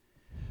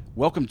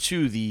Welcome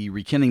to the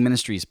Rekindling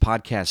Ministries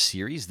podcast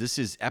series. This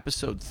is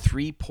episode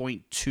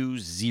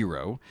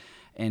 3.20,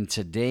 and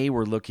today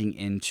we're looking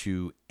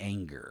into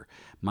anger.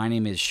 My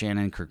name is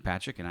Shannon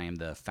Kirkpatrick, and I am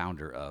the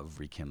founder of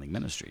Rekindling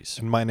Ministries.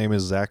 And my name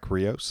is Zach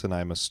Rios, and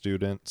I'm a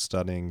student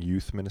studying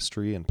youth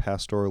ministry and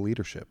pastoral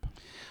leadership.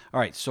 All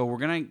right, so we're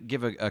going to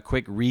give a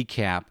quick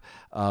recap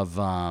of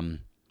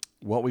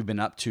what we've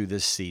been up to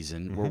this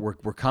season.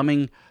 We're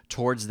coming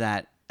towards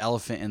that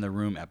elephant in the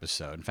room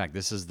episode. In fact,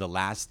 this is the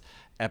last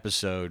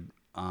episode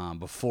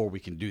before we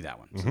can do that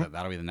one. So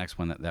that'll be the next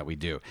one that we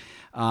do.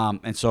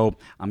 And so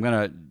I'm going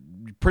to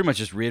pretty much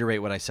just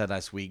reiterate what I said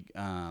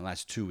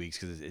last 2 weeks,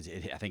 because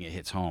I think it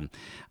hits home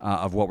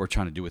of what we're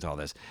trying to do with all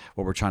this.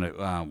 What we're trying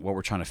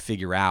to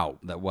figure out,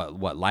 that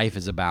what life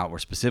is about. We're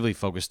specifically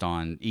focused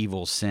on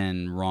evil,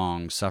 sin,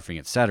 wrong, suffering,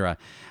 etc.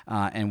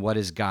 And what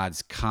is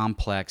God's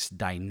complex,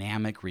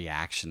 dynamic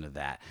reaction to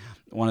that.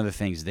 One of the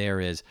things there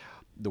is,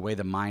 the way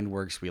the mind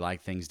works, we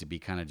like things to be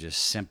kind of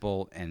just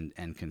simple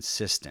and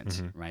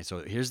consistent, right? So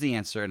here's the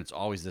answer, and it's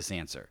always this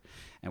answer.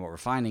 And what we're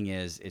finding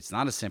is it's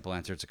not a simple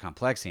answer, it's a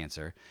complex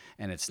answer,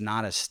 and it's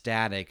not a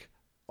static,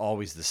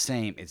 always the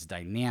same. It's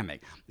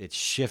dynamic. It's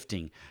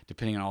shifting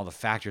depending on all the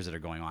factors that are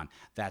going on.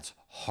 That's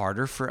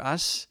harder for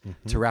us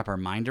to wrap our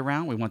mind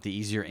around. We want the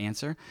easier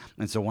answer.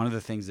 And so one of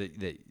the things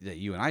that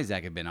you and I,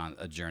 Zach, have been on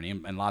a journey,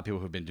 and a lot of people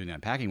who've been doing the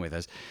unpacking with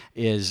us,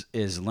 is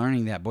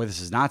learning that, boy,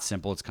 this is not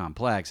simple, it's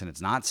complex, and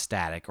it's not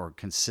static or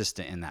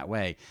consistent in that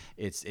way.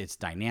 It's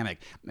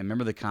dynamic. And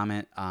remember the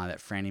comment that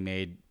Franny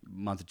made a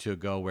month or two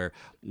ago, where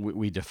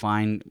we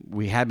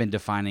had been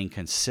defining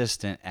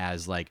consistent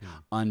as like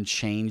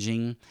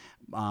unchanging,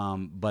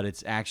 but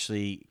it's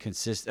actually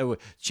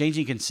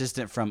changing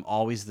consistent from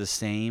always the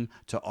same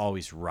to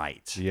always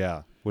right.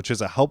 Yeah, which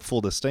is a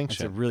helpful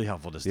distinction. It's a really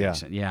helpful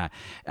distinction, yeah.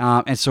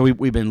 And so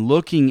we've been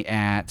looking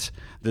at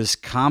this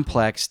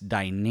complex,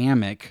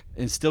 dynamic,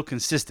 and still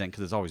consistent,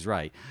 because it's always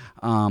right,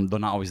 though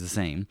not always the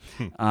same,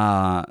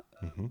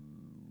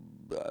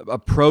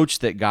 approach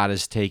that God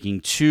is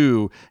taking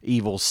to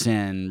evil,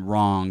 sin,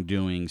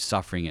 wrongdoing,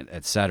 suffering,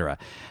 etc.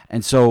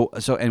 And so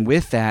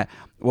with that,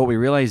 what we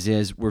realize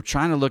is we're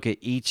trying to look at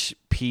each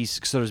piece.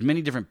 So there's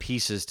many different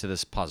pieces to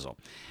this puzzle,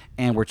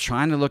 and we're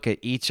trying to look at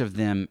each of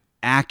them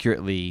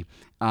accurately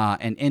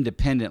and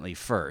independently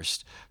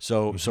first.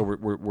 So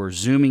we're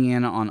zooming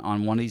in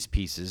on one of these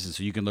pieces, and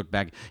so you can look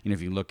back.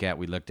 If you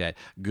we looked at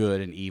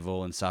good and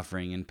evil and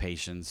suffering and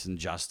patience and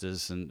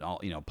justice and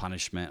all,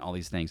 punishment, all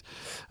these things.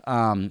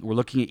 We're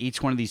looking at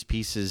each one of these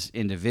pieces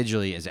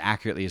individually as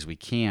accurately as we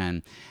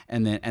can,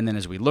 and then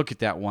as we look at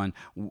that one,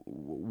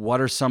 what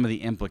are some of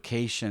the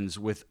implications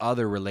with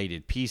other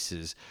related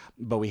pieces?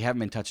 But we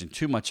haven't been touching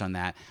too much on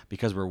that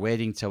because we're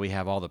waiting till we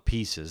have all the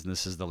pieces, and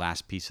this is the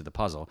last piece of the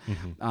puzzle,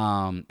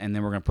 and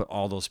then we're going to put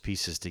all those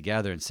pieces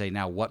together and say,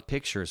 now what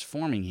picture is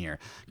forming here?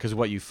 Because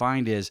what you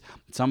find is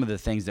some of the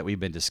things that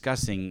we've been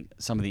discussing,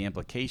 some of the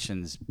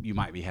implications, you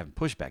might be having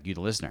pushback, you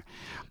the listener.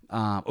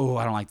 I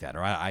don't like that,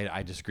 or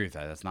I disagree with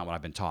that. That's not what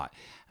I've been taught.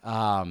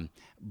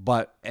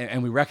 But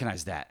we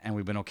recognize that, and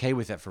we've been okay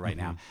with that for right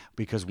now,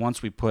 because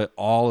once we put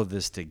all of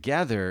this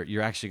together,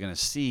 you're actually going to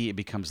see it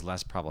becomes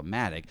less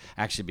problematic.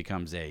 Actually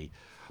becomes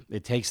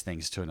it takes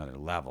things to another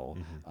level,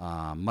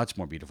 much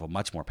more beautiful,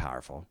 much more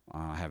powerful.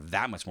 I have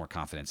that much more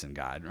confidence in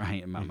God,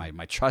 right?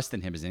 My trust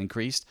in Him is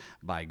increased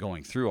by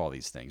going through all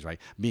these things, right?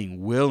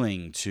 Being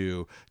willing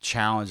to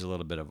challenge a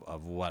little bit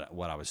of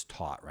what I was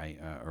taught, right?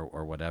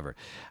 Or whatever.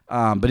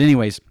 But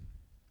anyways,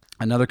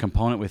 another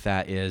component with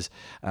that is,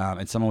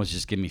 and someone was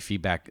just giving me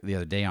feedback the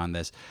other day on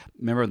this.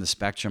 Remember in the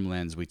spectrum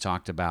lens, we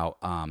talked about,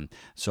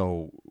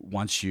 so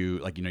once you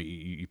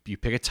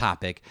pick a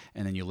topic,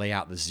 and then you lay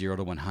out the 0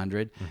 to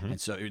 100, and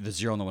so the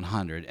 0 and the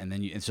 100, and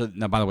then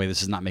now, by the way,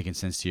 this is not making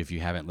sense to you if you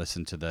haven't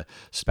listened to the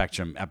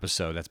spectrum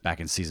episode. That's back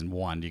in season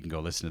 1. You can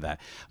go listen to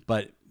that.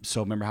 But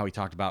so remember how we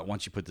talked about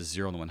once you put the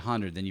 0 and the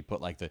 100, then you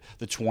put like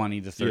the 20,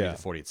 the 30, the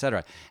 40,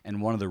 etc.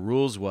 And one of the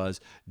rules was,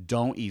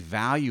 don't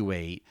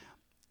evaluate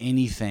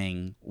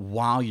anything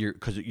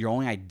because you're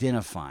only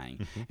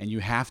identifying, and you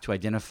have to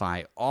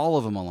identify all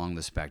of them along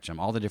the spectrum,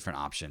 all the different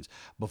options,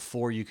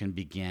 before you can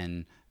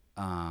begin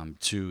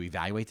to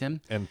evaluate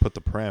them and put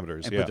the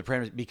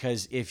parameters.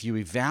 Because if you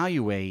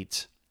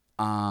evaluate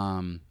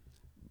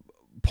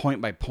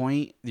point by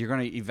point, you're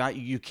going to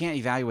you can't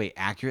evaluate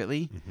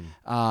accurately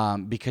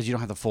because you don't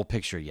have the full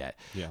picture yet.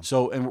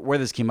 So, and where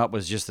this came up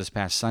was just this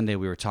past Sunday,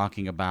 we were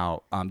talking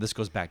about this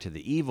goes back to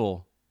the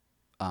evil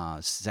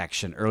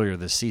section earlier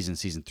this season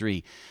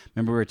 3.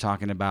 Remember,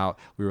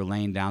 we were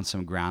laying down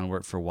some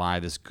groundwork for why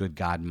this good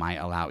God might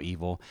allow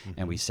evil,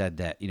 and we said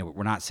that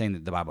we're not saying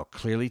that the Bible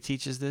clearly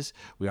teaches this.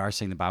 We are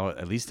saying the Bible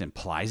at least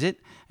implies it,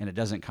 and it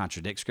doesn't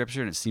contradict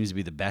Scripture, and it seems to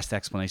be the best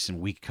explanation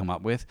we could come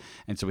up with.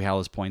 And so we had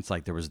those points,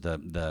 like there was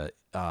the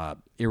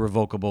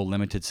irrevocable,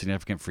 limited,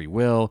 significant free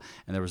will,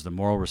 and there was the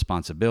moral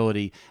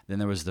responsibility. Then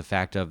there was the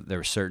fact of there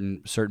are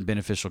certain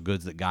beneficial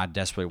goods that God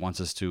desperately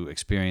wants us to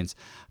experience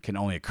can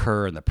only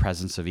occur in the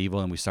presence of evil,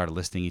 and we started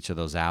listing each of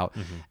those out.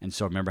 And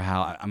so remember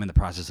how I'm in the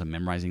process of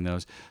memorizing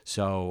those.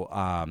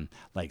 So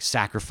like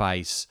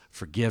sacrifice,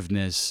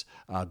 forgiveness,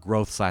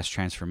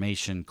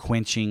 growth/transformation,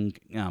 quenching,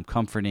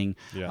 comforting,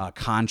 Yeah.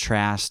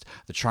 contrast,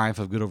 the triumph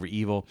of good over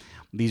evil.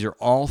 These are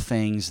all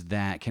things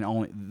that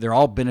they're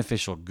all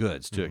beneficial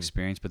goods to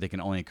experience, but they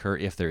can only occur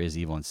if there is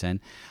evil and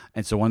sin.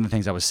 And so one of the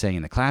things I was saying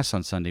in the class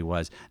on Sunday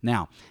was,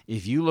 now,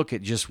 if you look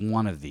at just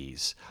one of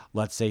these,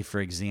 let's say,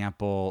 for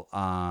example,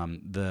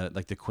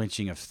 the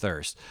quenching of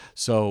thirst.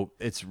 So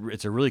it's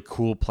a really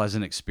cool,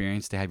 pleasant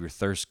experience to have your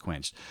thirst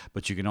quenched,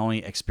 but you can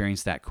only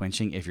experience that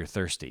quenching if you're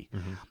thirsty.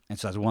 And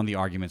so that's one of the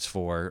arguments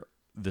for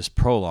this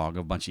prologue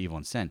of a bunch of evil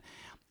and sin.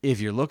 If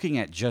you're looking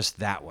at just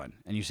that one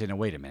and you say, no,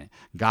 wait a minute,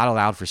 God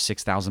allowed for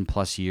 6,000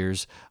 plus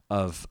years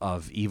of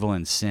evil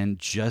and sin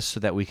just so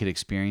that we could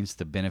experience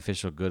the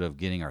beneficial good of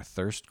getting our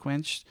thirst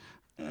quenched,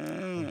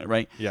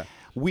 right? Yeah.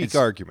 Weak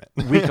argument.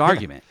 Weak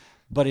argument.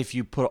 But if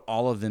you put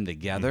all of them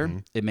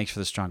together, it makes for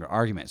the stronger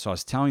argument. So I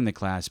was telling the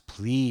class,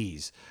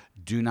 please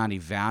do not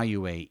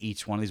evaluate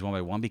each one of these one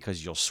by one,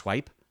 because you'll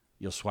swipe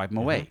them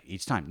away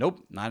each time.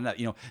 Nope, not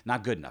enough,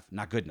 not good enough,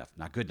 not good enough,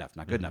 not good enough,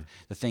 not good enough.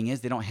 The thing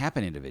is, they don't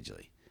happen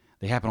individually.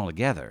 They happen all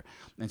together.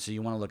 And so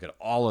you want to look at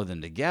all of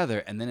them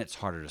together, and then it's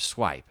harder to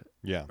swipe.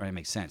 Yeah. Right? It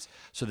makes sense.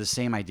 So the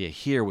same idea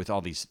here with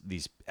all these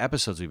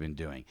episodes we've been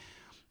doing.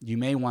 You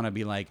may want to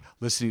be like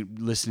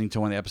listening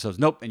to one of the episodes,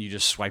 nope, and you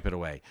just swipe it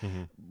away.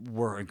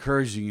 We're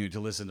encouraging you to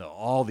listen to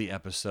all the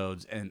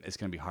episodes, and it's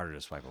going to be harder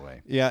to swipe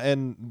away. Yeah,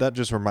 and that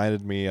just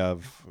reminded me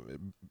of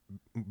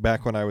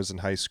back when I was in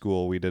high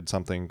school, we did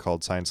something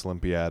called Science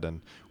Olympiad,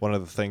 and one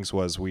of the things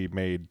was we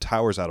made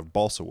towers out of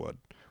balsa wood,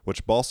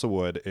 which balsa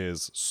wood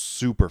is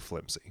super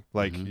flimsy.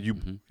 Like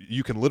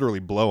you can literally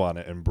blow on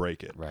it and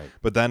break it. Right.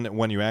 But then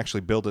when you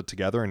actually build it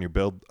together and you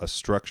build a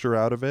structure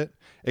out of it,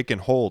 it can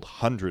hold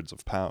hundreds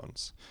of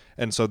pounds.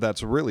 And so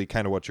that's really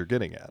kind of what you're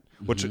getting at,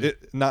 which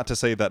not to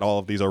say that all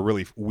of these are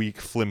really weak,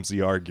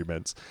 flimsy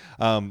arguments,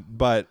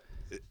 but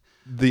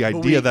the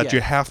idea that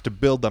you have to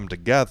build them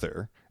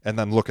together and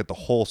then look at the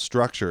whole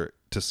structure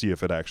to see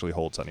if it actually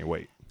holds any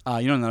weight.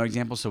 Another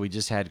example. So we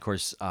just had, of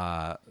course,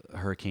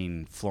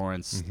 Hurricane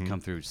Florence come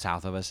through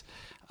south of us.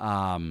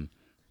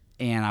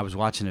 And I was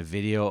watching a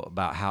video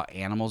about how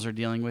animals are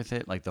dealing with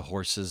it, like the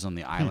horses on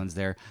the islands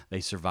there. They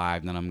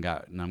survived, none of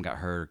them got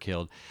hurt or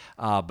killed.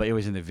 But it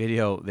was in the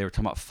video, they were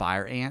talking about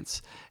fire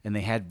ants, and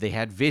they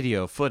had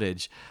video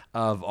footage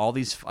of all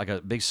these, like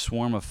a big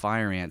swarm of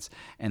fire ants,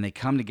 and they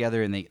come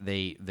together and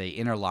they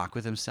interlock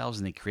with themselves,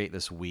 and they create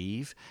this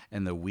weave,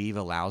 and the weave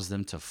allows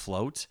them to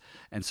float.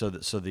 And so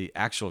the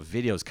actual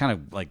video is kind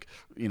of like,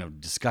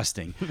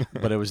 disgusting,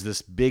 but it was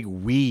this big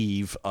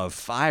weave of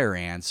fire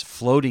ants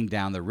floating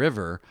down the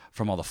river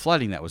from all the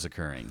flooding that was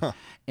occurring.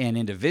 And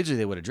individually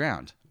they would have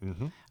drowned.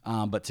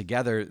 But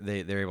together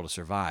they're able to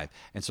survive.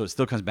 And so it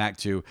still comes back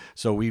to,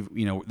 so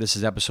this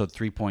is episode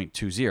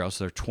 3.20,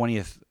 so their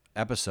 20th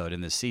episode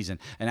in this season,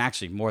 and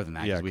actually more than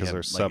that, Yeah, we because have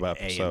there's like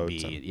sub-episodes A and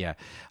B.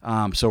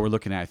 Yeah. So we're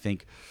looking at, I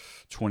think,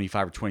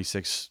 25 or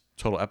 26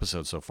 total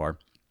episodes so far.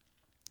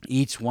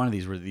 Each one of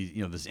these were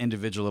this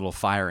individual little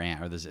fire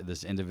ant, or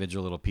this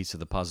individual little piece of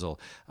the puzzle,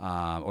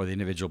 or the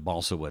individual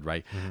balsa wood,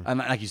 right? And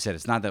like you said,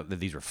 it's not that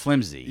these were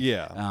flimsy,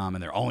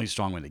 and they're only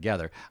strong when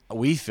together.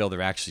 We feel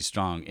they're actually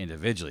strong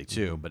individually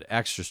too, but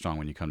extra strong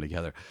when you come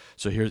together.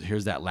 So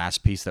here's that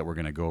last piece that we're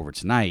going to go over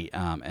tonight,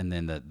 and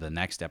then the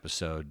next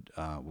episode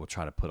we'll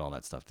try to put all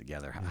that stuff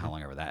together. How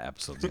long ever that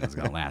episode is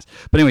going to last.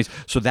 But anyways,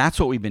 so that's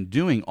what we've been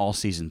doing all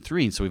season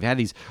 3. And so we've had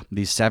these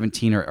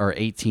 17 or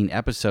 18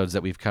 episodes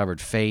that we've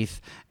covered: faith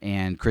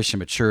and Christian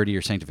maturity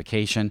or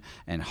sanctification,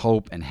 and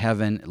hope and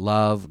heaven,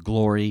 love,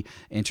 glory,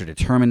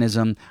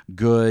 interdeterminism,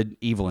 good,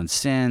 evil and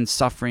sin,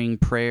 suffering,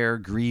 prayer,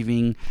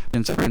 grieving,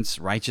 indifference,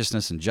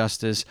 righteousness and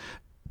justice,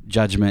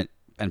 judgment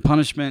and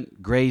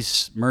punishment,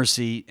 grace,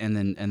 mercy, and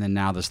then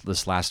now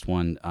this last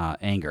one,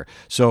 anger.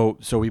 So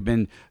we've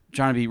been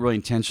trying to be really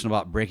intentional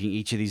about breaking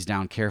each of these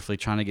down carefully,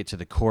 trying to get to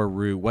the core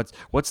root.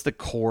 What's the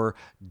core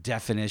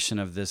definition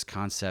of this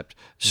concept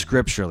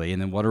scripturally,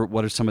 and then what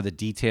are some of the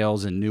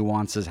details and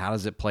nuances? How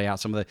does it play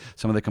out? Some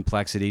of the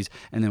complexities,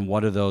 and then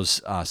what are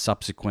those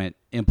subsequent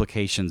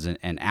implications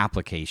and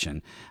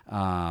application,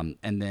 and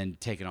then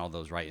taking all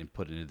those right and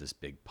putting it into this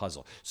big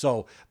puzzle.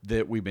 So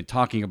we've been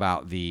talking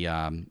about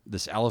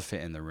this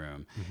elephant in the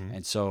room,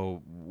 and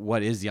so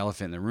what is the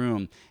elephant in the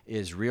room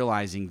is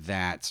realizing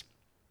that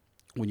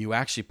when you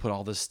actually put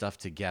all this stuff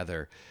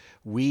together,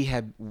 we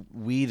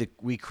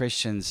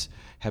Christians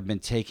have been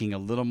taking a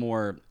little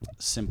more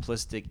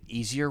simplistic,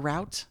 easier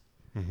route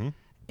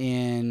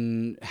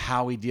in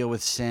how we deal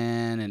with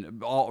sin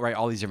and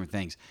all these different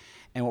things.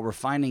 And what we're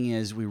finding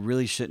is we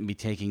really shouldn't be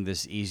taking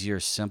this easier,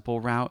 simple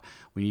route.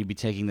 We need to be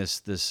taking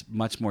this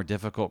much more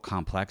difficult,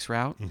 complex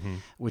route,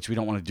 which we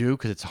don't want to do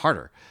because it's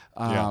harder.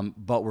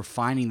 But we're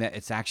finding that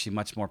it's actually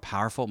much more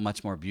powerful,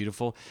 much more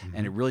beautiful,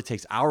 and it really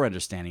takes our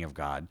understanding of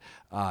God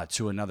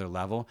to another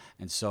level.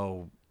 And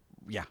so,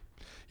 yeah.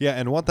 Yeah,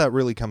 and what that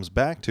really comes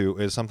back to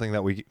is something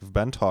that we've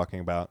been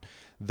talking about,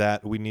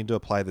 that we need to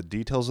apply the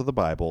details of the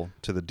Bible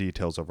to the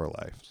details of our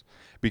lives.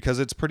 Because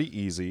it's pretty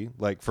easy,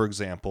 like, for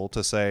example,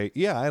 to say,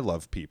 yeah, I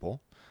love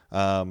people.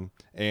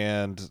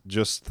 and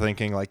just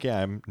thinking like,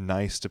 yeah, I'm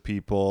nice to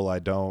people. I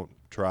don't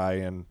try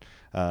and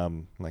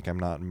like I'm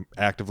not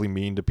actively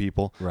mean to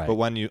people. Right. But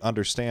when you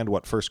understand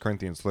what 1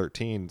 Corinthians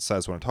 13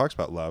 says when it talks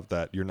about love,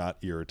 that you're not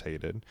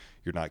irritated,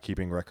 you're not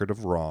keeping record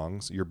of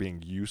wrongs, you're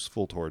being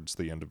useful towards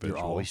the individual.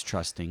 You're always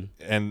trusting.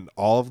 And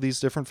all of these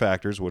different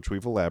factors, which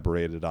we've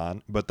elaborated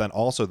on, but then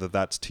also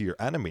that's to your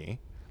enemy.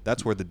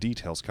 That's where the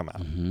details come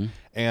out.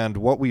 And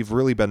what we've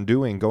really been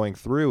doing going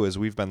through is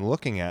we've been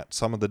looking at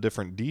some of the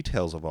different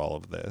details of all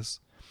of this.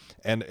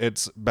 And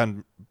it's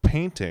been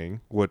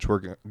painting, which we're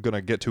going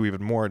to get to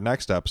even more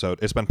next episode.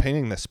 It's been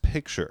painting this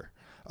picture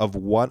of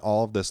what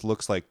all of this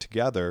looks like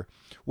together,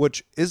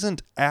 which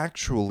isn't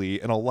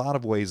actually in a lot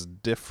of ways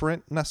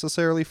different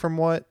necessarily from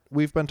what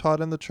we've been taught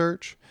in the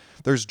church.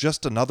 There's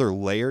just another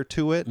layer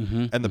to it,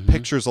 and the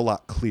picture's a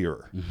lot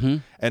clearer.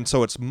 And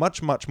so it's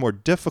much, much more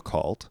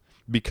difficult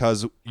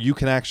because you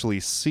can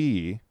actually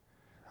see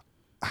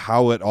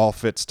how it all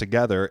fits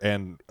together,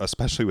 and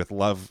especially with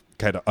love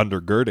kind of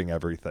undergirding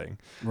everything.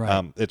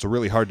 Right. It's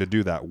really hard to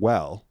do that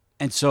well.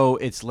 And so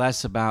it's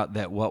less about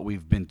that what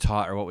we've been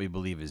taught or what we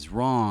believe is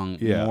wrong,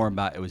 more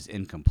about it was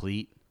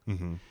incomplete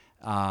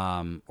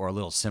or a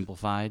little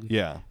simplified.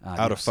 Yeah,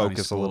 out of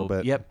focus a little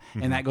bit. Yep.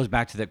 And that goes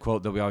back to that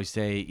quote that we always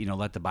say,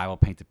 let the Bible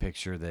paint the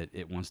picture that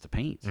it wants to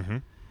paint.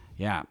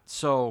 Yeah.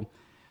 So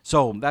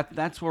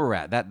that's where we're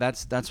at.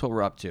 That's what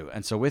we're up to.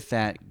 And so with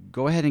that,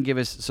 go ahead and give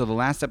us. So the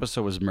last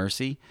episode was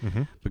mercy,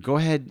 but go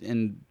ahead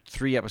and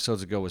 3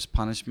 episodes ago was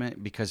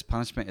punishment, because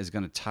punishment is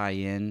going to tie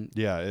in.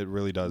 Yeah, it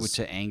really does.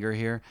 To anger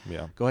here.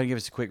 Yeah. Go ahead and give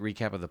us a quick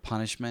recap of the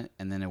punishment,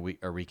 and then a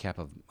recap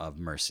of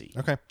mercy.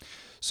 Okay.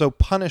 So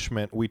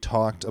punishment we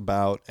talked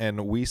about,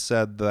 and we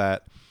said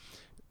that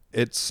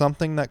it's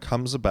something that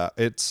comes about.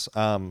 It's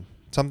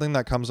something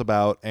that comes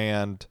about,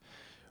 and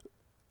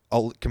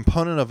a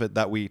component of it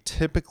that we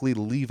typically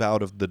leave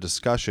out of the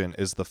discussion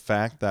is the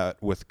fact that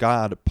with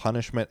God,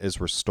 punishment is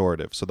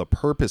restorative. So the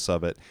purpose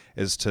of it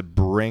is to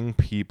bring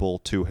people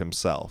to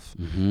himself.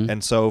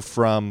 And so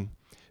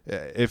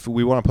if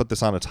we want to put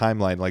this on a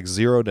timeline, like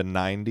 0 to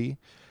 90,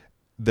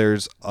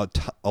 there's a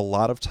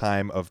lot of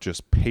time of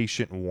just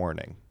patient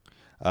warning.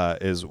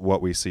 Is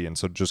what we see. And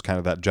so just kind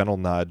of that gentle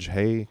nudge,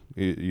 hey,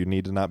 you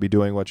need to not be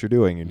doing what you're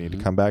doing. You need to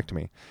come back to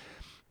me.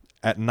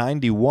 At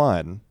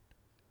 91,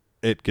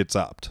 it gets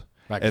upped.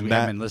 Right, and we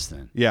haven't been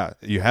listening. Yeah,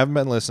 you haven't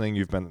been listening.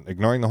 You've been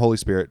ignoring the Holy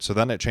Spirit. So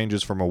then it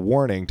changes from a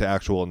warning to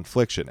actual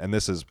infliction. And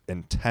this is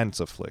intense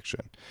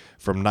affliction.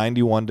 From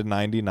 91 to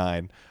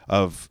 99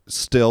 of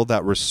still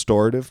that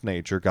restorative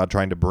nature, God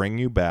trying to bring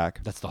you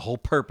back. That's the whole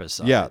purpose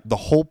of it. The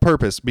whole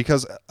purpose.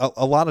 Because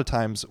a lot of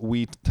times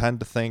we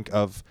tend to think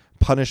of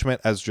punishment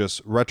as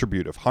just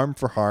retributive, harm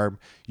for harm.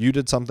 You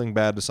did something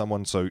bad to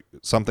someone, so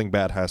something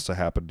bad has to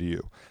happen to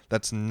you.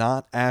 That's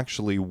not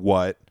actually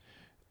what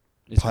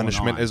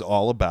punishment is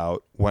all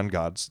about when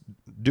God's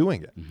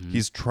doing it.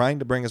 He's trying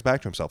to bring us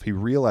back to himself. He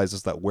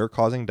realizes that we're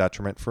causing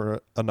detriment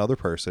for another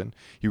person.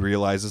 He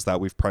realizes that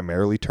we've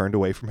primarily turned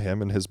away from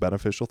him and his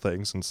beneficial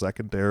things, and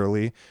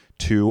secondarily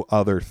to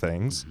other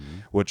things,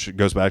 which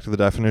goes back to the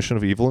definition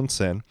of evil and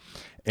sin.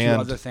 And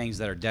other things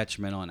that are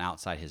detrimental and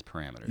outside his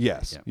parameters.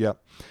 Yes.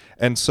 Yep.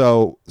 And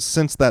so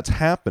since that's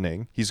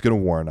happening, he's going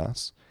to warn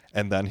us,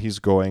 and then he's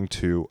going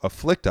to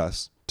afflict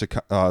us to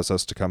cause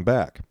us to come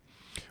back.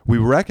 We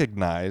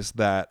recognize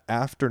that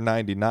after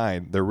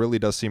 99, there really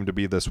does seem to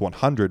be this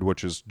 100,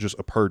 which is just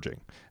a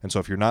purging. And so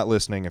if you're not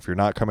listening, if you're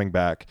not coming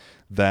back,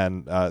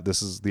 then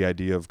this is the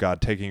idea of God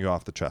taking you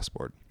off the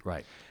chessboard.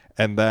 Right.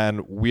 And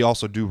then we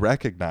also do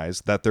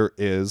recognize that there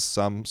is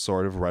some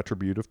sort of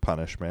retributive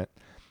punishment,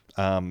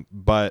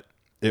 but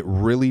it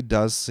really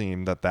does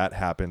seem that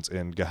happens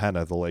in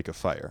Gehenna, the lake of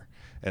fire.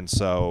 And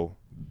so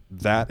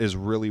that is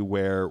really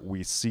where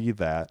we see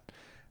that.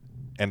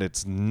 And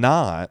it's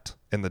not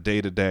in the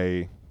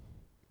day-to-day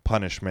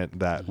punishment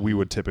that we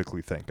would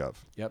typically think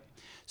of. Yep.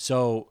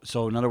 So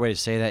another way to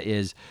say that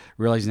is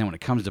realizing that when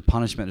it comes to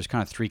punishment, there's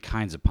kind of 3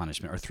 kinds of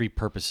punishment, or 3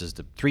 purposes,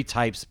 3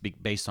 types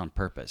based on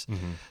purpose.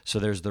 So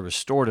there's the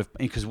restorative,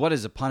 because what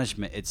is a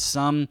punishment? It's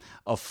some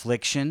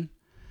affliction.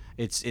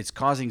 It's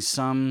causing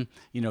some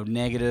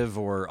negative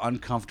or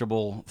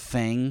uncomfortable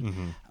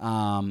thing.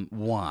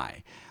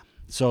 Why?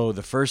 So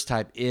the first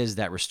type is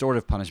that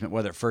restorative punishment,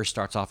 whether it first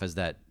starts off as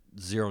that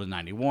 0 to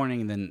 90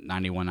 warning, and then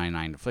 91,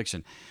 99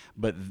 affliction.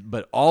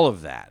 But all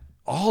of that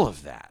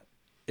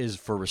is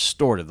for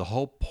restorative. The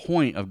whole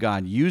point of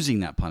God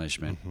using that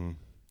punishment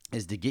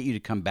is to get you to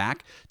come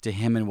back to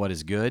him and what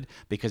is good,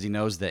 because he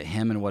knows that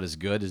him and what is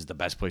good is the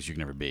best place you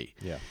can ever be.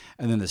 Yeah.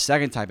 And then the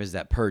second type is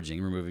that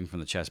purging, removing from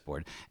the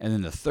chessboard. And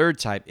then the third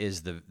type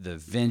is the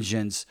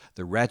vengeance,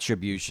 the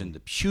retribution,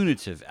 the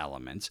punitive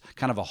elements,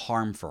 kind of a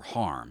harm for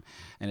harm.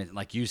 And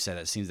like you said,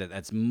 it seems that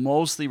that's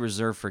mostly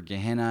reserved for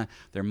Gehenna.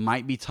 There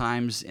might be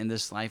times in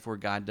this life where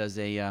God does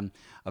a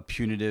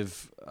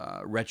punitive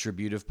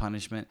retributive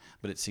punishment,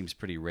 but it seems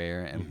pretty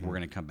rare, and we're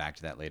going to come back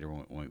to that later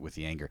with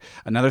the anger.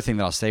 Another thing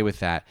that I'll say with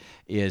that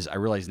is I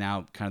realize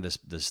now kind of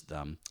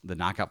the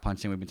knockout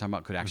punch thing we've been talking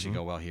about could actually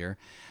go well here.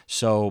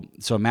 So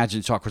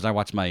imagine, so of course I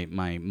watch my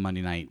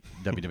Monday night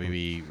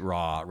WWE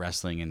Raw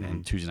wrestling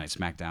and Tuesday night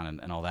SmackDown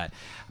and all that,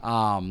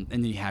 and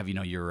then you have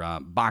your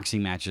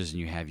boxing matches and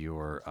you have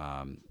your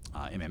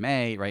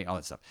MMA, right, all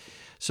that stuff.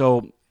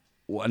 So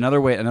another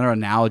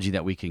analogy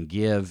that we can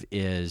give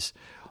is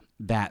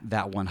that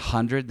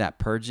 100, that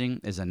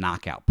purging, is a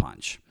knockout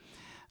punch.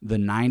 The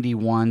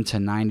 91 to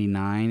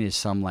 99 is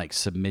some like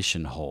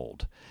submission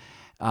hold.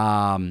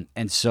 And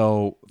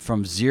so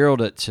from 0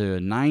 to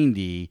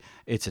 90,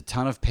 it's a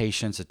ton of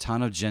patience, a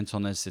ton of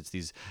gentleness.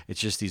 It's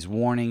just these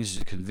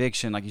warnings,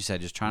 conviction, like you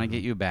said, just trying to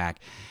get you back.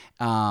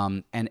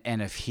 And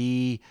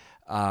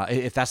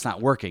if that's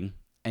not working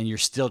and you're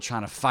still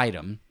trying to fight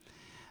him,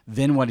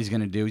 then what he's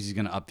going to do is he's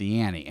going to up the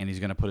ante, and he's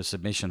going to put a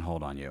submission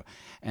hold on you.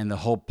 And the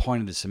whole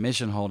point of the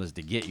submission hold is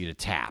to get you to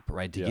tap,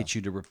 right? To get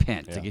you to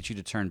repent, to get you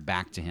to turn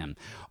back to him.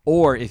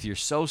 Or if you're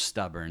so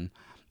stubborn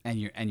and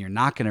you're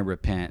not going to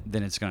repent,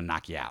 then it's going to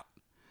knock you out.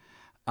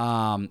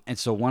 And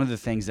so one of the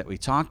things that we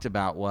talked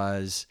about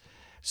was,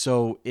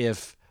 so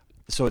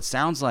it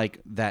sounds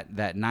like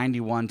that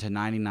 91 to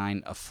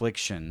 99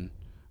 affliction,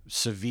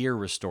 severe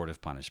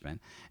restorative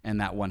punishment, and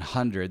that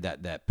 100,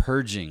 that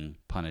purging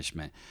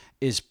punishment,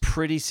 is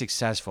pretty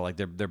successful. Like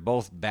they're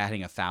both batting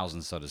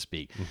 1,000, so to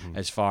speak,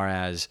 as far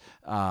as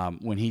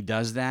when he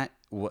does that,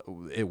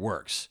 it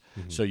works.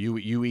 So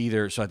you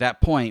either, so at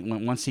that point,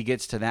 once he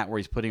gets to that where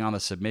he's putting on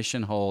the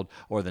submission hold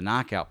or the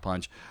knockout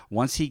punch,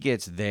 once he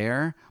gets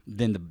there,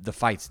 then the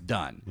fight's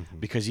done,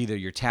 because either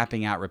you're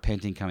tapping out,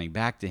 repenting, coming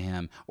back to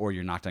him, or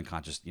you're knocked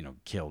unconscious,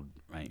 killed,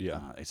 right,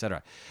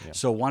 etc. Yeah.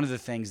 So one of the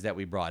things that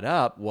we brought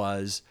up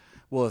was,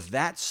 well, if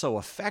that's so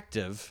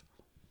effective,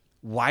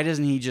 why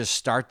doesn't he just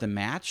start the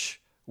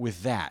match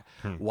with that?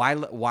 Why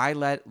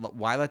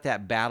let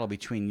that battle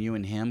between you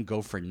and him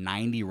go for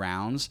 90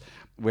 rounds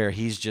where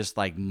he's just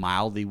like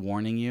mildly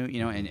warning you,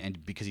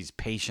 and because he's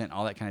patient,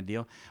 all that kind of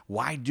deal?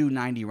 Why do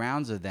 90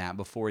 rounds of that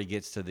before he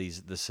gets to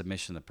the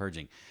submission, the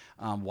purging?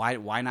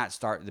 Why not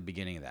start at the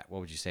beginning of that?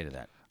 What would you say to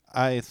that?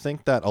 I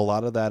think that a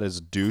lot of that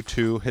is due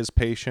to his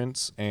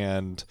patience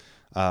and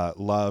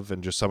love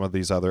and just some of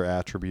these other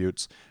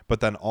attributes,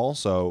 but then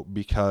also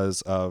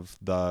because of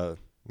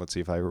let's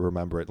see if I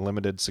remember it,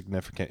 limited,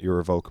 significant,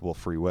 irrevocable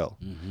free will.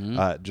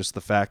 Just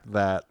the fact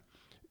that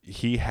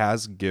he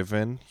has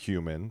given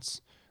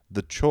humans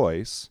the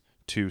choice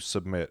to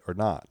submit or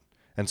not.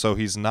 And so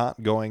he's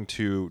not going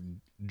to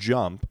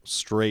jump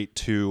straight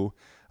to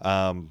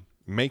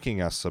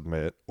making us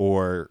submit,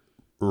 or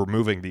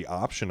removing the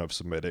option of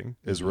submitting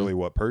is really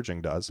what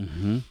purging does.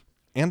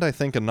 And I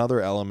think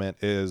another element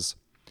is,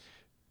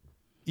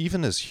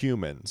 even as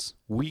humans,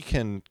 we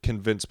can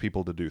convince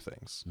people to do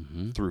things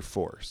through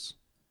force.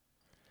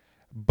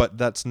 But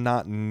that's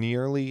not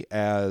nearly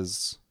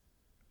as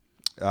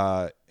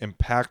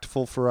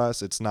impactful for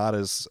us. It's not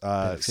as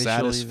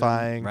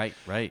satisfying.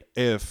 Right.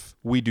 If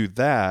we do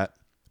that,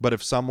 but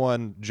if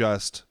someone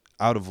just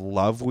out of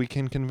love, we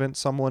can convince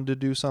someone to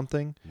do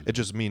something, it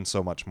just means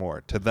so much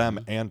more to them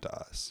and to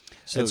us.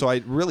 And so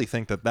I really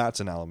think that that's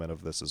an element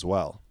of this as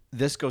well.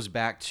 This goes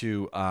back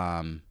to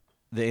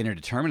the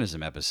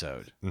interdeterminism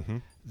episode,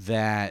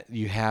 that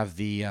you have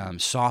the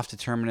soft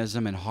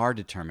determinism and hard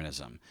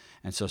determinism.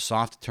 And so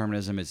soft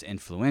determinism is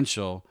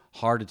influential,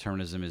 hard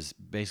determinism is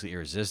basically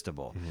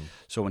irresistible.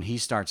 So when he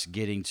starts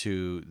getting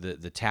to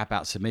the tap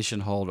out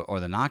submission hold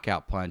or the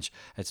knockout punch,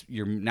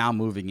 you're now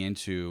moving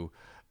into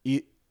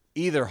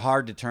either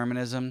hard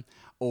determinism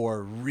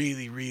or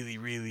really, really,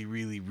 really,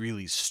 really,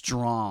 really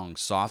strong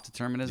soft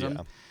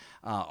determinism,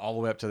 all the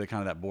way up to the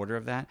kind of that border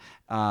of that.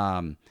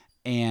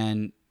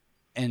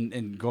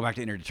 And go back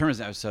to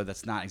interdeterminism episode,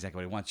 that's not exactly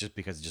what he wants, just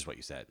because it's just what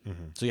you said.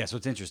 So so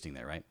it's interesting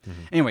there, right?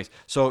 Anyways,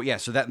 so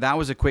that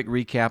was a quick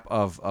recap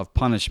of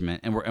punishment,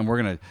 and we're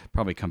gonna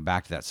probably come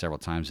back to that several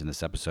times in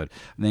this episode.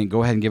 And then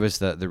go ahead and give us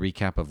the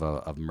recap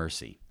of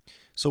mercy.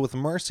 So with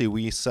mercy,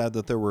 we said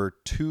that there were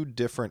two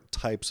different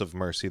types of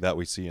mercy that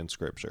we see in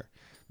Scripture.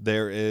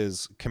 There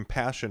is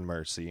compassion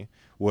mercy,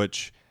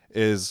 which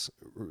is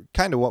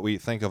kind of what we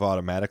think of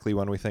automatically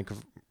when we think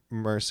of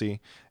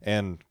mercy,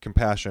 and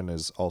compassion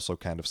is also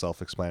kind of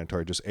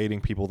self-explanatory, just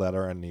aiding people that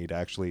are in need.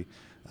 Actually,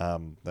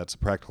 that's a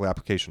practical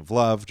application of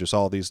love, just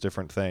all these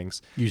different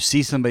things. You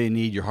see somebody in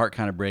need, your heart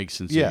kind of breaks,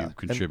 and so you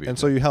contribute. And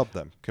so you help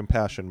them.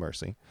 Compassion,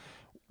 mercy.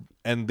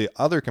 And the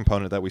other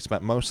component that we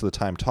spent most of the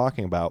time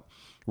talking about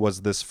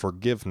was this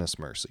forgiveness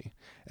mercy.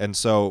 And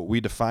so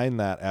we define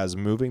that as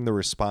moving the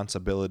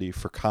responsibility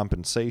for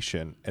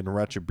compensation and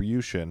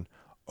retribution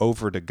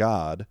over to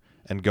God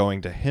and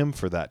going to Him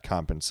for that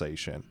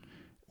compensation,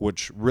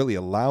 which really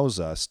allows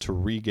us to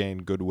regain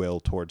goodwill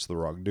towards the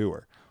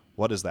wrongdoer.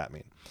 What does that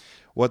mean?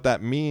 What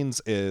that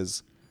means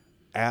is,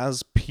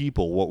 as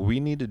people, what we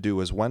need to do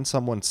is when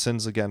someone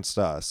sins against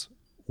us,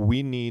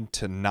 we need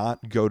to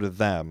not go to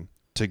them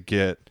to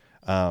get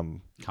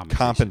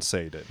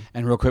compensated.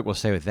 And real quick, we'll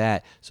say with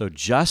that, so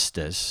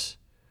justice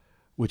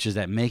which is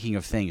that making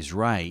of things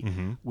right,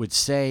 Mm-hmm. would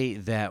say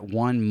that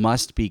one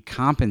must be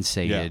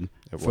compensated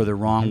it for would. the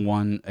wrong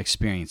one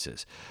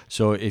experiences.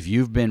 So if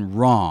you've been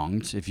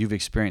wronged, if you've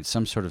experienced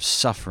some sort of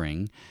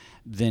suffering,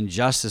 then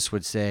justice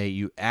would say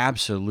you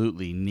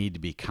absolutely need to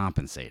be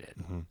compensated.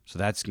 So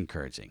that's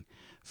encouraging.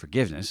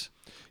 Forgiveness.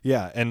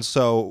 Yeah, and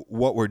so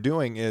what we're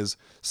doing is,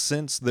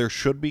 since there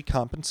should be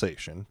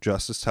compensation,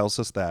 justice tells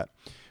us that,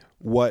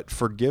 what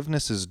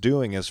forgiveness is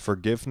doing is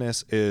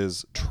forgiveness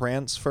is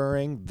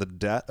transferring the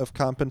debt of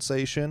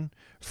compensation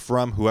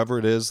from whoever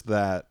it is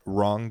that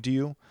wronged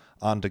you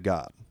onto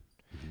God.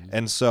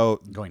 And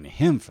so Going to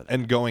him for that.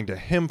 and going to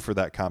him for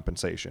that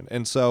compensation.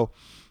 And so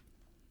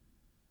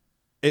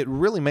it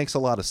really makes a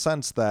lot of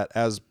sense that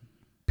as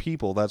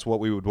people, that's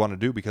what we would want to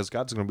do, because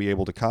God's going to be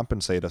able to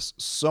compensate us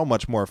so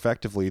much more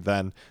effectively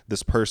than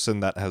this person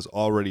that has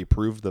already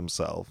proved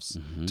themselves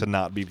to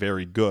not be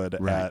very good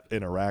at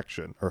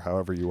interaction, or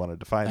however you want to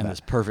define And that. this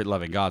perfect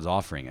loving God's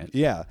offering it.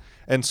 Yeah.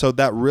 And so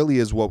that really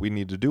is what we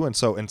need to do. And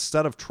so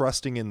instead of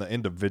trusting in the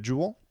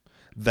individual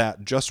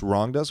that just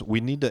wronged us, we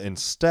need to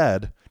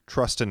instead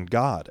trust in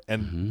God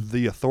and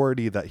the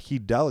authority that he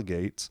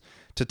delegates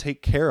to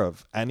take care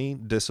of any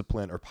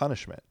discipline or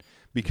punishment.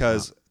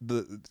 Because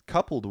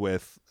coupled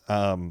with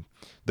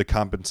the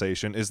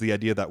compensation is the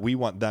idea that we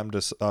want them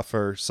to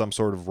suffer some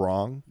sort of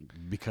wrong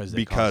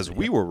Because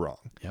we were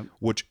wrong, Yep.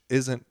 which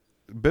isn't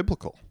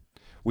biblical.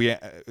 We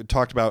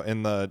talked about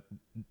in the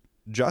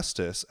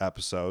justice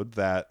episode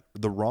that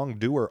the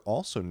wrongdoer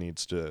also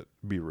needs to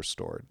be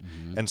restored.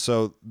 And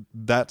so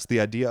that's the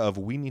idea of,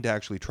 we need to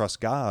actually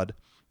trust God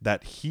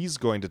that he's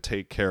going to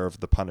take care of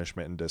the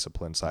punishment and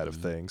discipline side of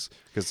things,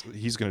 because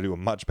he's going to do a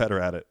much better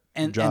at it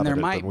And job there at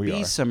it might than we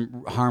be are.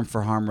 some harm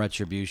for harm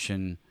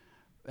retribution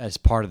as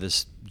part of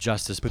this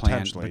justice plan,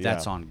 Potentially, but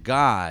that's yeah. on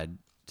God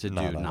to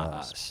Not do, on not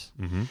us. us.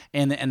 Mm-hmm.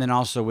 And then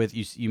also with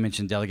you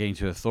mentioned delegating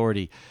to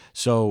authority.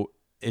 So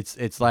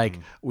it's like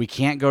we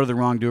can't go to the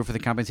wrongdoer for the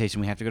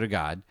compensation. We have to go to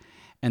God.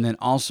 And then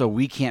also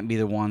we can't be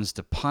the ones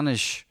to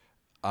punish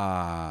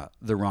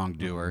the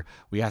wrongdoer.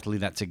 We have to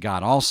leave that to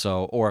God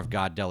also, or if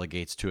God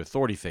delegates to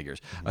authority figures.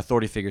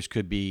 Authority figures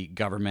could be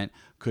government,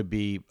 could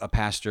be a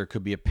pastor,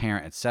 could be a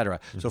parent, etc.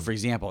 So for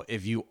example,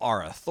 if you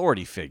are an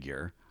authority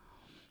figure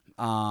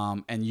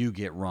and you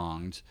get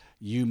wronged,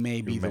 you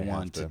may be the may have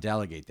one to to.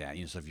 delegate that.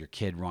 So if your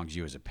kid wrongs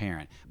you as a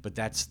parent, but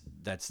that's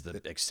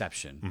the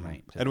exception,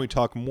 right? And we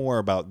talk more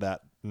about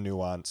that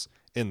nuance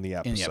in the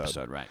episode. In the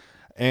episode, right?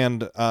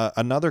 And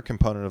another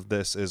component of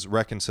this is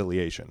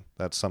reconciliation.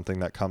 That's something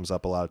that comes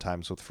up a lot of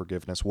times with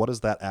forgiveness. What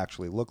does that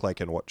actually look like,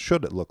 and what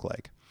should it look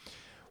like?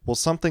 Well,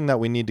 something that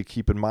we need to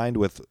keep in mind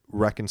with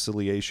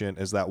reconciliation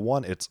is that,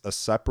 one, it's a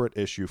separate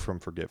issue from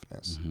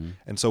forgiveness.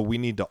 And so we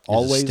need to There's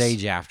always a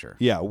stage after.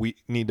 Yeah, we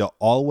need to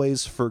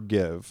always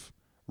forgive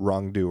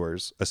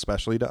wrongdoers,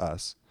 especially to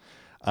us.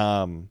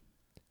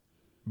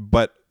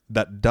 But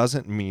that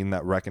doesn't mean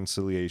that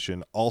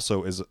reconciliation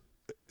also is,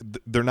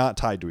 they're not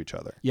tied to each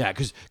other. Yeah,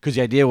 because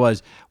the idea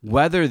was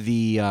whether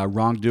the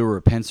wrongdoer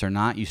repents or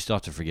not, you still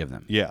have to forgive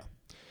them. Yeah.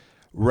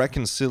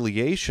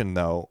 Reconciliation,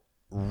 though,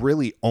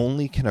 really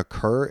only can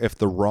occur if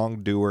the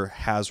wrongdoer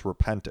has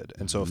repented.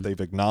 And so if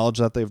they've acknowledged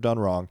that they've done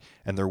wrong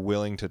and they're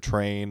willing to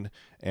train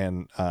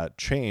and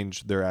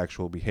change their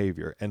actual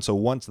behavior. And so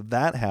once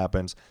that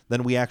happens,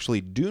 then we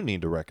actually do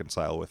need to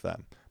reconcile with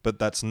them. But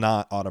that's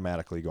not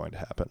automatically going to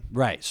happen.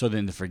 Right. So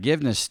then the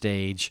forgiveness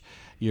stage,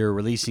 you're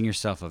releasing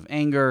yourself of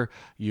anger.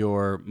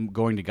 You're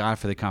going to God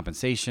for the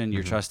compensation.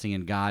 You're trusting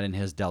in God and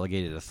his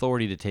delegated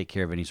authority to take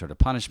care of any sort of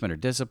punishment or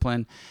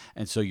discipline.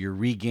 And so you're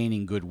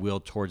regaining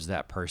goodwill towards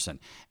that person.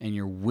 And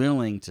you're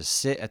willing to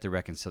sit at the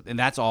reconciliation. And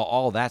that's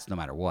all that's no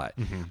matter what.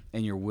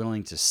 And you're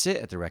willing to sit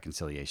at the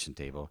reconciliation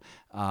table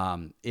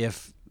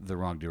if the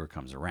wrongdoer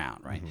comes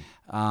around, right?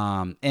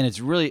 And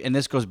it's really, and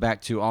this goes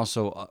back to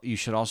also, you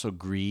should also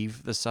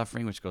grieve the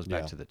suffering, which goes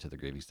back to the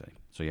grieving study.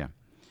 So yeah.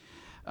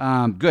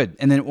 Good.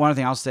 And then one other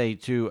thing I'll say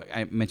too,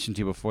 I mentioned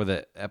to you before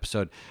the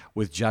episode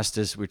with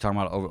justice, we were talking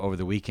about over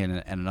the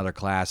weekend and another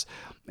class,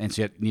 and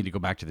so you need to go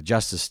back to the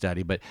justice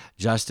study, but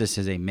justice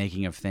is a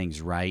making of things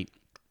right.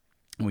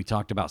 And we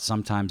talked about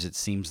sometimes it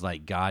seems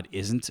like God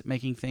isn't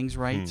making things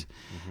right.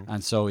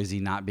 And so is he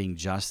not being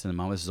just in the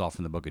moment? This is all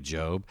from the book of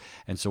Job.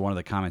 And so one of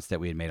the comments that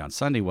we had made on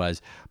Sunday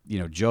was,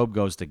 Job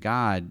goes to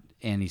God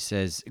and he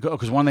says,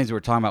 because one of the things we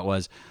were talking about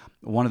was,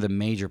 one of the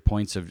major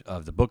points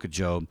of the book of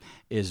Job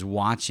is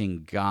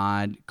watching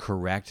God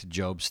correct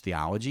Job's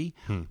theology.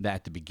 That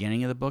at the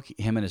beginning of the book,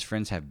 him and his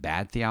friends have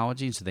bad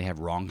theology, and so they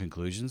have wrong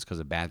conclusions because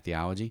of bad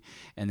theology.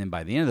 And then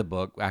by the end of the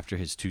book, after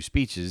his 2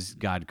 speeches,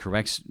 God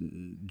corrects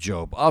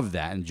Job of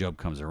that, and Job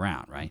comes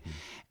around, right?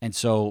 And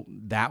so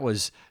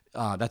that's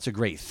a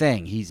great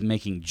thing. He's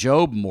making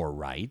Job more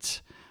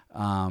right.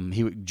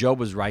 Job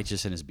was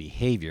righteous in his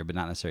behavior, but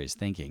not necessarily his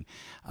thinking.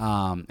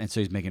 And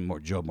so he's making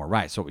Job more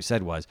right. So what we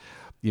said was,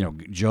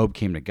 Job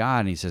came to God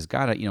and he says,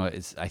 God,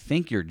 I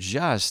think you're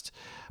just,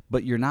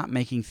 but you're not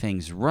making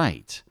things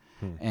right.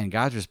 And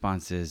God's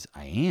response is,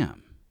 I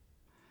am.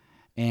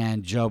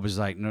 And Job was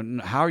like,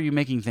 no, how are you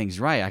making things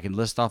right? I can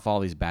list off all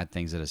these bad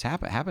things that has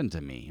happened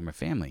to me and my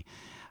family.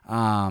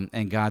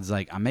 And God's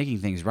like, I'm making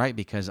things right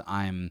because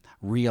I'm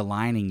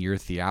realigning your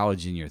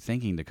theology and your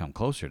thinking to come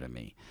closer to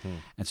me.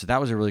 And so that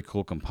was a really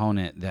cool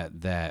component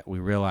that we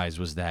realized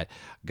was that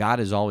God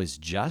is always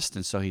just,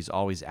 and so he's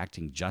always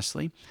acting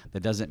justly.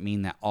 That doesn't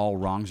mean that all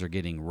wrongs are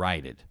getting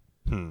righted.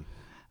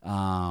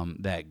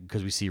 That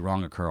because we see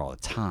wrong occur all the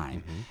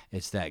time.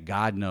 It's that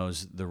God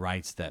knows the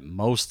rights that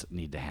most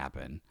need to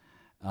happen.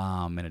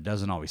 And it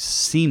doesn't always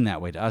seem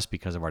that way to us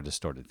because of our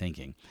distorted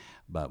thinking,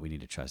 but we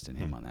need to trust in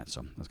him on that.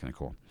 So that's kind of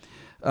cool.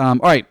 All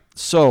right.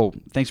 So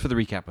thanks for the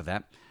recap of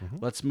that.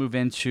 Let's move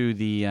into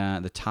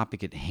the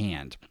topic at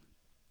hand.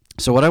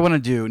 So what I want to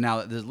do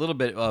now, there's a little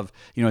bit of,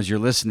 as you're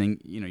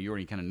listening, you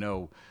already kind of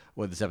know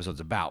what this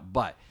episode's about,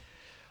 but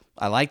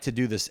I like to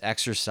do this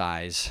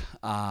exercise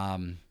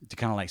to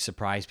kind of like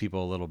surprise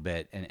people a little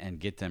bit and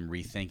get them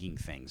rethinking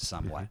things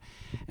somewhat.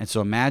 And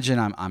so imagine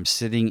I'm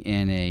sitting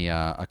in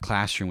a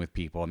classroom with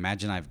people.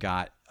 Imagine I've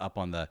got up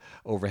on the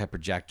overhead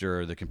projector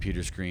or the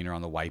computer screen or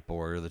on the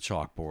whiteboard or the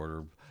chalkboard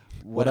or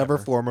whatever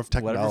form of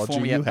technology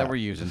you have that we're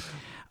using.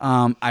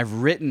 I've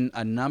written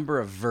a number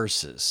of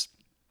verses,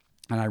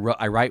 and I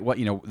write what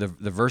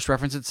the verse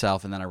reference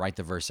itself, and then I write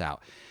the verse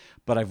out.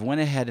 But I've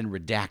went ahead and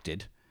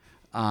redacted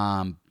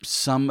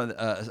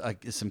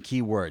some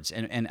key words,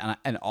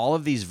 and all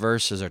of these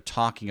verses are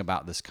talking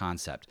about this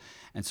concept,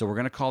 and so we're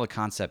going to call the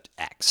concept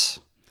X.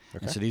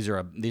 Okay. And so these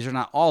are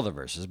not all the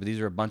verses, but these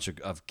are a bunch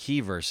of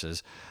key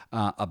verses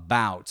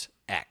about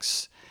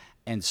X.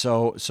 And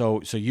so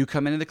you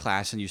come into the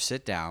class and you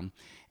sit down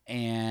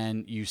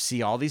and you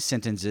see all these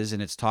sentences,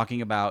 and it's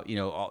talking about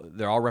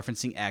they're all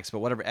referencing X, but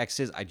whatever X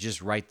is, I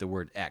just write the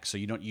word X. So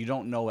you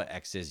don't know what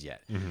X is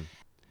yet.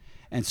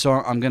 And so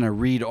I'm going to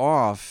read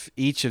off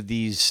each of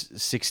these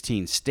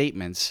 16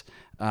 statements,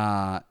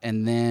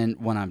 and then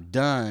when I'm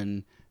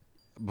done,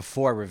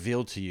 before I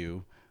reveal to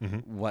you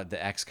what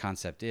the X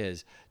concept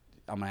is,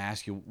 I'm going to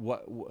ask you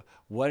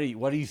what are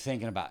you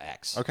thinking about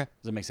X? Okay.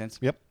 Does that make sense?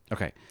 Yep.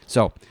 Okay.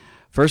 So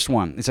first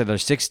one, it said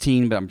there's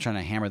 16, but I'm trying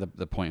to hammer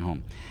the point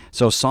home.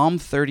 So Psalm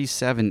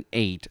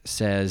 37:8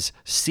 says,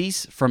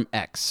 "Cease from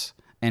X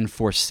and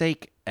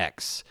forsake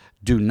X.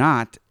 Do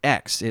not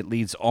X. It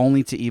leads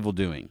only to evil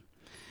doing."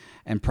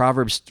 And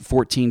Proverbs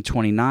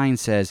 14:29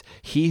 says,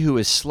 "He who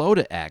is slow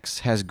to X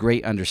has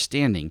great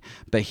understanding,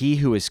 but he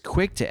who is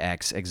quick to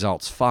X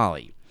exalts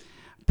folly."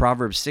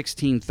 Proverbs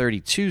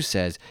 16:32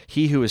 says,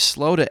 "He who is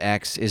slow to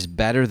X is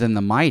better than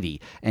the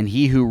mighty, and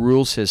he who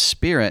rules his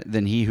spirit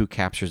than he who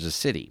captures a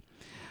city."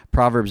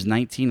 Proverbs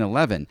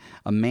 19:11,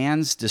 "A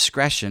man's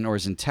discretion or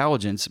his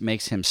intelligence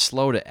makes him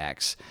slow to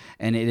X,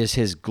 and it is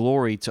his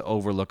glory to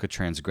overlook a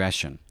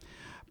transgression."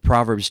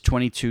 Proverbs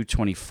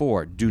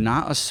 22:24, "Do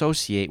not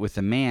associate with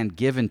a man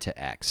given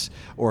to X,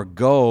 or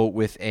go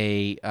with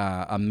a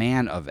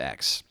man of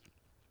X."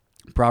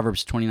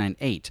 Proverbs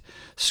 29:8,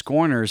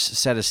 "Scorners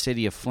set a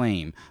city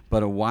aflame,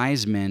 but a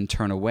wise man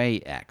turn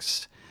away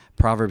X."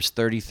 Proverbs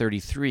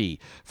 30:33,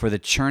 "For the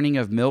churning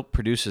of milk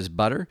produces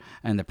butter,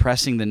 and the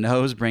pressing the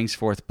nose brings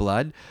forth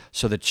blood,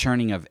 so the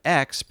churning of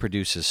X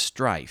produces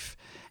strife."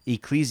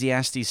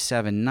 Ecclesiastes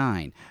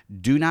 7:9,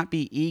 "Do not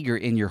be eager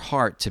in your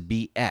heart to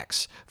be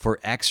X, for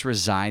X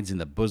resides in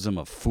the bosom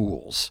of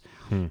fools."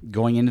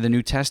 Going into the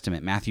New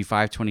Testament, Matthew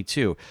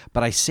 5:22,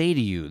 "But I say to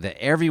you that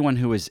everyone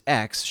who is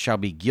X shall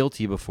be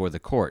guilty before the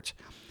court."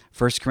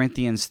 1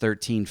 Corinthians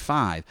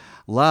 13:5,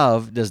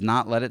 "Love does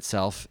not let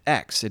itself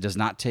X. It does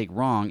not take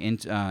wrong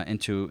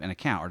into an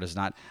account, or does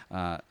not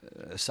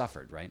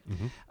suffered," right?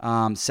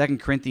 2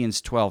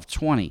 Corinthians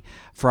 12:20,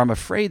 "For I'm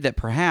afraid that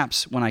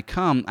perhaps when I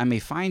come, I may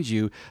find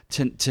you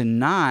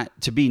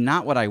to be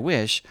not what I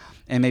wish,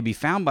 and may be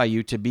found by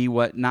you to be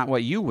not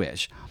what you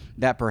wish.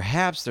 That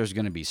perhaps there's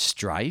going to be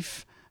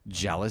strife,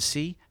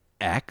 jealousy,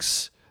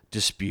 X,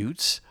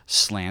 disputes,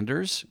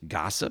 slanders,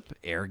 gossip,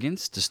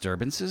 arrogance,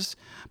 disturbances."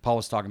 Paul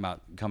was talking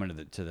about coming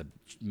to the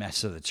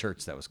mess of the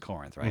church that was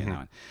Corinth,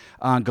 right?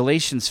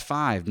 Galatians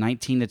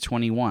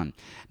 5:19-21,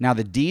 "Now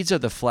the deeds of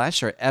the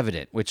flesh are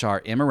evident, which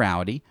are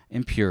immorality,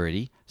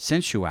 impurity,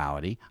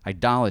 sensuality,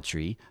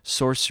 idolatry,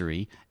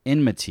 sorcery,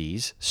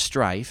 enmities,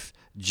 strife,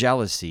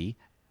 jealousy,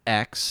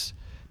 X,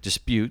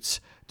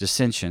 disputes,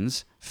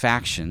 dissensions,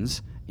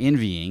 factions,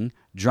 envying,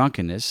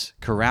 drunkenness,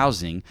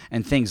 carousing,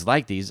 and things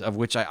like these, of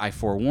which I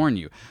forewarn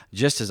you,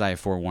 just as I have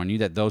forewarned you,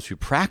 that those who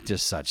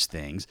practice such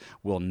things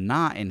will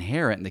not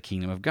inherit in the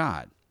kingdom of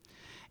God."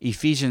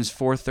 Ephesians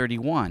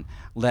 4:31,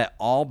 "Let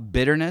all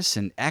bitterness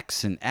and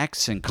X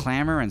and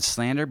clamor and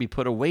slander be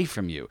put away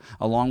from you,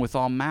 along with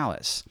all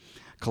malice."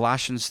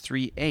 Colossians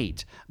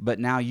 3:8, "But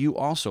now you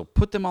also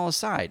put them all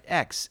aside,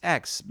 X,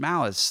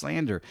 malice,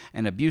 slander,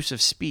 and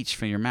abusive speech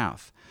from your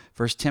mouth."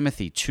 1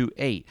 Timothy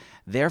 2:8,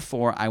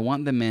 "Therefore I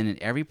want the men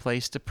in every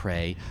place to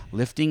pray,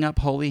 lifting up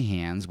holy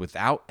hands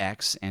without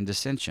X and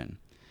dissension."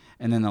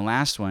 And then the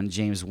last one,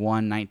 James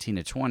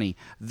 1:19-20,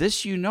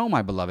 "This you know,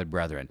 my beloved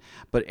brethren,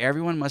 but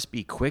everyone must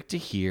be quick to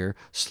hear,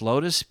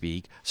 slow to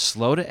speak,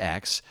 slow to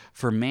X,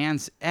 for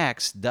man's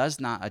X does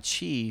not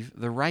achieve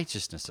the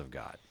righteousness of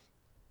God."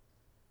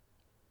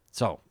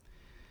 So,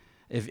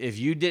 if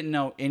you didn't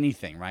know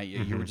anything, right,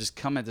 you were just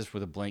coming at this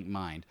with a blank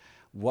mind,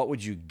 what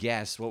would you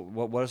guess?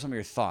 What are some of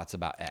your thoughts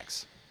about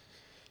X?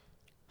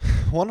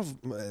 One of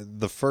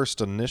the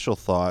first initial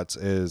thoughts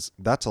is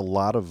that's a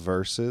lot of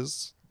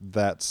verses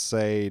that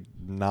say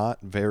not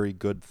very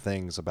good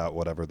things about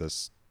whatever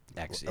this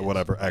X is,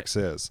 whatever right. X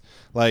is.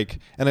 Like,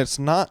 and it's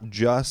not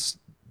just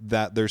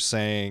that they're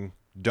saying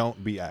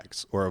don't be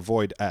X or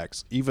avoid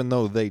X, even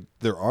though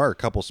there are a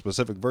couple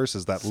specific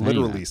verses that Saying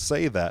literally that.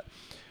 say that.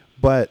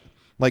 But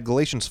like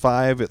Galatians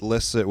 5, it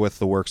lists it with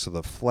the works of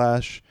the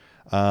flesh.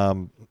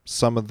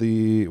 Some of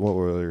the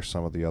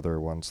other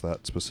ones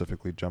that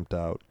specifically jumped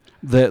out?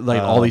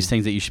 All these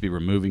things that you should be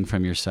removing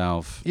from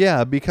yourself.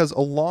 Yeah, because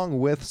along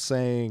with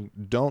saying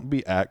don't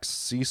be X,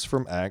 cease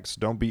from X,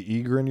 don't be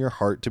eager in your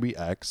heart to be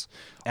X.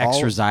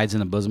 X resides in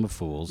the bosom of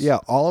fools. Yeah,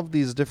 all of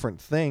these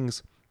different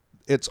things,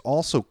 it's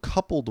also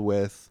coupled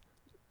with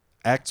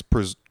X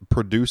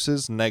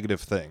produces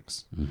negative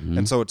things.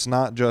 And so it's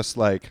not just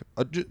like,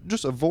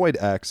 just avoid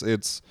X.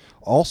 It's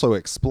also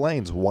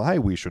explains why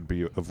we should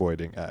be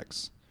avoiding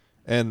X.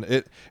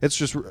 And it's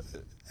just,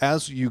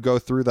 as you go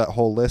through that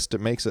whole list,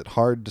 it makes it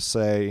hard to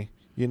say,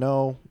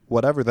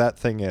 whatever that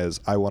thing is,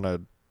 I want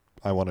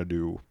to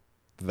do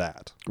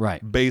that.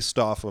 Right. Based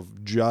off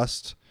of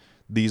just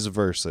these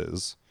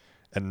verses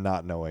and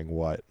not knowing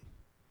what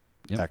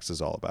X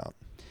is all about.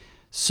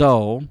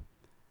 So,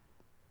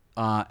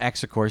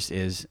 X, of course,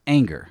 is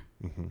anger.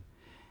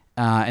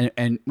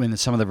 And when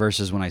some of the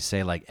verses, when I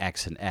say like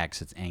X and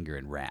X, it's anger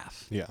and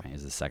wrath. Yeah. Right,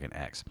 is the second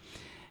X.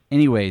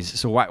 Anyways,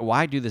 so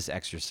why do this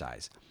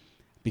exercise?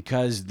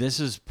 Because this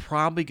is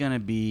probably going to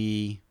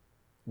be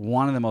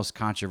one of the most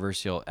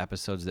controversial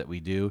episodes that we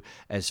do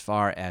as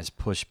far as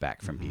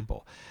pushback from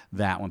people.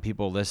 That when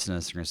people listen to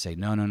us, they're going to say,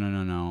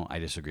 no, I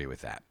disagree with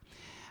that.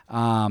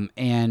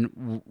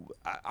 And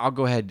I'll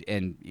go ahead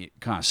and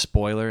kind of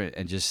spoiler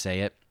and just say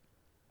it.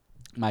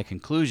 My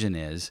conclusion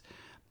is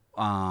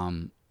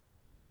the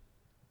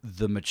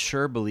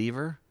mature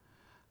believer,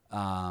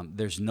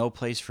 there's no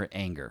place for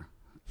anger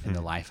in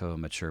the life of a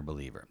mature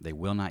believer. They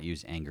will not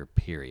use anger,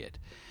 period.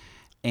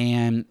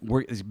 And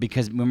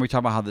because when we talk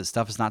about how this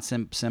stuff is not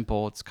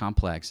simple, it's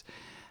complex,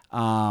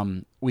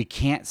 we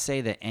can't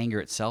say that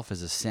anger itself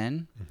is a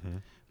sin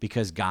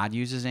because God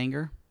uses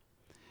anger.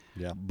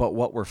 Yeah. But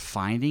what we're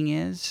finding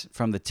is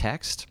from the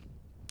text,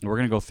 and we're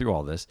going to go through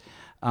all this,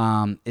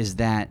 is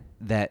that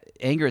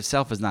anger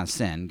itself is not a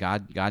sin.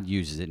 God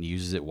uses it, and he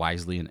uses it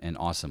wisely and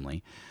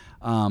awesomely.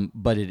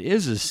 But it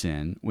is a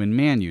sin when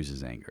man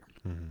uses anger.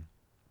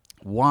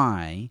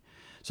 Why?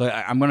 So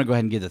I'm going to go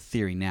ahead and give the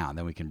theory now, and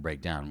then we can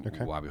break down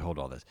why we hold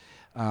all this.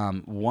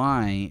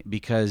 Why?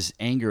 Because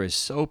anger is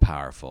so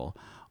powerful,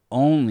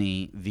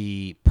 only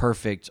the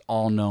perfect,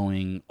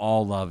 all-knowing,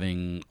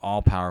 all-loving,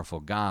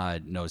 all-powerful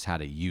God knows how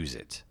to use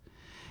it.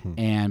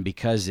 And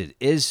because it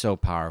is so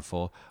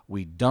powerful,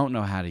 we don't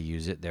know how to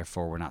use it,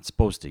 therefore we're not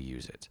supposed to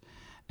use it.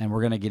 And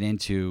we're going to get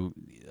into,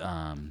 we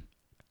can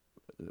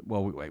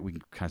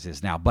kind of say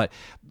this now, but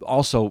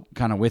also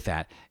kind of with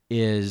that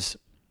is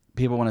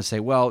people want to say,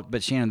 well,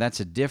 but Shannon, that's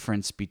a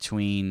difference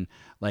between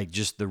like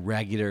just the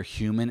regular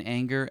human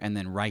anger and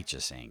then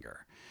righteous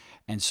anger.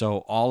 And so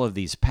all of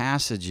these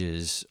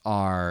passages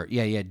are,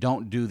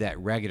 don't do that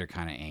regular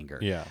kind of anger.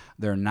 Yeah.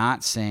 They're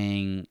not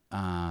saying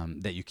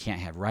that you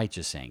can't have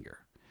righteous anger.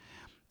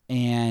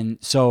 And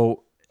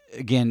so,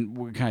 again,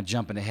 we're kind of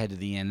jumping ahead to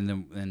the end,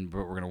 and then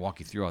we're going to walk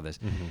you through all this.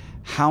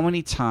 How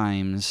many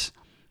times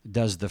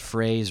does the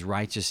phrase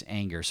righteous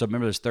anger? So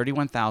remember, there's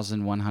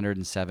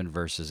 31,107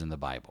 verses in the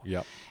Bible.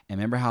 Yep. And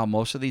remember how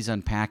most of these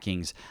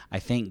unpackings, I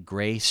think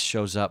grace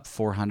shows up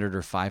 400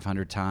 or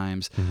 500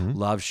 times.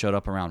 Love showed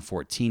up around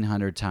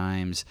 1,400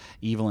 times.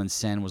 Evil and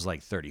sin was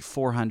like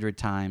 3,400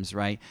 times,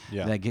 right?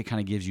 Yeah. That kind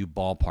of gives you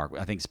ballpark.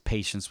 I think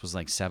patience was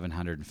like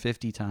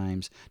 750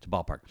 times to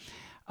ballpark.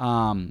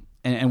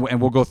 And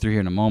we'll go through here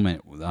in a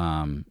moment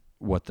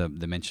what the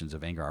dimensions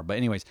of anger are. But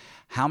anyways,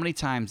 how many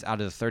times out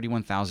of the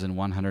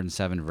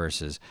 31,107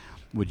 verses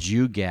would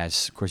you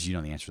guess, of course you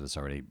know the answer to this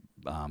already,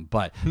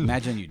 but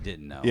imagine you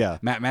didn't know. Yeah.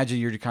 Imagine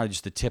you're kind of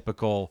just the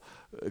typical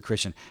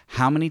Christian.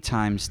 How many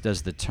times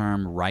does the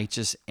term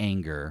righteous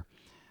anger,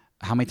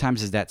 how many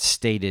times is that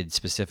stated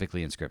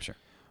specifically in Scripture?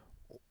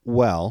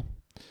 Well,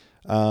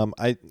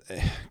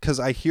 because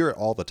I hear it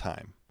all the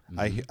time.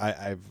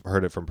 I've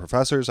heard it from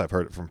professors, I've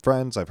heard it from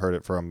friends, I've heard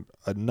it from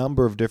a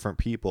number of different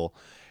people.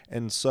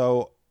 And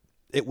so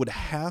it would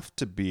have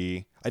to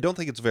be, I don't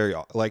think it's very,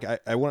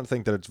 I wouldn't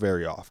think that it's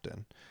very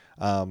often.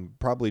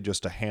 Probably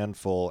just a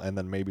handful and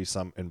then maybe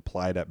some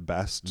implied at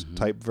best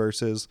type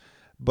verses.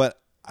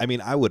 But I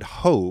mean, I would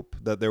hope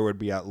that there would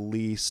be at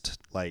least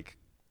like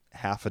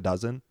half a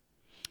dozen.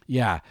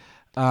 Yeah.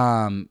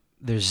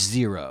 There's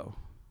zero.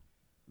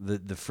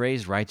 The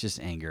phrase righteous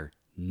anger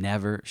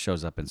never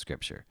shows up in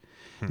Scripture.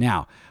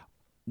 Now,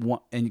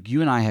 and you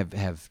and I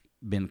have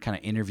been kind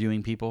of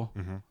interviewing people,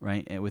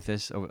 right, and with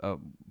this. For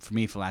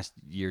me, for the last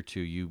year or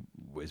two,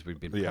 as we've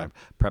been kind of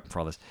prepping for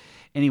all this.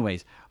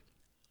 Anyways,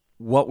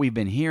 what we've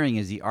been hearing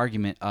is the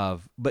argument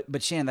of,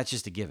 but Shannon, that's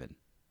just a given.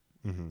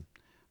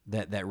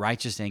 that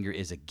righteous anger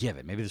is a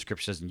given. Maybe the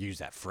scripture doesn't use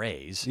that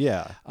phrase.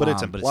 Yeah, but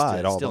it's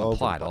implied it's still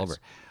implied all over.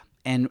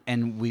 And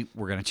we're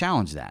going to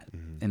challenge that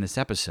in this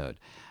episode.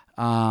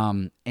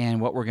 And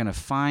what we're going to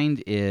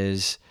find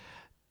is,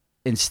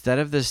 instead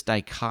of this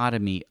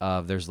dichotomy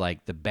of there's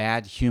like the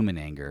bad human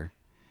anger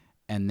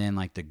and then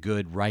like the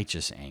good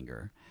righteous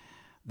anger,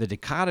 the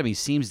dichotomy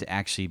seems to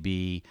actually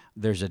be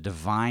there's a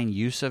divine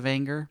use of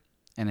anger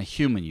and a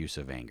human use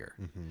of anger.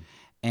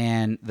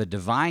 And the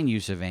divine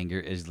use of anger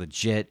is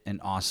legit and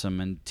awesome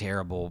and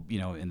terrible,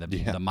 in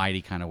the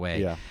mighty kind of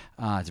way. Yeah.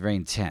 It's very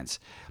intense.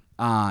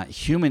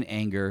 Human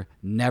anger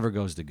never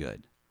goes to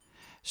good.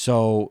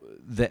 So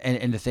the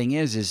thing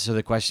is so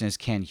the question is,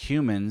 can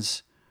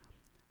humans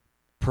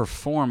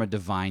perform a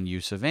divine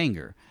use of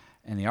anger?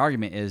 And the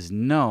argument is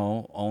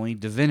no, only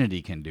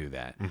divinity can do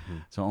that.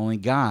 So only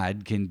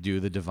God can do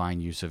the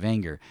divine use of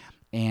anger.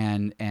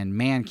 And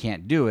man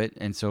can't do it,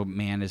 and so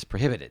man is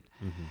prohibited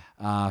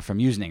from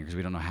using anger because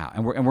we don't know how.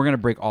 And we're going to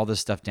break all this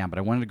stuff down, but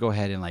I wanted to go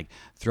ahead and like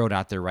throw it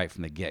out there right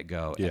from the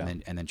get-go,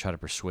 and then try to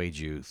persuade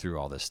you through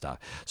all this stuff.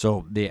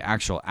 So the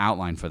actual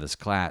outline for this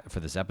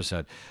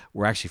episode,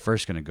 we're actually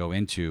first going to go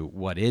into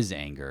what is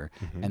anger,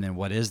 and then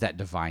what is that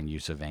divine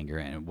use of anger,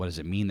 and what does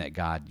it mean that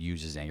God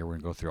uses anger. We're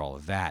going to go through all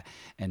of that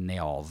and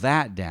nail all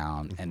that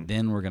down, and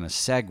then we're going to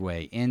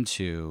segue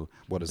into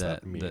what does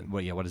that mean?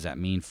 What does that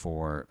mean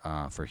for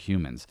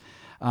humans?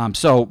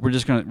 So we're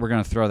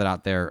gonna throw that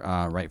out there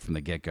right from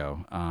the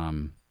get-go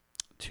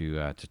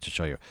to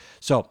show you.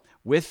 So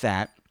with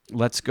that,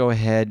 let's go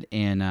ahead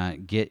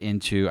and get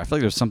into. I feel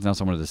like there's something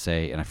else I wanted to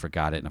say and I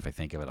forgot it, and if I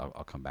think of it,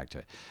 I'll come back to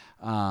it.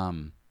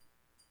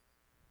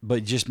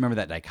 But just remember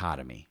that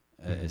dichotomy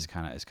is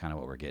kind of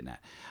what we're getting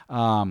at.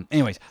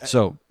 Anyways,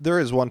 so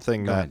there is one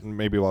thing that ahead.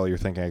 maybe while you're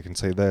thinking, I can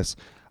say this.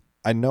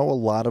 I know a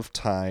lot of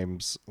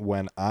times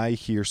when I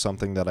hear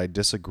something that I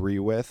disagree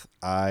with,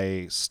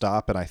 I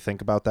stop and I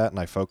think about that and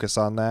I focus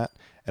on that,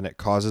 and it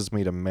causes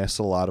me to miss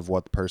a lot of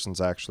what the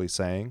person's actually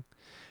saying.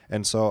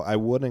 And so I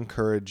would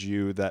encourage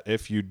you that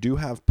if you do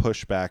have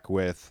pushback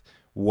with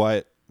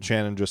what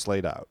Shannon just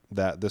laid out,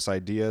 that this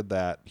idea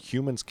that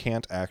humans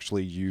can't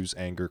actually use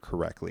anger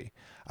correctly,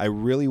 I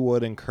really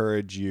would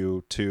encourage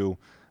you to,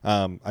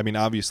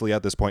 obviously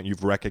at this point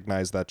you've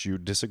recognized that you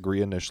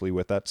disagree initially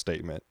with that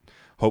statement.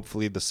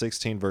 Hopefully the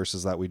 16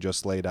 verses that we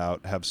just laid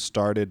out have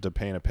started to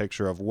paint a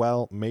picture of,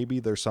 well, maybe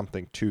there's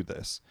something to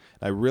this.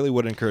 I really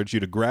would encourage you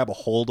to grab a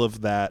hold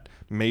of that,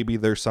 maybe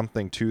there's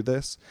something to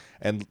this,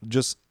 and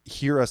just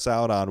hear us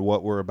out on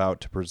what we're about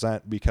to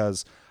present,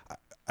 because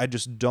I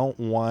just don't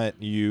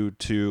want you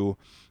to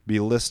be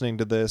listening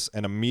to this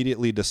and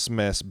immediately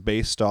dismiss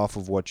based off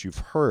of what you've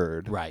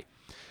heard. Right.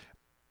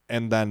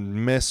 And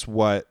then miss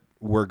what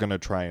we're going to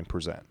try and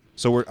present.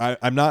 So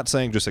I'm not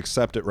saying just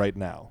accept it right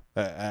now.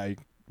 I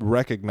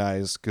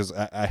recognize, because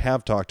I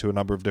have talked to a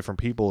number of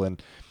different people,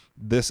 and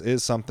this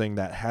is something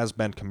that has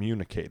been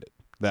communicated,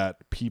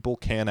 that people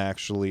can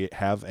actually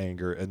have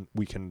anger and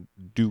we can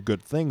do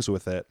good things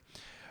with it.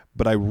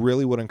 But I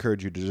really would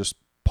encourage you to just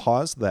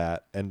pause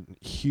that and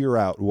hear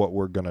out what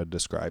we're going to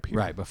describe here.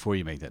 Right, before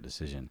you make that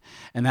decision.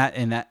 And that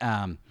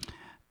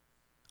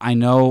I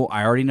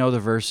already know the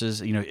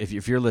verses.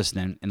 If you're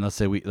listening, and let's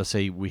say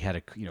we had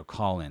a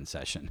call-in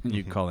session, and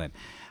you call in.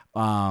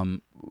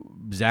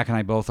 Zach and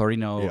I both already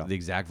know the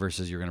exact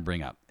verses you're going to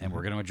bring up, and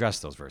we're going to address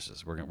those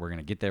verses. We're going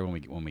to get there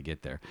when we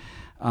get there.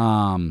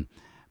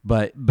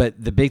 But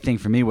the big thing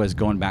for me was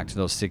going back to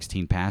those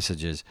 16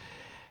 passages,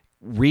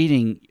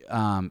 reading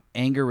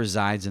anger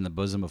resides in the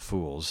bosom of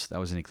fools. That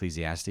was in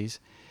Ecclesiastes.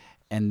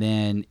 And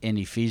then in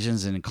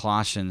Ephesians and in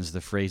Colossians,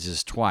 the phrase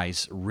is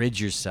twice, rid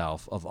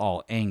yourself of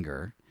all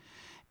anger.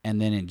 And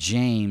then in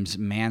James,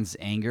 man's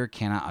anger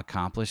cannot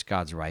accomplish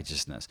God's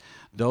righteousness.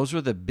 Those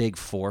were the big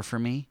four for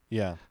me.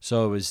 Yeah.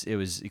 So it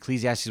was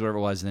Ecclesiastes, whatever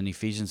it was, and then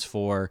Ephesians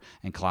 4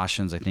 and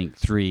Colossians, I think,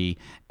 3,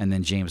 and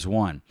then James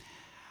 1.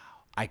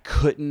 I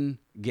couldn't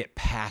get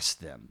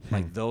past them.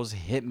 Like, those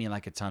hit me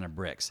like a ton of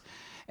bricks.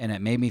 And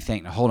it made me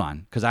think, now, hold on,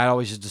 because I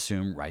always just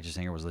assumed righteous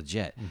anger was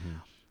legit.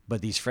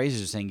 But these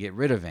phrases are saying get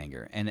rid of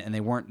anger, and they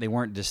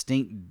weren't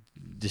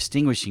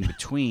distinguishing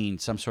between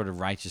some sort of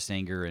righteous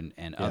anger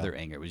and other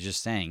anger. It was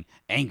just saying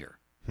anger.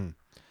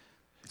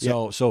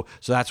 So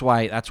that's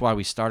why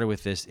we started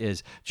with this,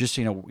 is just,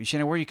 Shannon,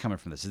 where are you coming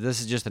from this? This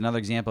is just another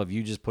example of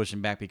you just pushing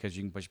back because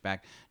you can push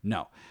back?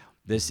 No.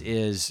 This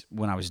is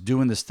when I was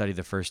doing the study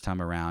the first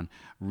time around,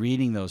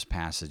 reading those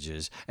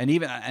passages,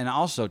 and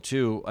also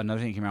too, another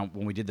thing came out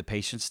when we did the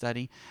patience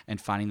study and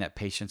finding that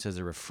patience is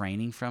a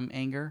refraining from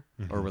anger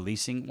or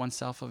releasing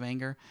oneself of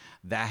anger.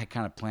 That had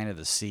kind of planted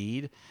the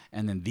seed,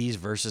 and then these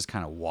verses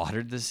kind of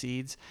watered the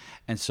seeds,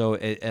 and so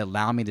it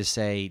allowed me to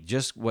say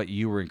just what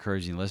you were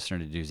encouraging the listener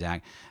to do,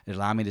 Zach. It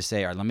allowed me to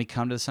say, all right, let me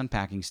come to this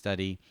unpacking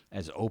study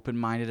as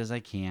open-minded as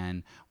I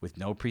can, with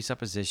no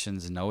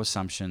presuppositions, no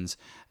assumptions,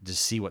 to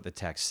see what the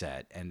text said.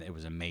 And it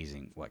was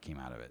amazing what came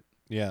out of it.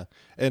 Yeah.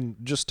 And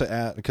just to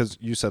add, because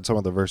you said some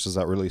of the verses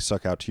that really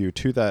stuck out to you,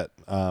 to that,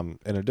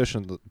 in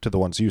addition to the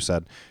ones you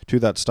said, two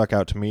that stuck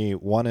out to me,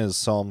 one is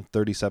Psalm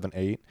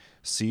 37:8,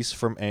 cease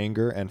from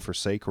anger and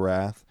forsake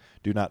wrath.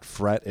 Do not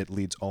fret, it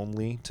leads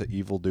only to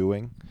evil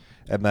doing.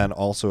 And then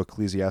also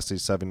Ecclesiastes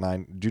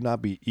 7:9, do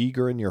not be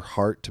eager in your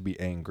heart to be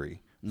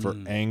angry, for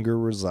anger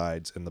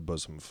resides in the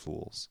bosom of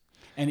fools.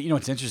 And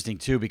it's interesting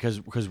too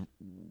because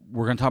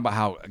we're going to talk about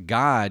how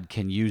God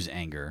can use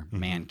anger,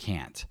 man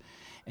can't.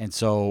 And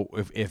so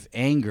if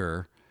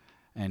anger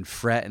and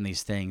fret and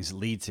these things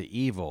lead to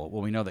evil,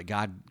 well, we know that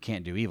God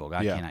can't do evil.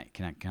 God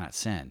cannot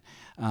sin.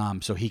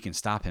 So he can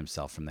stop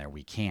himself from there.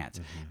 We can't.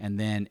 And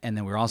then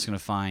we're also going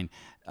to find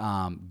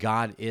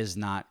God is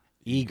not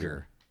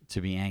eager to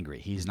be angry.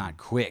 He's not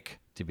quick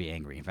to be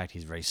angry. In fact,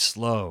 he's very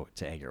slow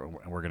to anger.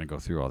 And we're going to go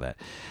through all that.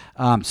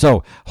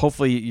 So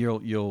hopefully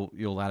you'll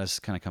let us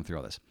kind of come through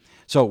all this.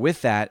 So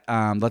with that,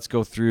 let's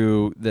go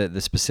through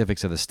the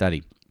specifics of the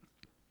study.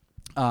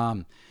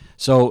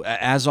 So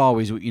as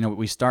always,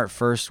 we start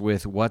first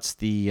with what's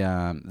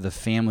the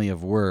family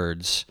of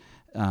words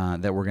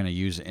that we're going to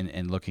use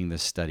in looking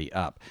this study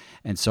up.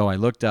 And so I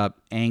looked up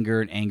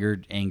angered,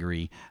 angered,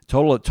 angry,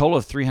 total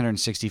of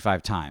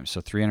 365 times. So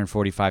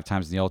 345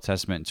 times in the Old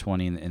Testament and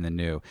 20 in the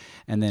New.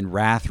 And then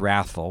wrath,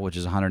 wrathful, which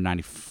is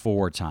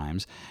 194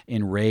 times.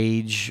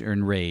 Enrage or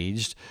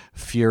enraged,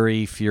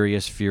 fury,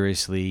 furious,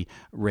 furiously,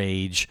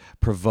 rage,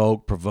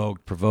 provoke,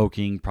 provoked,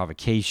 provoking,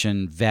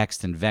 provocation,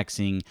 vexed and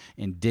vexing,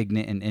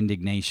 indignant and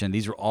indignation.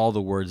 These are all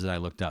the words that I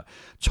looked up.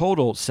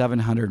 Total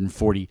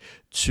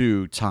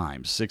 742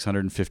 times,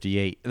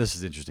 658. This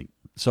is interesting.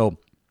 So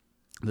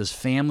this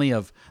family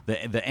of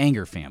the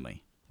anger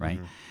family, right,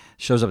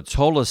 shows up a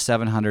total of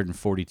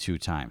 742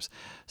 times.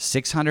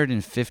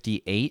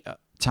 658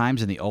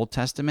 times in the Old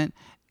Testament,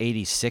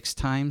 86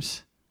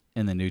 times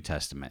in the New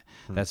Testament.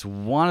 That's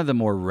one of the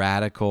more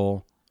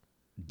radical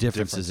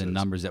differences in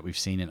numbers that we've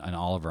seen in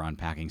all of our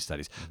unpacking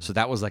studies. So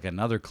that was like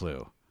another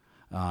clue.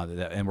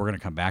 And we're going to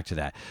come back to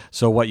that.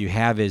 So what you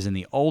have is in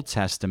the Old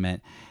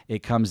Testament,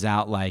 it comes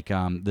out like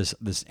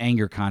this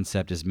anger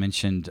concept is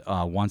mentioned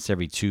once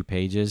every 2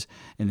 pages.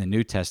 In the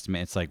New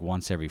Testament, it's like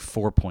once every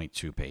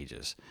 4.2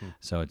 pages.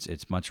 So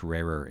it's much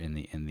rarer in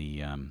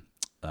the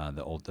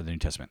New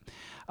Testament.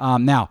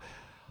 Now,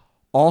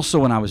 also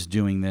when I was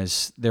doing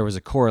this, there was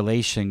a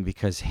correlation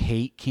because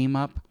hate came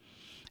up.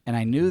 And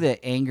I knew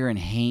that anger and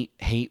hate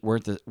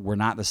were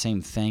not the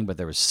same thing, but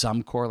there was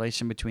some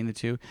correlation between the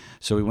two.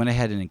 So we went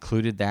ahead and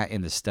included that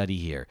in the study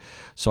here.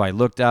 So I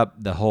looked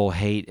up the whole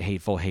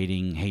hateful,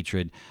 hating,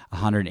 hatred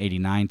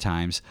 189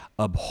 times,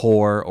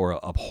 abhor or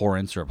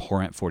abhorrence or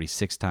abhorrent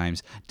 46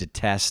 times,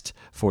 detest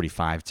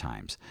 45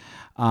 times.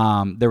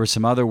 There were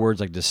some other words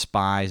like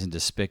despise and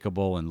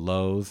despicable and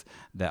loathe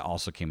that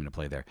also came into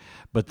play there.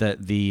 But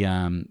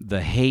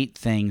the hate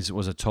things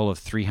was a total of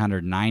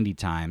 390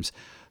 times.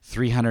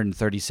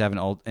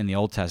 337 in the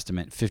Old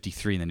Testament,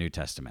 53 in the New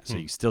Testament. So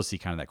you still see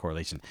kind of that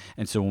correlation.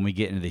 And so when we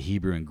get into the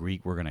Hebrew and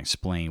Greek, we're going to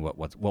explain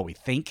what we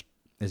think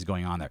is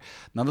going on there.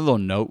 Another little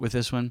note with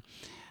this one.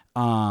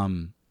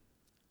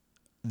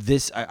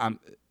 This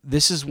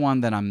is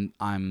one that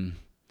I'm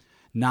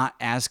not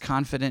as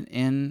confident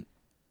in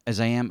as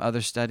I am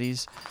other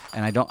studies,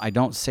 and I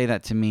don't say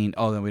that to mean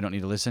then we don't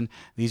need to listen.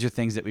 These are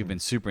things that we've been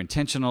super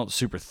intentional,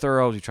 super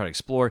thorough. We try to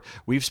explore.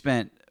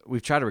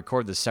 We've tried to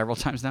record this several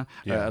times now,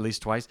 at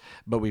least twice,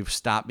 but we've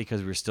stopped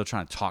because we're still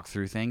trying to talk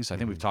through things. So I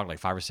think we've talked like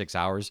 5 or 6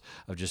 hours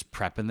of just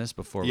prepping this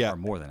before, or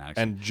more than that,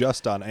 actually. And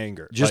just on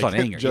anger. Just on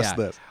anger, just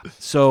this.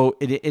 So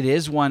it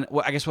is one,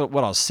 well, I guess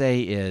what I'll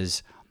say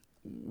is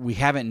we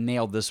haven't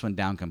nailed this one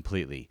down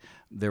completely.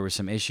 There were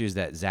some issues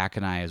that Zach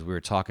and I, as we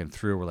were talking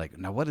through, were like,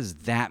 now what does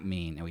that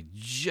mean? And we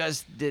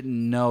just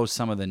didn't know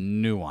some of the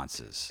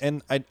nuances.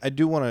 And I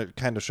do want to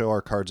kind of show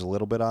our cards a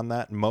little bit on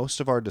that. Most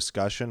of our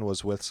discussion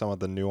was with some of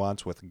the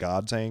nuance with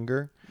God's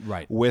anger.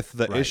 Right. With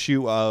the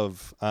issue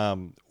of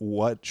how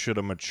should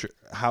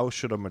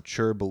a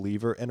mature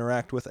believer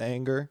interact with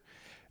anger?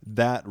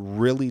 That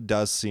really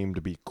does seem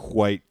to be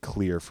quite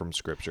clear from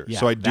Scripture. Yeah,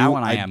 so I do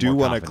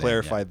want to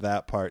clarify in,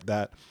 that part.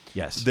 That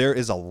yes, there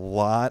is a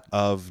lot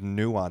of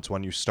nuance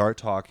when you start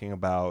talking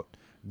about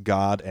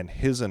God and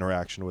His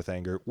interaction with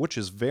anger, which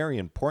is very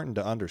important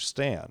to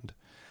understand.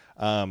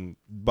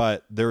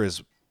 But there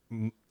is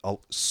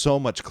so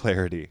much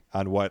clarity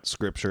on what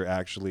Scripture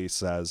actually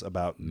says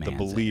about the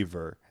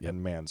believer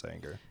and man's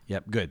anger.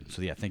 Yep, good.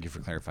 So thank you for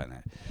clarifying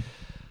that.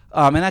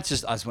 And that's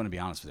just, I just want to be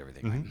honest with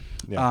everything. Right?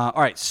 Yeah. All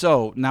right,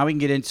 so now we can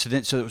get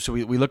into so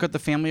we look up the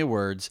family of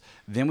words,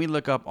 then we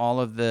look up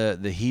all of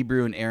the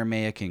Hebrew and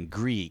Aramaic and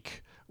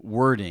Greek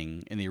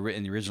wording in the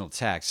original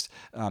text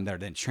that are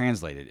then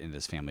translated into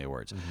this family of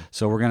words.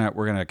 So we're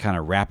gonna kind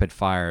of rapid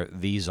fire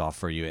these off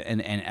for you,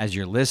 and as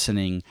you're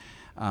listening.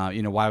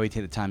 Why we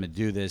take the time to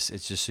do this,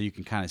 it's just so you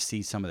can kind of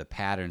see some of the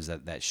patterns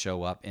that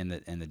show up in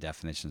the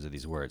definitions of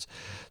these words.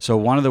 So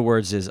one of the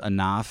words is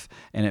anaf,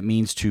 and it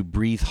means to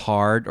breathe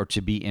hard or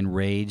to be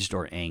enraged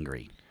or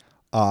angry.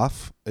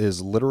 Off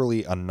is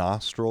literally a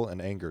nostril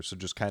in anger. So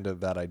just kind of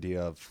that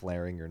idea of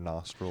flaring your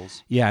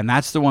nostrils. Yeah, and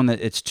that's the one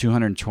that it's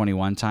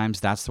 221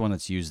 times. That's the one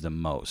that's used the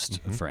most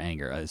for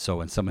anger. So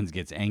when someone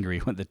gets angry,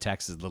 when the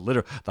text is the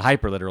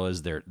hyperliteral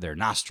is their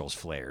nostrils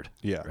flared.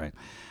 Yeah. Right.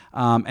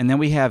 And then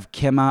we have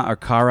kema or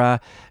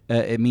kara.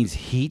 It means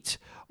heat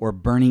or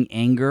burning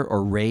anger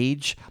or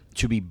rage,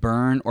 to be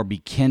burned or be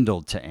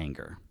kindled to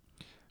anger.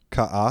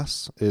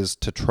 Ka'as is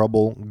to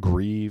trouble,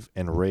 grieve,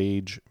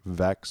 enrage,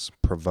 vex,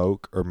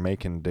 provoke, or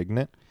make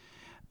indignant.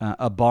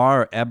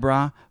 Abar or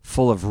ebra,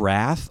 full of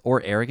wrath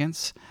or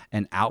arrogance,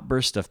 an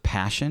outburst of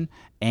passion,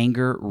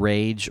 anger,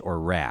 rage, or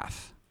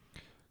wrath.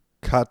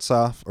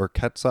 Katsaf or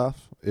Ketzaf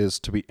is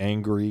to be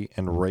angry,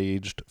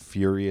 enraged,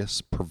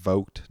 furious,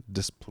 provoked,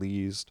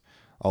 displeased.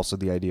 Also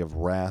the idea of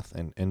wrath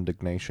and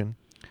indignation.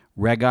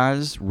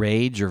 Regaz,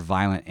 rage or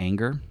violent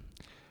anger.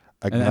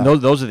 And Agna-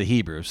 those are the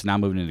Hebrews. Now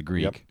moving into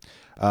Greek. Yep.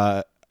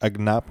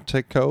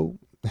 Agnoptico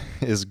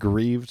is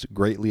grieved,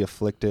 greatly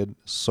afflicted,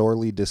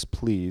 sorely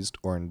displeased,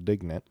 or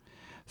indignant.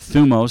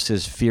 Thumos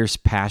is fierce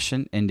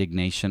passion,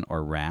 indignation,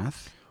 or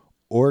wrath.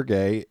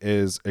 Orge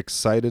is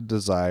excited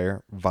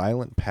desire,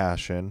 violent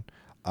passion,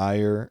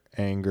 ire,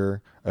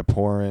 anger,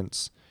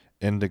 abhorrence,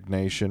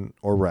 indignation,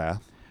 or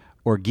wrath.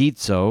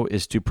 Orgizo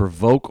is to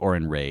provoke or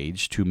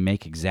enrage, to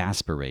make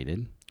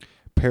exasperated.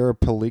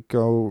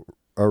 Parapelico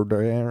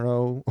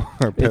ordero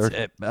or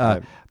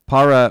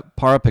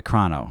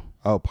Parapikrano.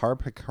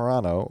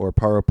 Parapikrano or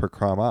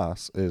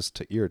parapikramas is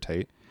to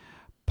irritate.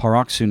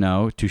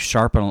 Paroxuno, to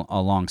sharpen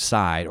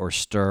alongside or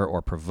stir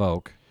or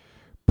provoke.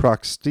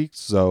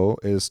 Proxtizo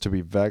is to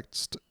be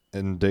vexed,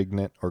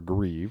 indignant, or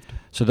grieved.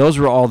 So those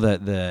were all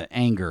the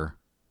anger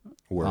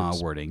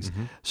Words. wordings.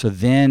 So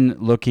then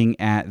looking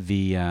at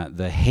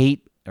the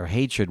hate or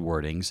hatred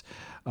wordings,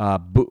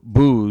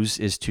 booze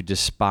is to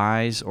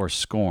despise or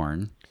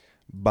scorn.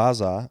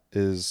 Baza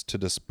is to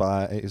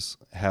despise,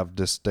 have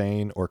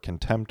disdain or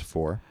contempt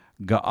for.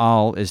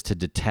 Gaal is to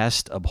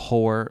detest,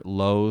 abhor,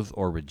 loathe,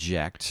 or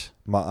reject.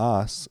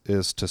 Ma'as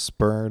is to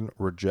spurn,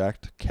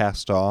 reject,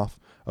 cast off,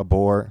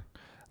 abhor,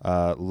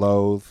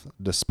 loathe,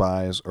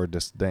 despise, or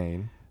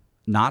disdain.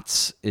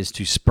 Nats is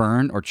to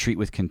spurn or treat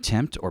with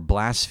contempt or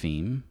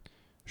blaspheme.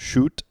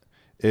 Shoot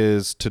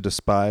is to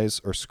despise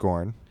or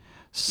scorn.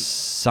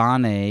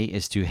 Sane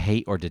is to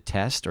hate or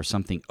detest or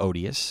something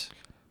odious.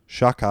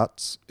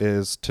 Shakats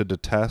is to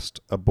detest,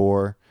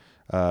 abhor,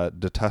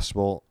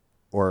 detestable,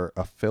 or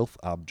a filth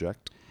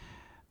object.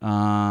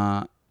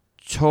 Toba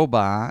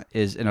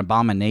is an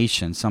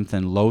abomination,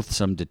 something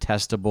loathsome,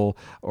 detestable,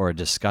 or a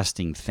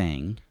disgusting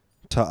thing.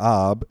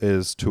 Ta'ab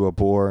is to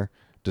abhor,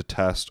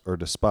 detest, or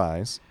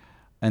despise.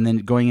 And then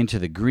going into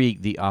the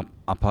Greek, the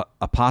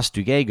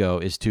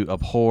apostugego is to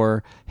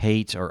abhor,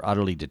 hate, or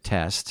utterly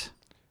detest.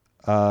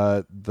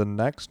 The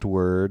next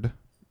word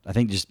I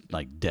think just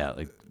like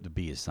the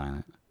B is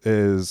silent.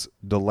 is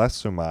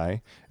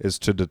delesumai, is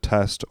to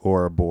detest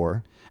or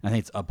abhor. I think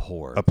it's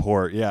abhor.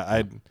 Abhor,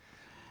 yeah.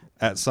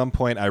 At some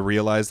point, I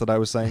realized that I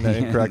was saying that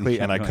incorrectly,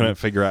 and I couldn't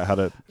figure out how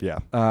to. Yeah,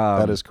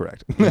 that is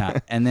correct. Yeah,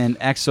 and then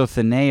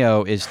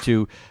exotheneo is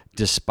to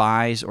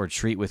despise or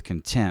treat with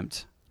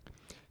contempt.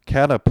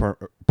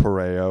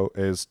 Kataporeo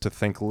is to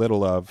think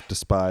little of,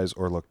 despise,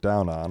 or look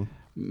down on.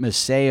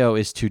 Miseo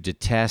is to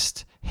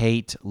detest,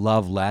 hate,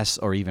 love less,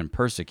 or even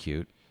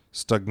persecute.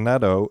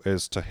 Stagneto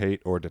is to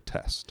hate or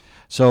detest.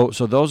 So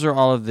those are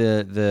all of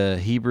the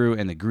Hebrew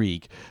and the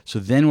Greek. So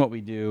then what we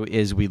do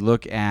is we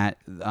look at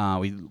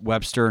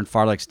Webster and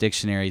Farleck's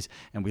dictionaries,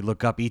 and we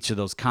look up each of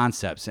those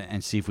concepts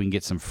and see if we can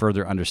get some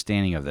further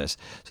understanding of this.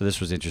 So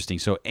this was interesting.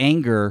 So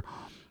anger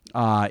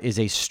is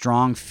a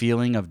strong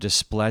feeling of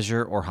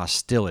displeasure or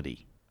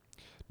hostility.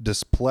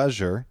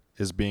 Displeasure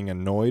is being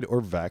annoyed or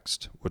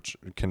vexed, which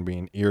can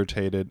mean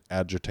irritated,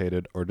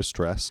 agitated, or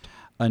distressed.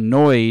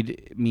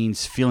 Annoyed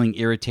means feeling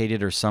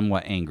irritated or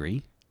somewhat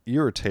angry.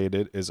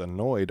 Irritated is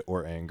annoyed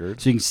or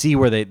angered. So you can see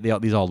where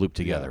these all loop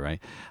together, right?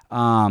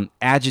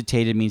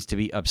 Agitated means to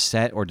be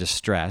upset or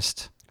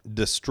distressed.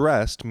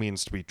 Distressed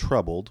means to be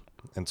troubled,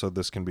 and so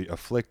this can be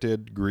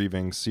afflicted,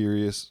 grieving,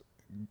 serious,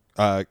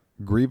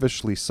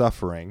 grievously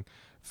suffering,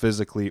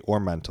 physically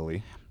or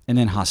mentally. And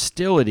then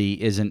hostility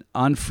is an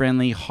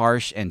unfriendly,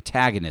 harsh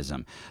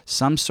antagonism,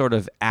 some sort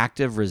of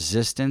active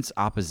resistance,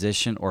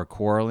 opposition, or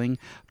quarreling,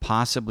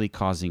 possibly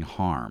causing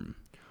harm.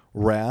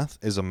 Wrath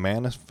is a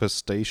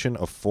manifestation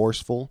of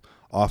forceful,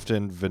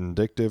 often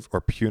vindictive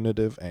or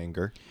punitive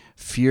anger.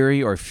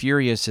 Fury or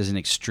furious is an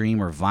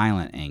extreme or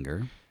violent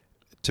anger.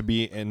 To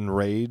be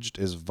enraged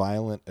is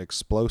violent,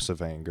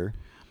 explosive anger.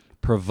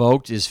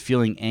 Provoked is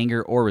feeling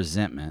anger or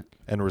resentment.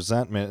 And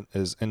resentment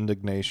is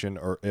indignation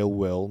or ill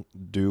will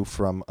due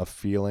from a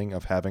feeling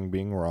of having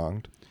been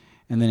wronged.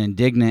 And then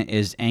indignant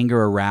is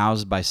anger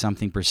aroused by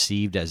something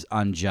perceived as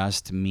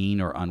unjust,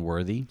 mean, or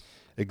unworthy.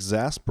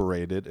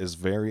 Exasperated is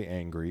very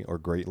angry or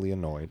greatly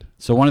annoyed.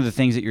 So one of the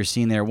things that you're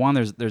seeing there, one,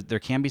 there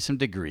can be some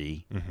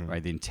degree,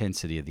 right? The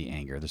intensity of the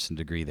anger, there's some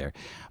degree there.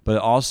 But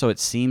also it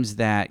seems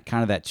that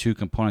kind of that two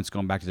components,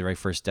 going back to the very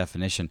first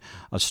definition,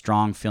 a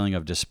strong feeling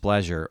of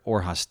displeasure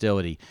or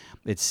hostility.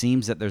 It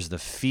seems that there's the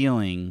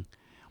feeling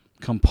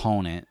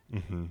component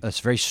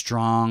that's very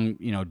strong,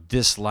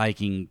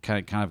 disliking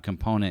kind of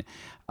component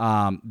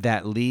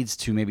that leads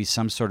to maybe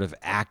some sort of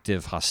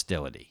active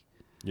hostility.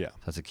 Yeah.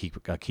 That's a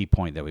key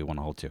point that we want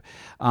to hold to.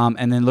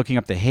 And then looking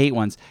up the hate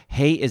ones,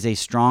 hate is a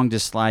strong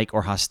dislike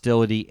or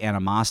hostility,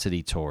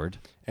 animosity toward.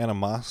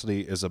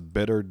 Animosity is a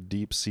bitter,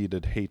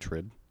 deep-seated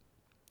hatred.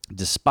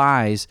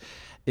 Despise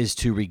is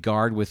to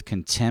regard with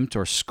contempt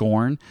or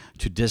scorn,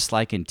 to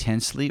dislike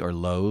intensely or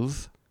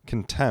loathe.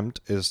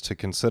 Contempt is to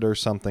consider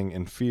something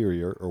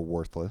inferior or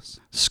worthless.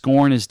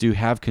 Scorn is to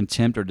have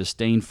contempt or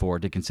disdain for,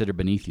 to consider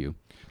beneath you.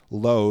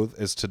 Loathe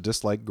is to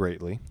dislike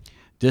greatly.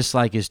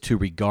 Dislike is to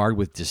regard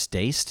with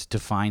distaste, to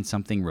find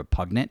something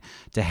repugnant,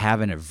 to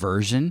have an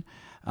aversion,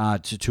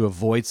 to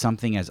avoid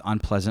something as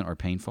unpleasant or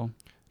painful.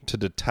 To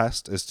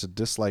detest is to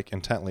dislike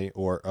intently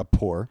or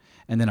abhor.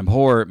 And then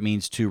abhor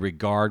means to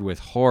regard with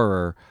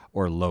horror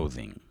or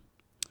loathing.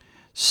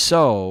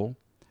 So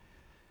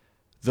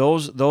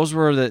those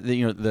were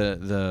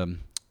the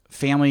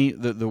family,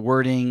 the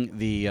wording,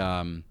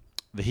 the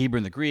Hebrew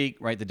and the Greek,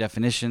 right? The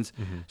definitions.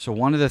 So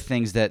one of the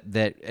things that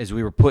as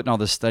we were putting all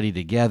this study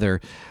together,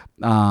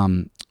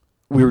 I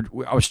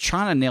was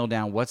trying to nail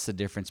down what's the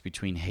difference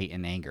between hate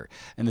and anger,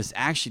 and this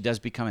actually does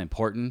become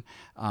important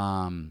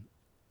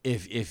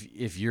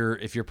if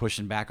you're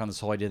pushing back on this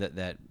whole idea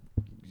that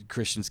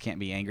Christians can't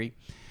be angry.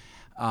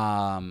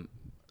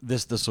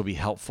 This will be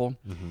helpful,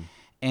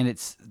 and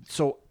it's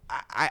so.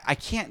 I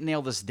can't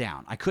nail this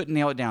down. I couldn't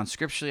nail it down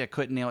scripturally. I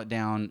couldn't nail it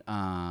down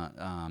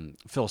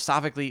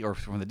philosophically or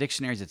from the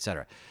dictionaries,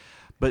 etc.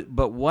 But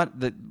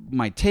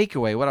my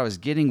takeaway, what I was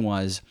getting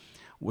was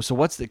so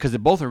what's because they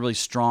both are really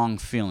strong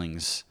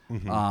feelings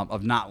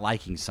of not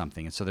liking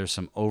something, and so there's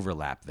some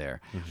overlap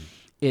there.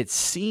 It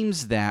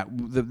seems that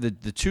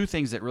the two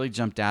things that really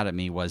jumped out at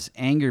me was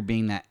anger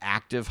being that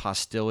active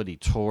hostility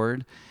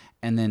toward,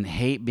 and then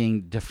hate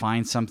being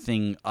define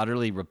something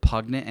utterly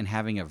repugnant and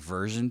having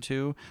aversion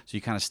to, so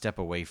you kind of step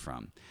away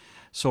from.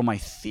 So my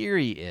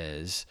theory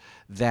is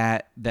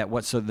that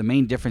the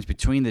main difference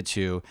between the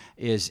two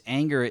is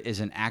anger is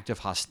an active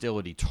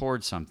hostility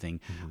towards something,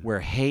 where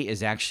hate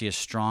is actually a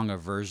strong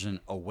aversion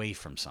away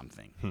from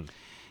something.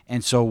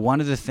 And so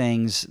one of the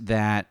things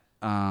that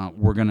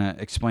we're going to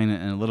explain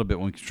in a little bit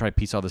when we try to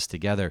piece all this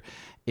together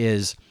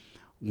is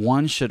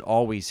one should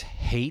always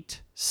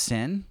hate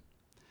sin.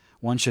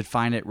 One should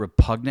find it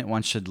repugnant.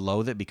 One should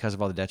loathe it because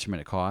of all the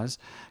detriment it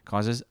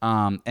causes.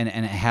 And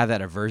have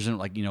that aversion,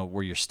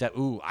 where you're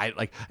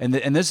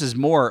and this is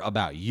more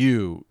about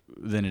you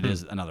than it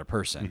is another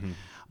person.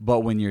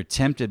 But when you're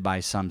tempted by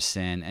some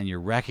sin and you're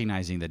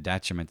recognizing the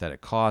detriment that it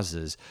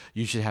causes,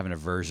 you should have an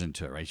aversion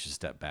to it, right? You should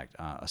step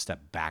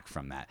back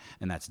from that,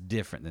 and that's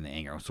different than the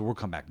anger. So we'll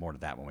come back more to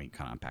that when we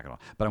kind of unpack it all.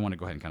 But I want to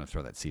go ahead and kind of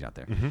throw that seed out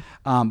there.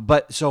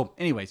 But so,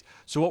 anyways,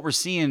 so what we're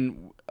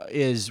seeing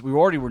is we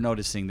already were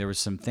noticing there was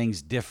some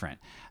things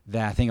different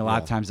that I think a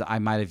lot of times that I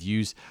might have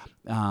used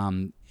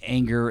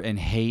anger and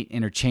hate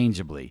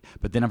interchangeably,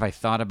 but then if I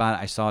thought about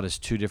it, I saw it as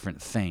two different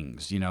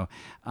things,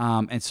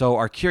 and so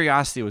our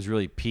curiosity was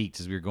really piqued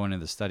as we were going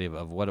into the study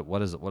of what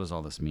does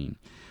all this mean.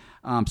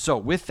 So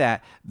with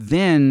that,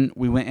 then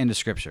we went into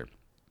Scripture.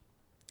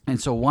 And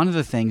so one of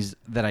the things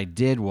that I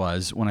did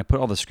was when I put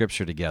all the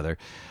Scripture together,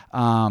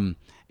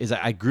 is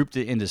I grouped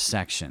it into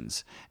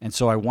sections. And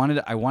so I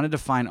wanted to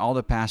find all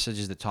the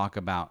passages that talk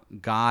about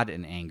God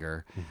and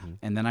anger,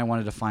 and then I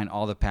wanted to find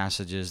all the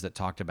passages that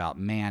talked about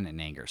man and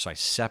anger. So I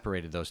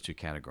separated those two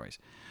categories.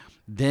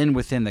 Then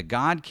within the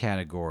God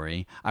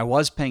category, I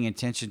was paying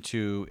attention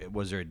to,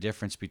 was there a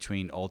difference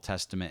between Old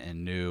Testament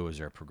and New? Was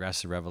there a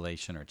progressive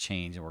revelation or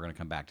change? And we're going to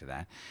come back to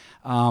that.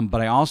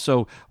 But I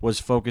also was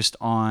focused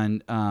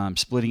on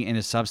splitting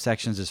into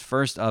subsections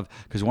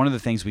because one of the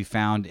things we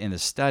found in the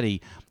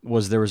study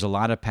was there was a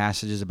lot of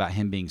passages about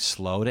him being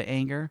slow to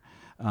anger.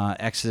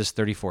 Exodus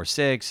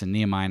 34:6 and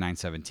Nehemiah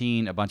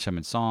 9:17, a bunch of them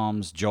in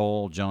Psalms,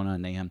 Joel, Jonah,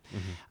 Nahum.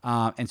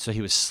 And so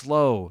he was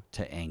slow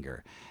to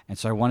anger. And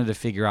so I wanted to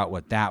figure out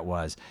what that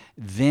was.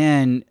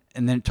 Then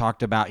it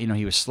talked about,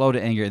 he was slow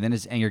to anger, and then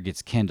his anger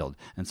gets kindled.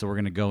 And so we're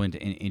going to go into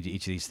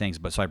each of these things.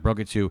 But so I broke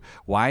it to,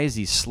 why is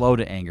he slow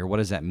to anger? What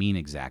does that mean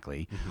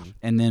exactly?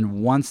 And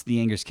then once the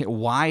anger is kindled,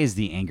 why is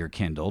the anger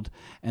kindled?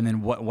 And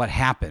then what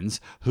happens?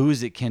 Who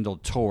is it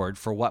kindled toward?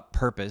 For what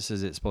purpose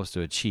is it supposed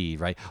to achieve,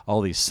 right?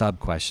 All these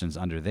sub-questions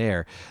under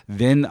there.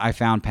 Then I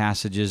found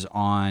passages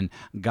on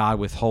God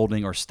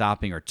withholding or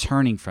stopping or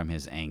turning from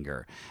his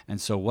anger. And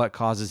so what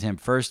causes him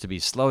first to be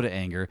slow to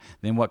anger,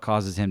 then what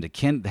causes him to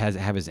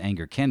have his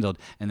anger kindled,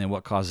 and then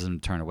what causes him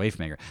to turn away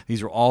from anger.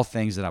 These are all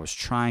things that I was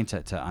trying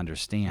to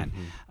understand.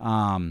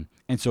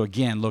 And And so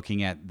again,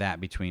 looking at that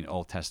between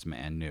Old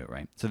Testament and New,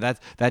 right? So that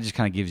just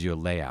kind of gives you a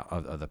layout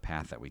of the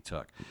path that we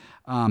took.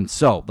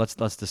 So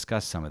let's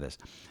discuss some of this.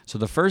 So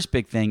the first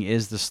big thing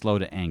is the slow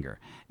to anger,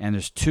 and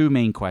there's two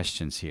main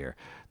questions here.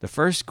 The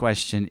first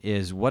question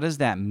is, what does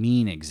that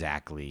mean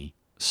exactly?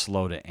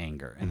 Slow to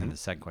anger, and then the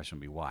second question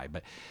would be why.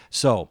 But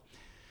so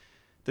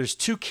there's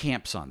two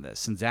camps on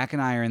this, and Zach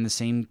and I are in the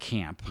same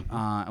camp,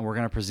 and we're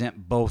going to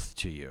present both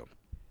to you.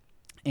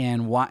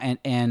 And why?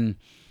 And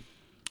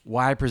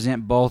why I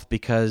present both?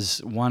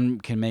 Because one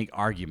can make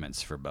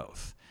arguments for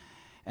both.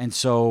 And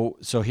so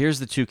here's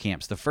the two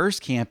camps. The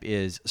first camp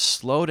is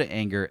slow to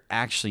anger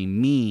actually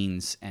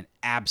means an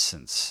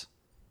absence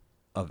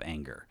of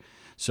anger.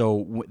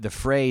 So the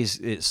phrase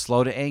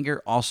slow to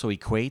anger also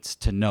equates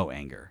to no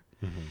anger.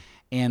 Mm-hmm.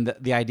 And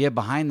the idea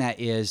behind that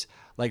is,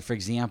 like, for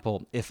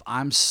example, if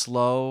I'm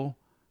slow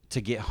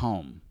to get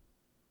home,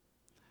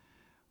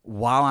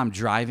 while I'm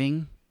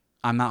driving,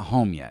 I'm not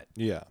home yet.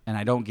 Yeah. And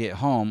I don't get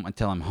home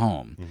until I'm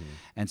home. Mm-hmm.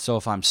 And so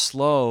if I'm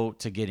slow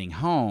to getting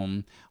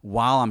home,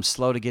 while I'm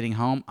slow to getting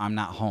home, I'm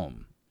not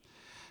home.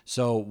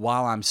 So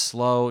while I'm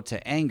slow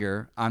to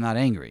anger, I'm not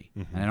angry.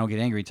 Mm-hmm. And I don't get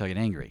angry until I get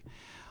angry.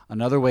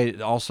 Another way,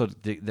 also,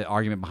 the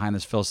argument behind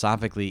this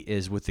philosophically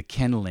is with the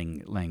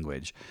kindling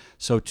language.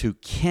 So to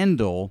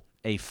kindle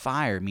a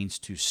fire means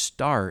to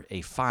start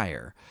a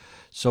fire.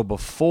 So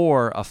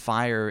before a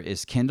fire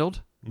is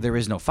kindled, there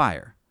is no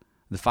fire.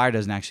 The fire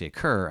doesn't actually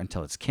occur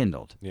until it's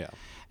kindled. Yeah.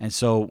 And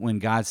so when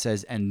God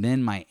says, and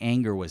then my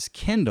anger was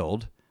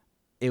kindled,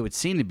 it would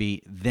seem to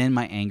be, then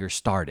my anger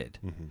started.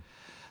 Mm-hmm.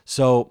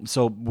 So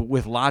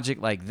with logic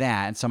like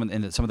that, and some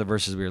of the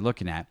verses we were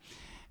looking at,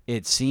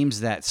 it seems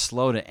that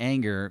slow to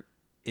anger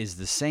is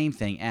the same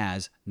thing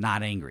as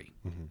not angry.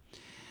 Mm-hmm.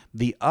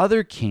 The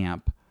other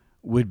camp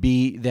would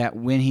be that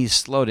when he's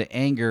slow to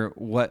anger,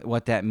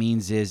 what that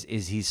means is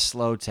he's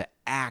slow to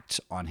act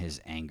on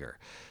his anger.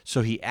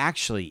 So he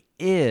actually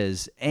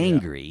is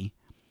angry, yeah.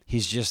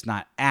 He's just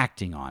not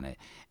acting on it.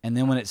 And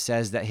then when it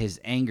says that his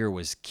anger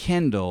was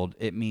kindled,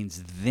 it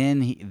means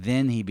then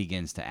he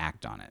begins to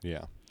act on it.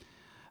 Yeah.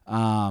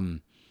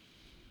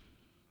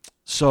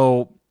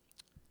 So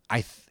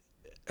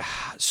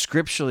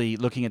scripturally,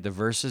 looking at the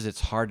verses,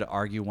 it's hard to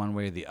argue one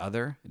way or the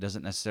other. It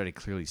doesn't necessarily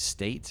clearly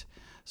state.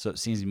 So it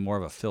seems to be more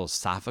of a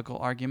philosophical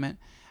argument.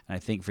 And I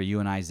think for you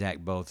and I, Zach,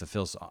 both the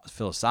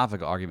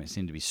philosophical argument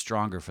seemed to be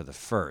stronger for the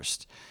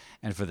first.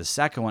 And for the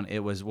second one, it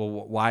was, well,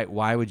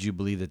 why would you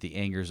believe that the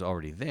anger is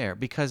already there?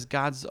 Because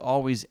God's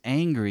always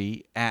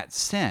angry at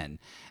sin.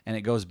 And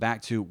it goes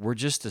back to, we're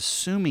just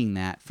assuming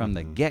that from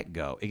the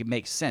get-go. It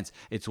makes sense.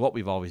 It's what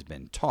we've always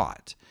been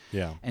taught.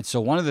 Yeah. And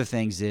so one of the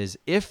things is,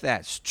 if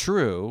that's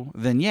true,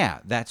 then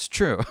yeah, that's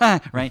true,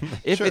 right?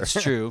 If Sure. It's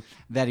true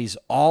that he's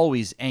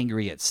always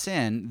angry at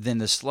sin, then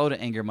the slow to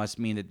anger must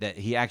mean that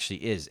he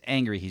actually is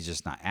angry, he's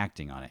just not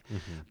acting on it.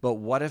 Mm-hmm. But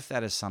what if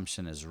that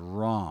assumption is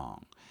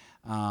wrong?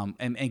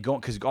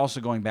 Because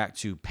also going back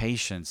to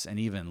patience and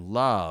even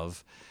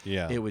love,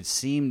 yeah. It would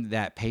seem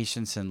that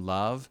patience and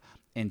love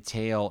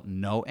entail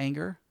no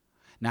anger.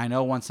 Now, I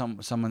know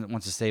someone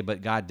wants to say,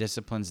 but God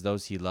disciplines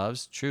those he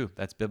loves. True,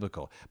 that's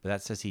biblical. But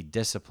that says he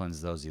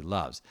disciplines those he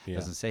loves. It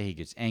doesn't say he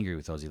gets angry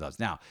with those he loves.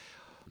 Now,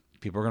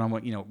 people are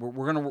going to,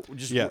 we're going to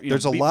just,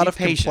 there's a lot of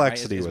patient,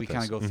 complexity right, as with we this.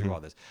 kind of go through all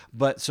this.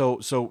 But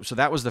so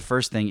that was the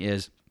first thing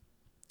is,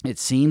 it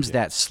seems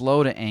that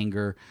slow to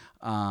anger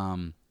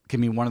can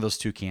be one of those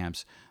two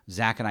camps.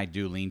 Zach and I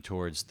do lean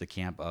towards the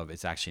camp of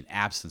it's actually an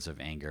absence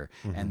of anger.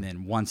 Mm-hmm. And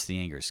then once the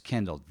anger is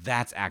kindled,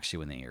 that's actually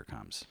when the anger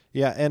comes.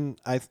 Yeah,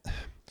 and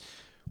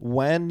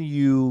when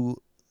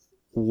you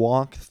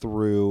walk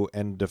through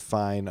and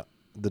define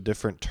the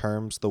different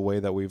terms the way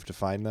that we've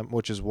defined them,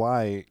 which is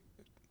why,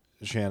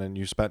 Shannon,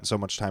 you spent so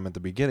much time at the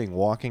beginning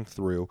walking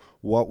through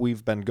what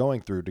we've been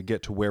going through to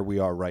get to where we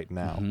are right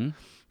now. Mm-hmm.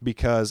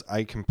 Because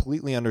I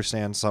completely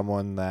understand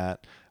someone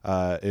that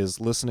is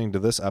listening to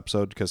this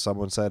episode because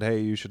someone said, hey,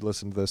 you should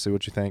listen to this, see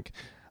what you think.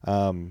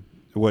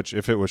 Which,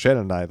 if it was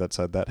Shannon and I that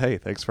said that, hey,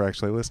 thanks for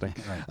actually listening.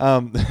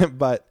 Right.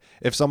 But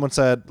if someone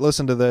said,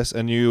 listen to this,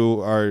 and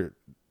you are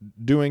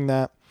doing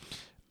that,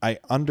 I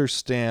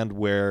understand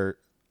where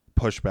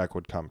pushback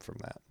would come from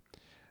that.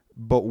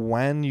 But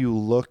when you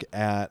look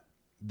at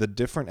the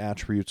different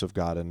attributes of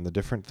God and the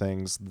different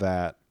things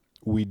that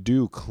we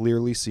do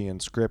clearly see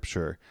in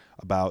Scripture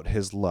about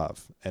his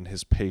love and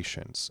his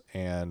patience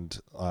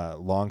and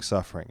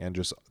long-suffering and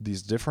just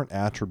these different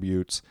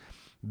attributes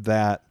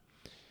that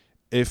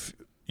if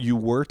you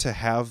were to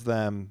have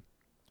them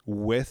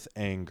with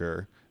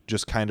anger,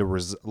 just kind of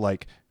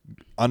like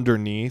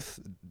underneath,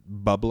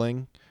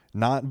 bubbling,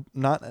 not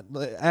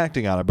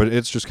acting on it, but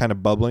it's just kind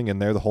of bubbling in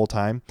there the whole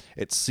time,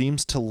 it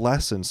seems to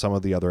lessen some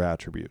of the other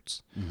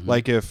attributes. Mm-hmm.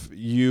 Like if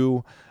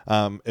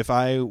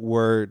I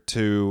were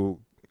to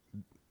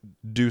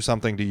do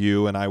something to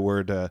you and I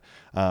were to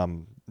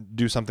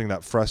do something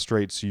that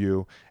frustrates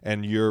you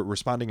and you're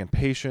responding in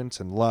patience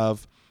and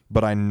love,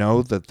 but I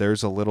know that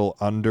there's a little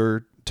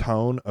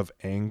undertone of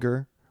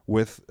anger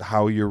with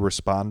how you're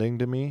responding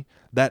to me,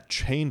 that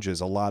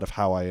changes a lot of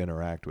how I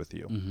interact with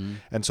you. Mm-hmm.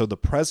 And so the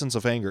presence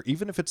of anger,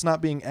 even if it's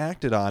not being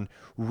acted on,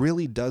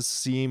 really does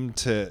seem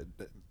to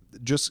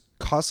just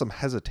cause some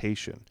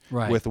hesitation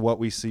Right. with what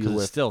we see Because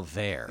with it's still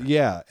there.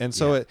 yeah. And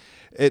so Yeah.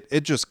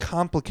 it just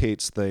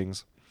complicates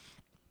things.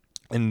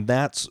 And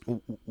that's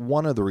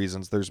one of the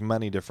reasons, there's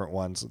many different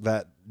ones,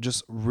 that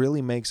just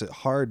really makes it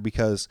hard,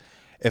 because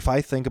if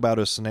I think about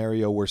a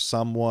scenario where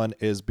someone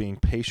is being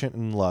patient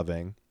and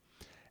loving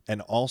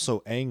and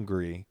also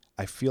angry,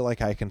 I feel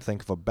like I can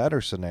think of a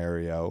better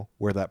scenario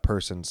where that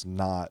person's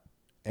not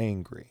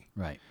angry.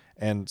 Right.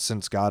 And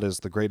since God is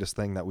the greatest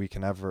thing that we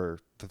can ever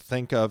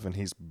think of, and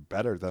he's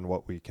better than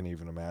what we can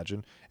even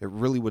imagine, it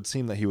really would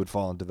seem that he would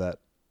fall into that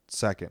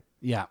second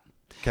Yeah.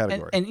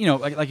 category. And you know,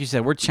 like you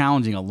said, we're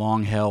challenging a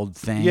long-held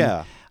thing.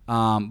 Yeah.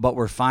 But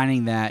we're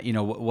finding that, you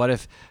know, what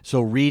if,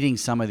 so reading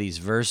some of these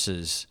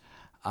verses,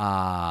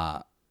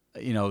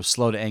 you know,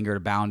 slow to anger,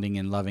 abounding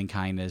in loving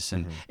kindness.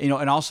 And, you know,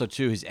 and also,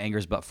 too, his anger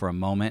is but for a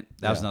moment.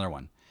 That was Yeah. another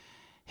one.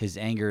 His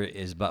anger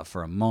is but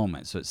for a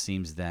moment. So it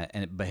seems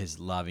that, but his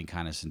loving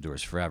kindness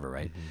endures forever,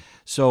 right?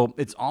 So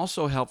it's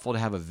also helpful to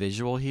have a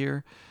visual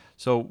here.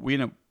 So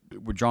we're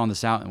drawing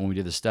this out when we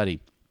did the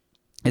study.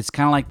 It's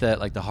kind of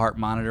like the heart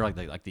monitor,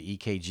 like the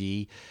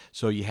EKG.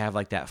 So you have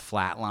like that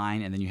flat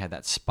line, and then you have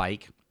that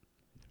spike.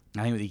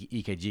 I think with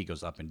the EKG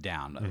goes up and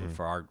down.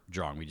 For our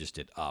drawing, we just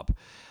did up.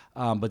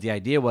 But the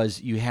idea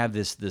was you have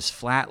this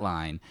flat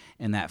line,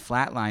 and that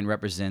flat line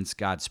represents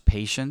God's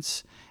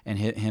patience and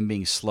him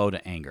being slow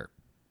to anger.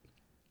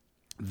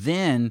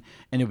 Then,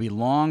 and it'll be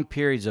long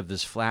periods of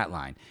this flat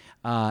line,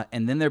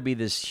 and then there'll be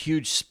this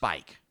huge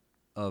spike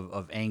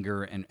of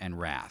anger and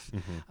wrath,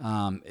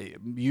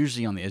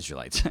 usually on the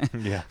Israelites.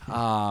 Yeah.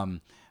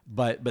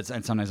 But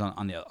and sometimes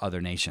on the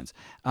other nations.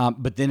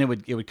 But then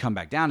it would come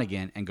back down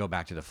again and go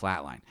back to the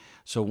flat line.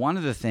 So one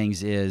of the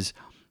things is,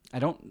 I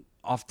don't,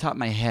 off the top of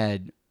my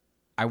head,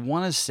 I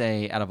want to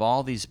say out of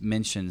all these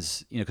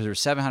mentions, you know, because there's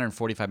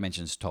 745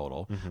 mentions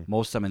total,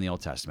 most of them in the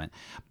Old Testament,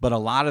 but a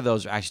lot of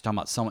those are actually talking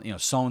about someone, you know,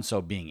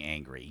 so-and-so being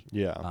angry,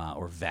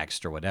 or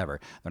vexed or whatever.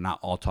 They're not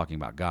all talking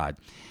about God.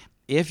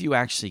 If you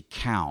actually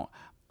count,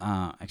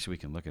 actually we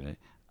can look at it,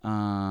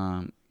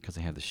 because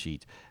I have the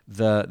sheet,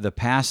 the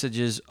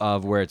passages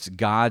of where it's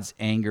God's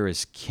anger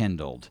is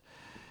kindled,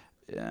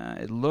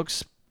 it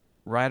looks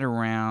right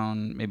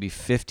around maybe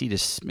 50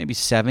 to maybe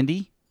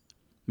 70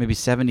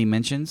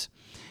 mentions.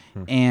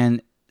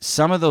 And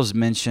some of those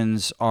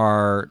mentions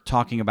are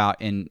talking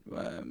about in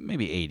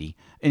maybe 80.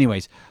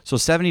 Anyways, so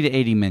 70 to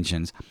 80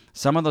 mentions.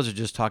 Some of those are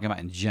just talking about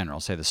in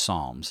general, say the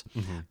Psalms.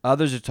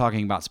 Others are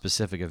talking about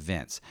specific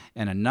events.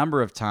 And a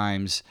number of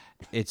times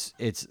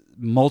it's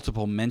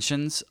multiple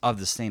mentions of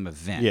the same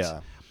event. Yeah.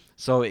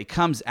 So it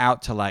comes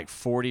out to like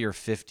 40 or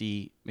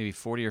 50, maybe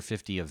 40 or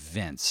 50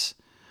 events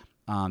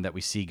that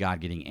we see God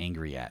getting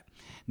angry at.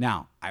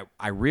 Now,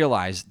 I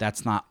realize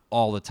that's not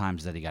all the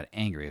times that he got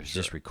angry. It was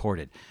just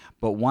recorded.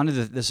 But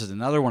this is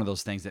another one of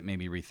those things that made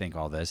me rethink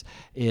all this,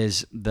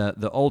 is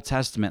the Old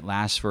Testament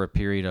lasts for a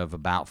period of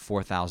about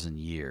 4,000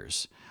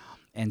 years.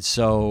 And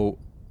so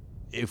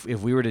if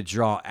we were to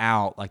draw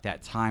out like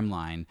that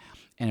timeline,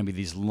 and it'd be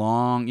these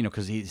long, you know,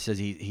 because he says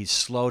he's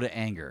slow to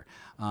anger,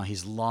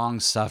 he's long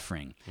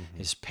suffering,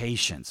 his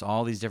patience,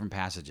 all these different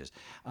passages,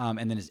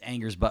 and then his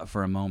anger's but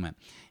for a moment.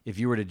 If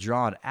you were to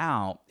draw it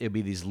out, it'd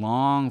be these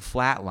long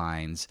flat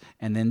lines,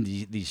 and then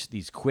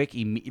these quick,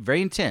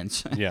 very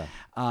intense,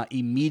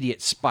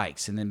 immediate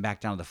spikes, and then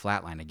back down to the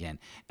flat line again,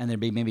 and there'd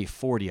be maybe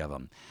 40 of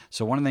them.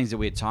 So one of the things that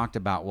we had talked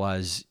about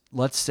was,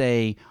 let's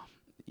say,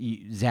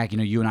 Zach, you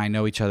know, you and I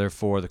know each other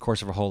for the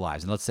course of our whole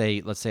lives, and let's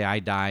say I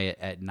die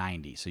at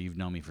 90, so you've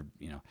known me for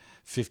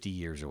 50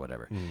 years or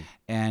whatever,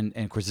 and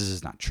of course this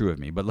is not true of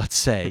me, but let's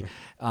say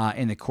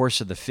in the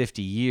course of the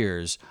 50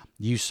 years,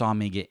 you saw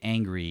me get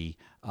angry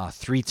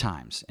 3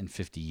 times in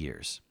 50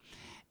 years,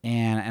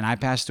 and I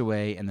passed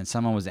away, and then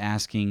someone was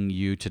asking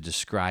you to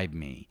describe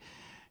me.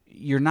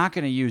 You're not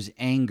going to use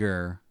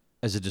anger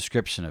as a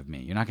description of me.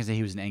 You're not going to say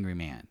he was an angry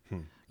man.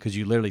 Because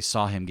you literally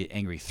saw him get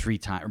angry 3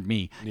 times, or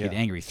me get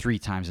angry 3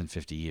 times in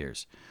 50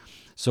 years.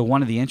 So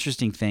one of the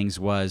interesting things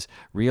was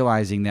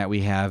realizing that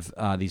we have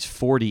these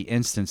 40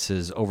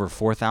 instances over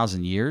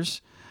 4,000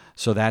 years.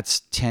 So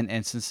that's 10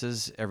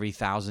 instances every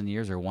 1,000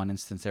 years, or 1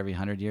 instance every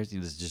 100 years.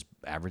 This is just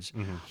average.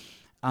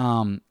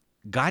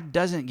 God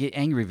doesn't get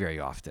angry very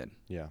often.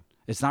 Yeah.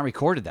 It's not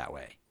recorded that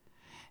way.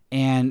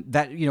 And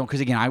that, because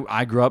again,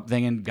 I grew up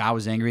thinking God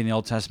was angry in the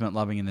Old Testament,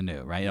 loving in the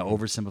New, right?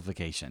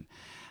 Oversimplification.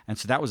 And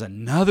so that was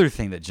another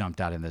thing that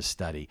jumped out in this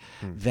study,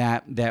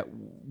 that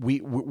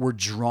we're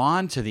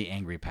drawn to the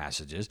angry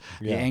passages.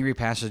 The angry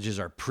passages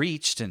are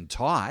preached and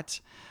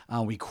taught.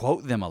 We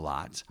quote them a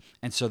lot.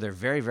 And so they're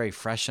very, very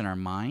fresh in our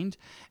mind.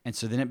 And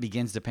so then it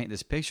begins to paint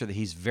this picture that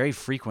he's very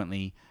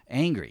frequently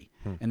angry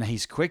and that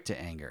he's quick to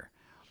anger.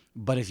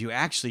 But if you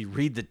actually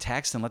read the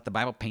text and let the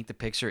Bible paint the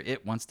picture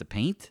it wants to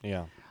paint,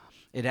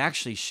 it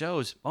actually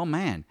shows, oh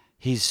man,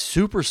 he's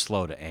super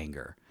slow to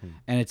anger.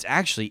 And it's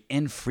actually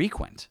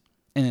infrequent.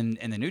 And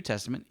in the New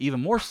Testament,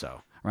 even more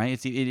so, right?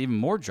 It even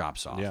more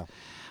drops off. Yeah.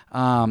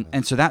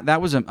 And so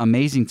that was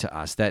amazing to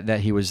us that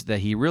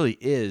he really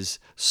is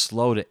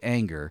slow to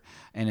anger,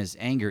 and his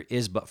anger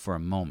is but for a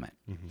moment.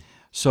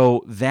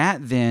 So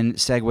that then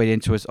segued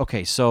into us.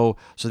 Okay, so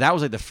that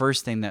was like the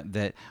first thing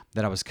that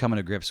I was coming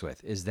to grips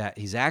with, is that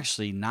he's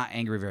actually not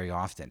angry very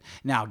often.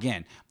 Now,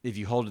 again, if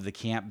you hold to the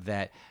camp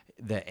that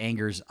the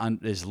anger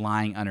is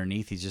lying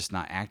underneath, he's just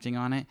not acting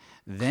on it,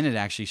 then it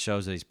actually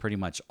shows that he's pretty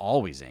much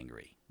always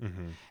angry.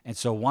 And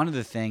so one of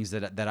the things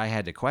that I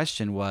had to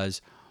question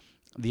was,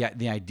 the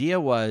idea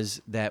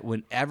was that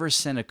whenever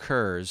sin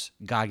occurs,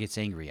 God gets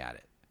angry at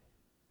it,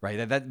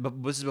 right?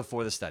 But this is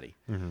before the study.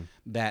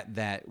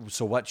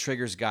 So what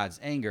triggers God's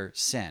anger?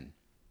 Sin.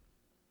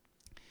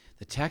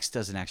 The text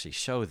doesn't actually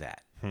show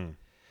that,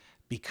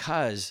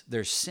 because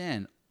there's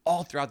sin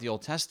all throughout the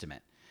Old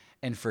Testament,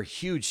 and for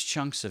huge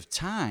chunks of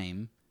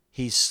time,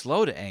 he's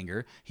slow to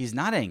anger. He's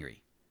not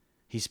angry.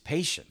 He's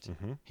patient.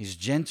 He's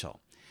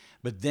gentle.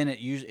 But then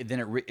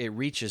it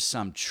reaches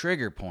some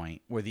trigger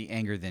point where the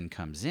anger then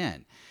comes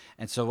in.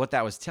 And so what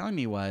that was telling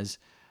me was,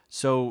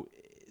 so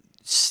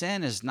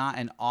sin is not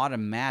an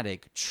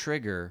automatic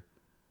trigger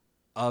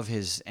of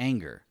his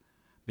anger,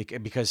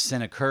 because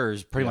sin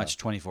occurs pretty much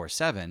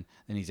 24/7,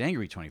 then he's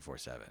angry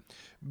 24/7.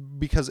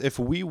 Because if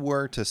we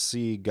were to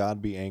see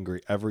God be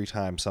angry every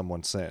time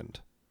someone sinned,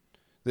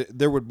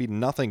 there would be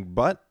nothing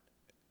but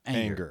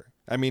anger.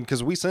 I mean,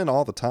 because we sin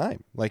all the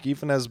time. Like,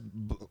 even as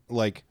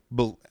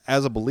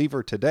a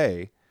believer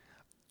today,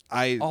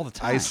 all the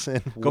time. I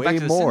sin Go way back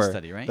to the more sin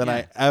study, right? than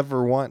I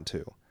ever want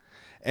to.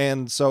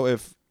 And so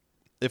if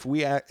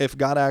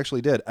God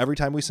actually did, every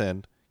time we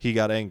sinned, he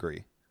got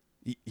angry,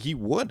 he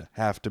would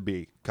have to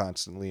be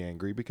constantly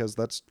angry, because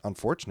that's,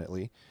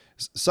 unfortunately,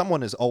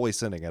 someone is always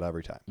sinning at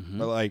every time.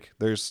 Like,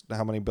 there's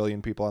how many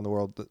billion people in the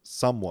world that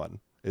someone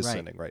is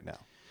sinning right now.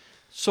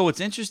 So what's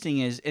interesting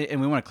is, and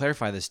we want to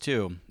clarify this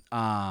too,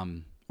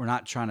 we're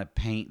not trying to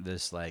paint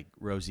this like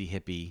rosy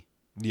hippie,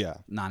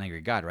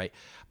 non-angry God, right?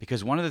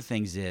 Because one of the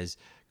things is,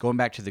 going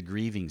back to the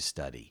grieving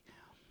study,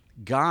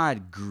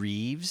 God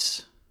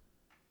grieves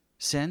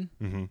sin.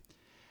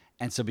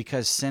 And so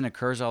because sin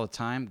occurs all the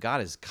time,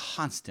 God is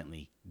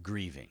constantly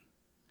grieving.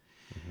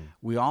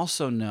 We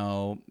also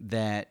know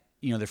that,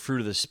 the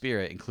fruit of the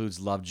Spirit includes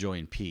love, joy,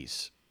 and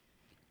peace,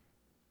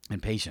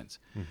 and patience.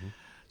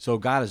 So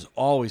God is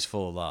always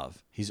full of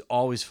love. He's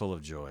always full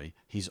of joy.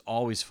 He's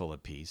always full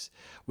of peace.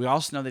 We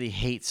also know that he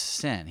hates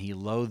sin. He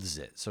loathes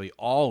it. So he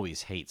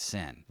always hates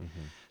sin.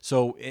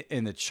 So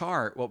in the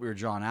chart, what we were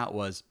drawing out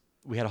was,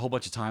 we had a whole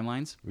bunch of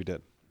timelines. We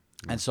did.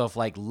 And so if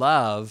like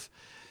love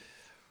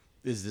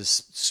is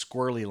this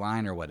squirrely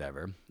line or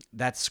whatever,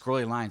 that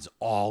squirrely line's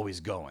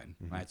always going,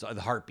 right? So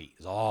the heartbeat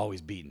is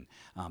always beating,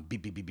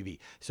 beat, beat, beat, beat,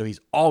 beat. So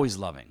he's always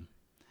loving,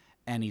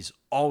 and he's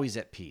always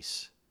at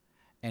peace,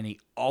 and he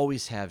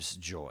always has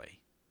joy.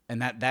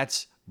 And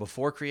that's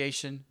before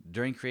creation,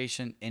 during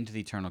creation, into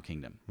the eternal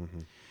kingdom.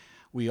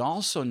 We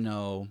also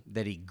know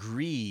that he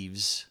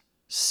grieves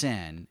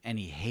sin, and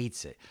he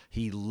hates it.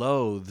 He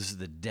loathes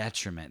the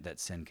detriment that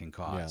sin can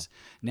cause.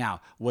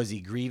 Now, was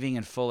he grieving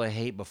and full of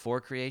hate before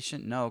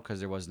creation? No, because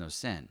there was no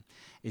sin.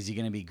 Is he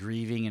going to be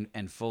grieving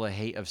and full of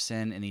hate of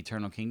sin in the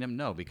eternal kingdom?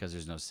 No, because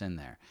there's no sin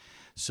there.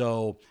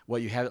 So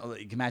what you have,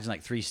 you can imagine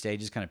like 3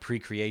 stages, kind of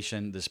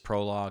pre-creation, this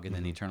prologue, and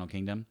then the eternal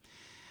kingdom.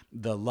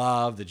 The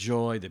love, the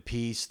joy, the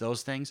peace,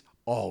 those things,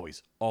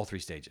 always, all 3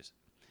 stages.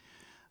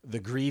 The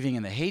grieving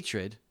and the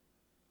hatred,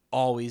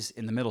 always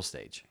in the middle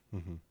stage.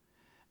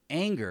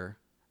 Anger,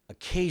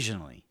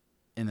 occasionally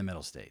in the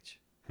middle stage.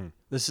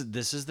 This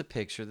is the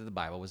picture that the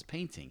Bible was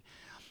painting.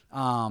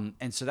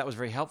 And so that was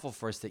very helpful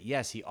for us, that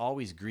yes, he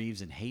always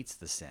grieves and hates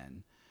the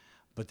sin,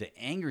 but the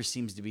anger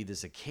seems to be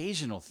this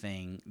occasional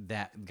thing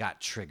that got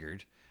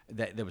triggered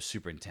that was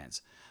super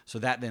intense. So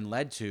that then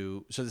led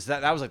to,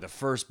 that was like the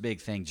first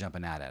big thing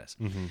jumping out at us.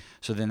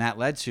 So then that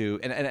led to,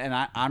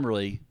 and I'm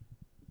really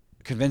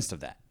convinced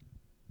of that.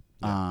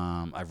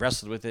 I've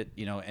wrestled with it,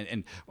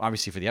 and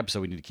obviously for the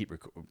episode we need to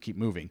keep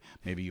moving.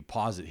 Maybe you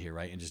pause it here,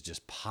 right, and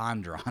just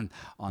ponder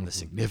on the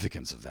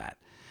significance of that.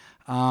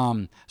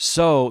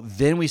 So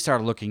then we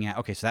started looking at,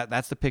 okay, so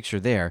that's the picture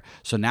there.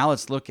 So now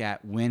let's look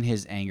at when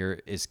his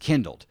anger is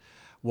kindled.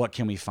 What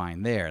can we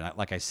find there? And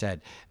like I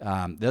said,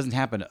 it doesn't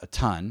happen a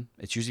ton.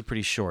 It's usually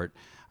pretty short.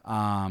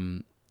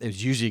 It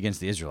was usually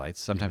against the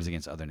Israelites, sometimes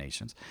against other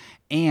nations.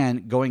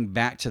 And going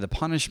back to the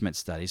punishment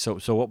study, so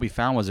what we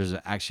found was there's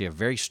actually a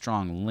very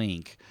strong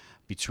link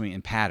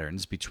between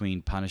patterns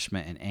between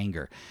punishment and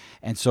anger.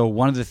 And so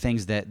one of the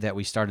things that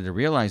we started to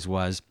realize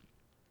was,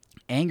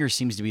 anger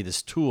seems to be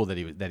this tool that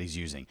he's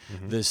using,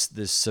 this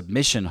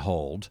submission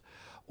hold,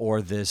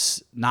 or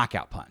this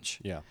knockout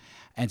punch.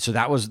 And so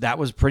that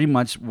was pretty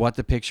much what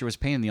the picture was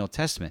painting in the Old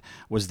Testament,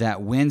 was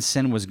that when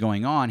sin was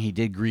going on, he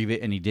did grieve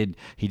it, and he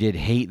did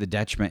hate the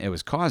detriment it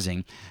was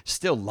causing,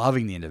 still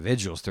loving the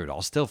individuals through it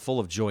all, still full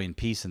of joy and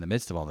peace in the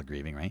midst of all the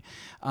grieving, right?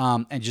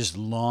 And just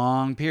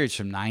long periods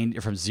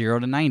from 0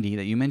 to 90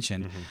 that you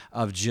mentioned,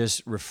 of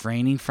just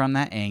refraining from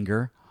that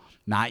anger,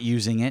 not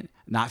using it,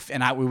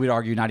 we would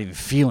argue not even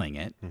feeling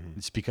it.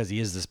 It's because he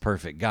is this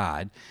perfect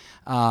God,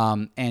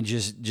 and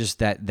just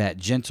that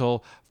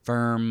gentle,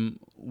 firm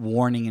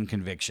warning and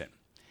conviction.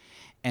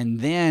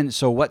 And then,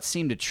 so what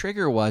seemed to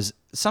trigger was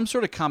some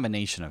sort of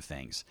combination of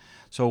things.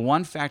 So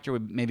one factor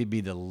would maybe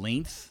be the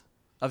length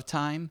of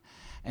time.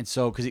 And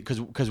so,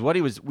 because what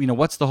he was,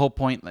 what's the whole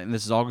point? And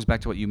this all goes back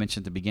to what you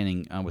mentioned at the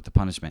beginning with the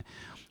punishment.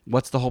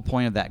 What's the whole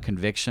point of that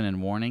conviction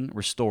and warning?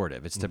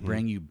 Restorative. It's to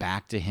bring you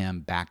back to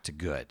him, back to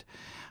good.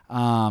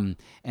 And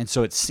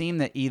so it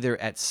seemed that either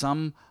at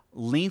some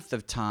length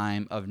of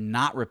time of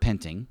not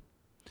repenting,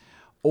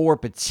 or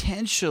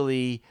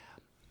potentially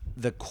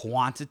the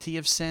quantity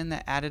of sin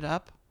that added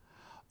up,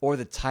 or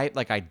the type,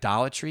 like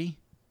idolatry,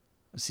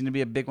 seemed to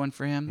be a big one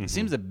for him. It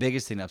seems the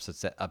biggest thing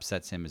that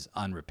upsets him is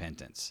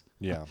unrepentance.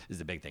 Yeah. Is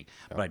the big thing.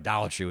 Yeah. But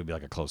idolatry would be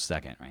like a close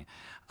second, right?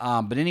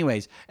 But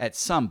anyways, at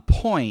some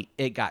point,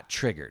 it got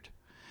triggered.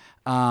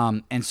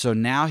 And so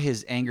now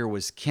his anger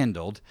was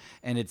kindled,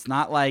 and it's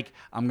not like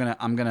I'm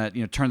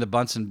gonna turn the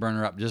Bunsen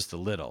burner up just a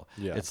little.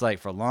 Yeah. It's like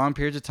for long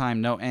periods of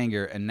time, no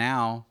anger, and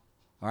now,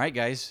 all right,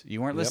 guys,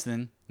 you weren't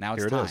listening. Now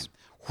it's time.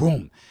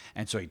 Whoom.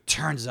 And so he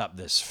turns up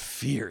this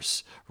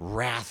fierce,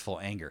 wrathful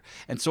anger.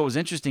 And so what was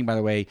interesting, by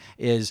the way,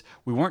 is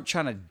we weren't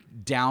trying to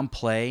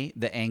downplay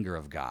the anger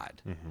of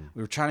God. We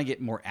were trying to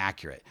get more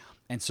accurate.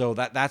 And so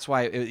that's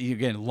why,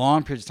 again,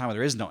 long periods of time where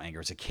there is no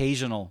anger, it's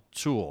occasional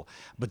tool.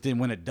 But then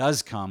when it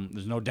does come,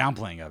 there's no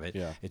downplaying of it.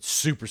 Yeah. It's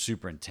super,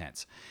 super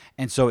intense.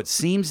 And so it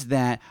seems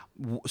that,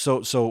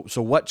 so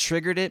what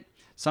triggered it?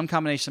 Some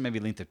combination, maybe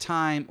length of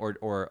time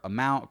or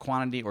amount,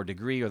 quantity, or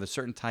degree, or the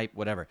certain type,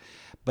 whatever.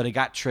 But it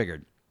got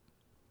triggered.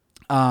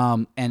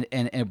 And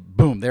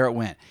boom, there it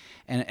went.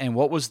 And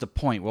what was the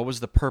point? What was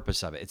the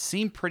purpose of it? It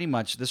seemed pretty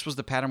much, this was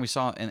the pattern we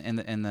saw in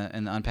the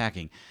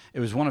unpacking. It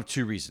was one of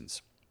two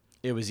reasons.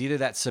 It was either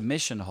that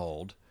submission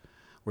hold,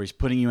 where he's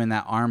putting you in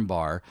that arm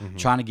bar,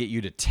 trying to get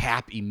you to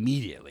tap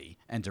immediately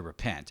and to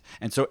repent.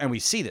 And we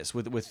see this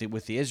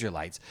with the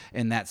Israelites,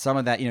 and that some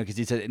of that, because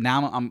he said,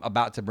 now I'm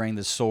about to bring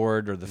the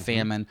sword or the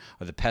famine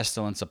or the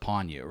pestilence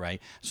upon you,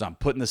 right? So I'm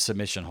putting the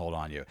submission hold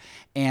on you.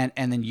 And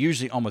then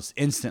usually almost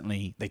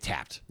instantly they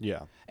tapped.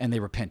 Yeah. And they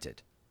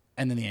repented.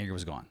 And then the anger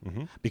was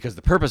gone. Because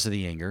the purpose of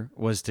the anger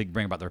was to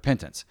bring about the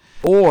repentance.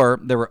 Or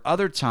there were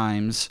other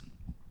times,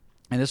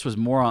 and this was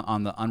more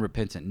on the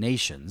unrepentant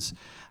nations,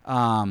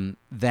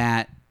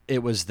 that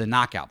it was the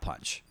knockout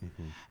punch.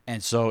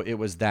 And so it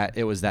was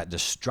that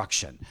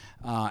destruction.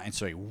 And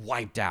so he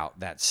wiped out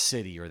that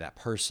city or that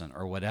person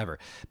or whatever,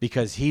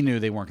 because he knew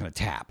they weren't going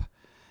to tap.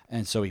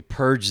 And so he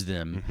purged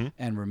them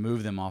and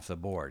removed them off the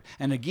board.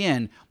 And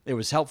again, it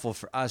was helpful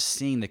for us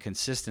seeing the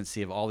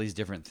consistency of all these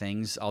different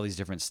things, all these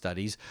different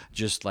studies,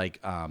 just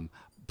like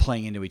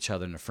playing into each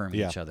other and affirming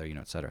each other,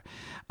 et cetera.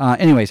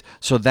 Anyways,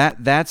 so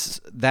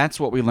that's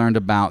what we learned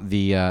about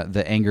the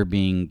anger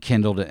being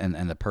kindled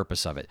and the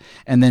purpose of it.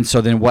 And then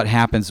what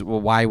happens? Well,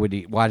 why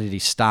did he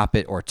stop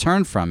it or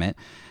turn from it?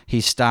 He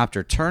stopped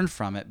or turned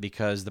from it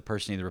because the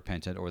person either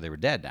repented or they were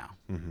dead now,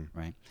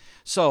 right?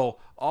 So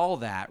all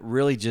that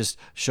really just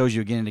shows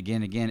you again and again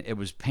and again, it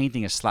was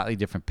painting a slightly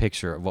different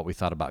picture of what we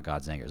thought about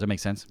God's anger. Does that make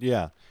sense?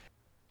 Yeah.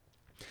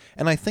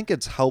 And I think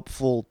it's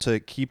helpful to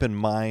keep in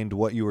mind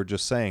what you were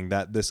just saying,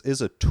 that this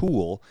is a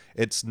tool.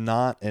 It's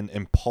not an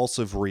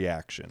impulsive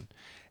reaction.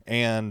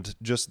 And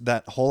just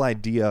that whole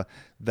idea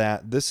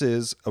that this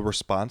is a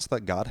response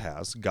that God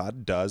has.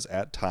 God does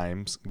at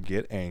times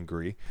get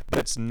angry, but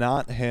it's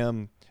not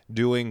him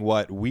doing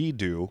what we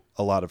do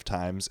a lot of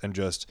times and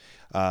just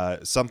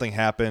something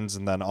happens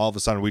and then all of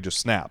a sudden we just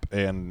snap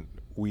and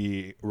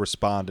we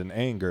respond in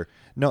anger.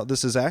 No,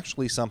 this is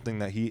actually something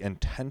that he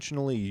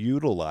intentionally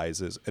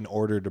utilizes in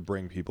order to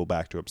bring people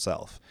back to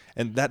himself.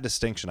 And that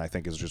distinction, I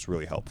think, is just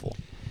really helpful.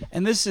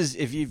 And this is,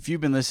 if you've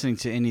been listening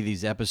to any of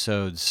these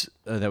episodes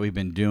that we've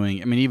been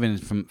doing, I mean, even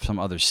from some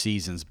other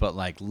seasons, but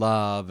like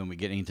love, and we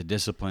get into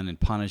discipline and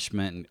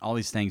punishment and all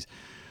these things,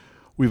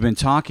 we've been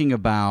talking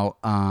about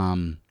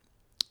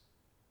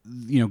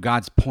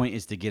God's point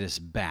is to get us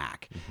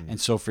back.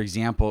 And so, for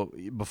example,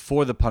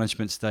 before the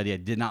punishment study, I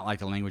did not like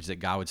the language that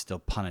God would still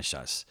punish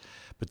us.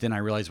 But then I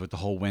realized with the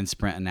whole wind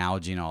sprint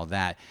analogy and all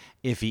that,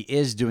 if he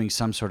is doing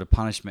some sort of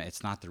punishment,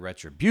 it's not the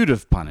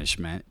retributive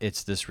punishment,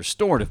 it's this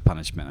restorative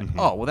punishment. Like,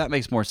 oh, well, that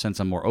makes more sense.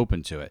 I'm more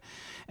open to it.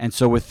 And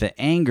so with the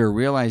anger,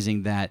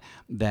 realizing that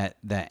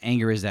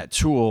anger is that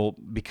tool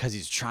because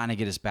he's trying to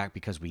get us back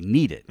because we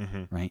need it,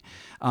 right?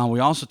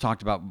 We also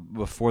talked about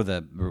before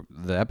the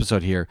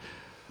episode here,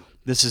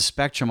 this is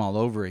spectrum all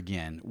over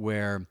again,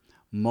 where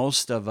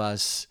most of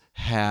us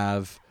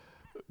have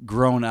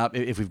grown up,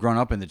 if we've grown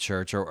up in the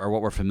church, or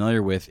what we're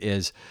familiar with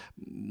is,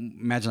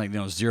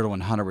 imagine 0 to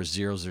 100, where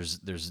zeros,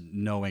 there's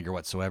no anger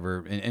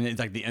whatsoever, and it's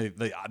like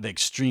the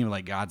extreme,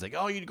 like God's like,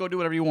 oh, you go do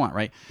whatever you want,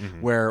 right?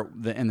 Where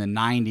in the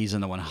 90s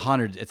and the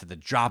 100s, it's at the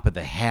drop of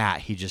the hat,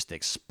 he just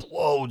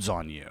explodes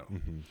on you.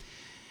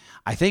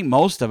 I think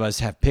most of us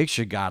have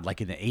pictured God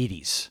like in the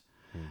 80s.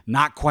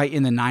 Not quite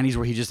in the 90s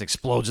where he just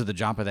explodes at the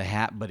drop of the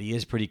hat, but he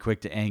is pretty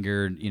quick to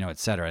anger, et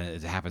cetera. And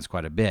it happens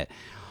quite a bit.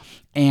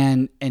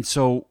 And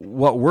so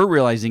what we're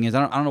realizing is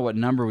I don't know what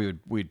number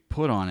we'd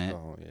put on it,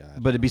 Oh, yeah, I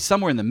but it'd be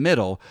somewhere in the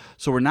middle.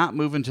 So we're not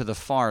moving to the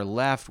far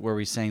left where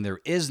we're saying there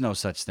is no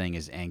such thing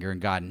as anger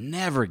and God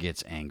never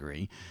gets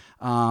angry.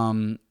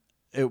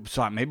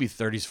 So maybe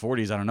 30s,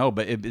 40s, I don't know,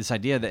 but this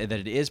idea that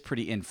it is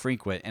pretty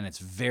infrequent and it's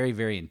very,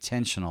 very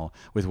intentional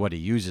with what he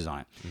uses on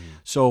it.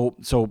 So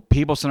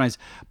people sometimes,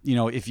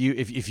 if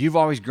you've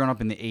always grown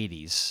up in the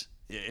 80s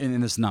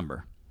in this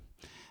number,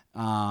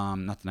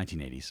 not the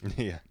 1980s.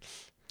 Yeah.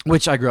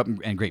 Which I grew up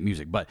in great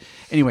music. But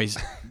anyways,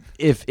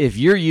 if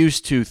you're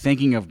used to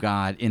thinking of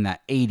God in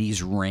that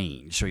 80s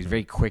range, so he's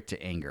very quick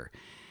to anger,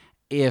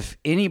 if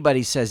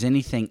anybody says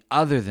anything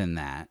other than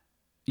that,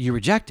 you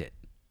reject it,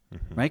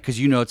 right? Because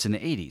it's in the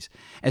 80s,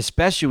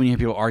 especially when you hear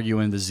people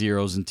arguing the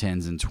zeros and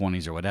 10s and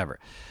 20s or whatever.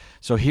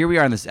 So here we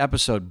are in this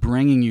episode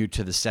bringing you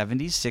to the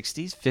 70s,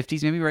 60s,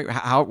 50s, maybe right,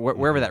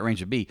 wherever that range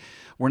would be.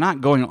 We're not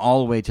going all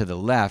the way to the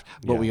left,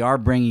 but we are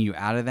bringing you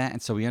out of that.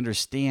 And so we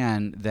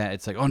understand that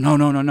it's like, oh,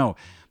 no.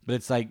 But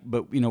it's like,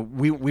 we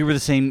were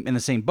in the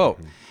same boat.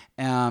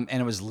 And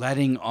it was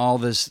letting all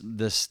this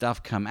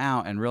stuff come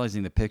out and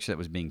realizing the picture that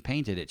was being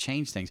painted, it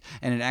changed things.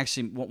 And it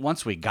actually,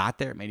 once we got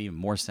there, it made even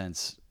more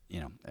sense,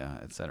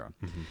 et cetera.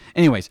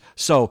 Anyways,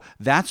 so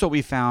that's what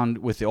we found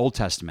with the Old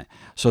Testament.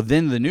 So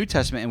then the New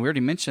Testament, and we already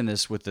mentioned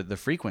this with the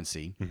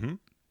frequency.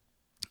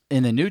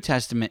 In the New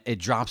Testament, it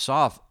drops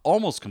off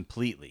almost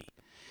completely.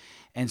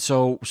 And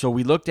so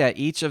we looked at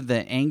each of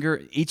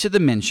the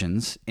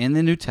mentions in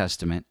the New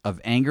Testament of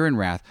anger and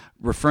wrath,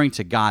 referring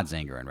to God's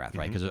anger and wrath,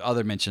 right? Because there's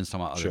other mentions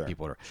talking about other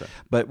people. Sure.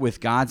 But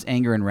with God's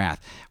anger and wrath,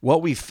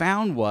 what we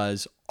found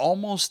was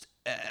almost,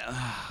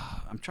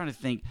 I'm trying to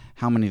think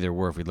how many there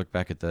were if we look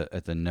back at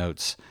the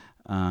notes.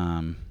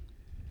 I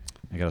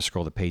got to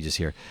scroll the pages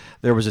here.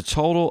 There was a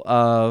total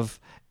of,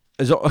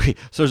 so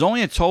there's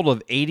only a total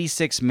of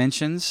 86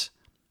 mentions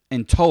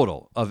in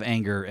total of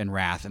anger and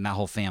wrath and that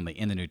whole family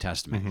in the New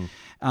Testament.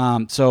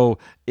 So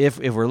if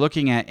we're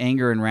looking at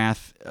anger and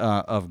wrath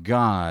of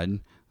God,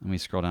 let me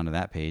scroll down to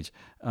that page,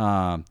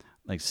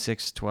 like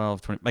 6,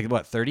 12, 20, like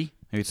what, 30?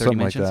 Maybe 30 Something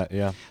mentions? like that,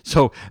 yeah.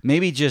 So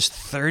maybe just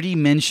 30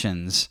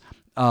 mentions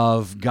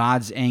of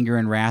God's anger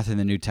and wrath in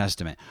the New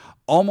Testament.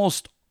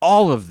 Almost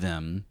all of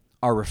them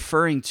are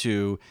referring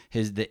to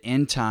the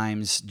end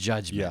times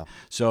judgment. Yeah.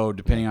 So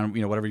depending on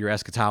whatever your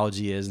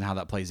eschatology is and how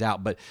that plays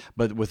out, but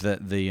with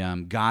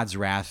the God's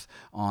wrath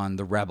on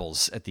the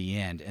rebels at the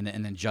end, and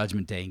then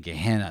Judgment Day and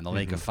Gehenna and the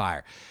lake of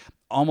fire,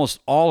 almost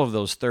all of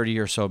those 30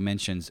 or so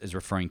mentions is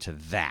referring to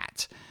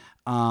that.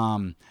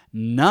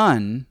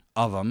 None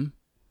of them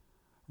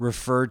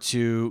refer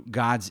to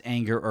God's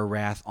anger or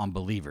wrath on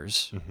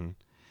believers.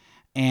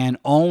 And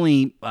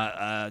only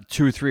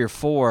 2 or 3 or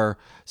 4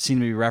 seem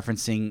to be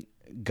referencing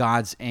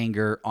God's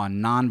anger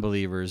on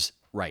non-believers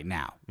right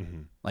now,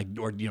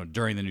 or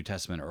during the New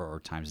Testament or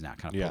times now,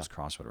 kind of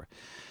post-cross, whatever.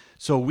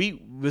 So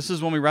this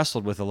is one we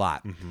wrestled with a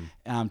lot,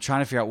 trying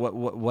to figure out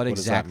what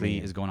exactly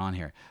is going on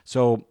here.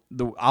 So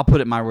I'll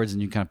put it in my words,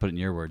 and you kind of put it in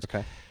your words.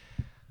 Okay.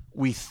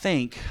 We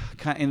think,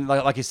 and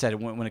like I said,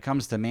 when it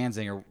comes to man's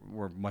anger,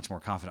 we're much more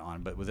confident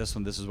on. But with this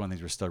one, this is one of the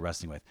things we're still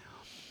wrestling with.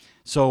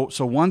 So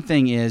one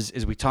thing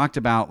is we talked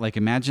about, like,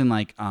 imagine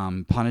like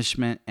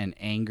punishment and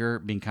anger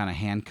being kind of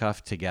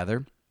handcuffed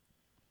together.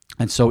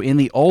 And so in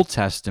the Old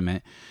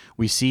Testament,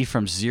 we see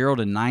from 0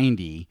 to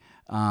 90,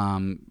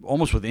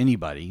 almost with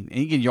anybody.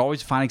 And again, you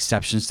always find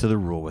exceptions to the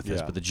rule with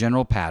this, but the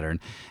general pattern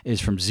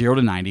is from 0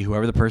 to 90,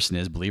 whoever the person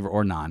is, believer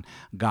or non,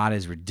 God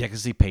is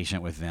ridiculously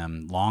patient with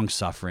them,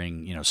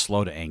 long-suffering,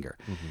 slow to anger.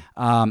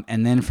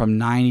 And then from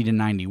 90 to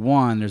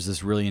 91, there's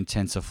this really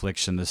intense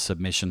affliction, this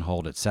submission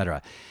hold,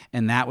 etc.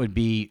 And that would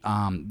be,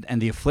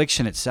 and the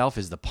affliction itself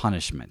is the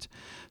punishment.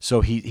 So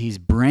he's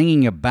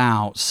bringing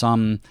about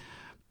some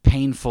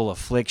painful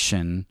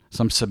affliction,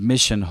 some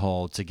submission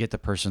hold to get the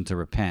person to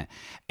repent,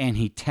 and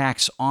he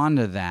tacks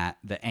onto that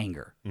the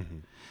anger.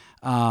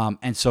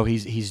 And so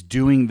he's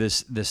doing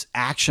this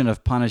action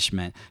of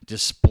punishment,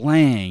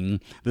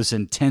 displaying this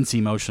intense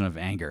emotion of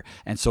anger,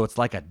 and so it's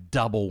like a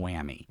double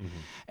whammy.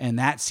 And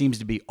that seems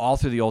to be all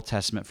through the Old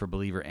Testament for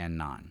believer and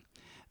non.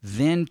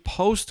 Then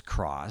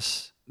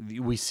post-cross,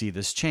 we see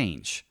this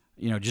change.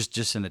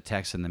 Just in the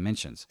text and the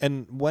mentions.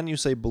 And when you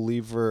say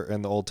believer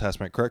in the Old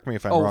Testament, correct me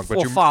if I'm wrong, but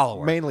you're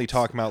follower. Mainly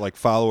talking about like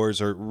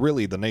followers, or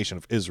really the nation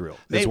of Israel.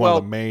 It's one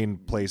of the main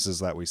places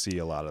that we see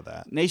a lot of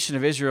that. Nation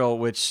of Israel,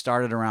 which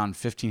started around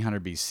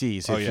 1500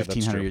 BC, so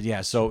 1500 years.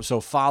 Yeah,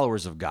 so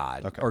followers of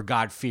God, or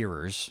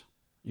God-fearers.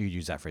 You could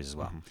use that phrase as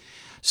well.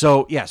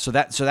 So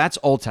that's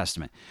Old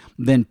Testament.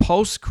 Then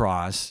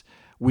post-cross,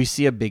 we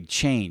see a big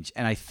change.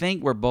 And I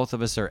think where both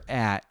of us are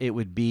at, it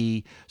would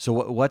be, so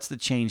what's the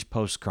change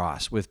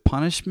post-cross? With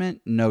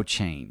punishment, no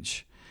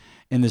change.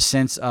 In the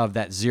sense of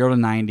that 0 to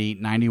 90,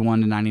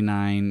 91 to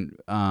 99,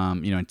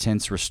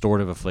 intense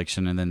restorative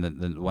affliction, and then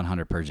the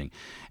 100 purging.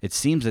 It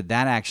seems that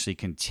actually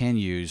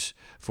continues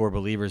for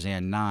believers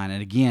and non.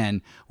 And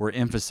again, we're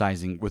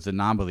emphasizing with the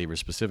non-believers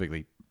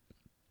specifically,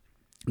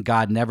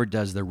 God never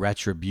does the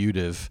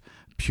retributive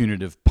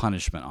punitive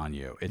punishment on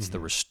you. It's the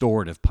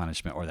restorative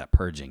punishment or that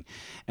purging.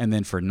 And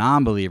then for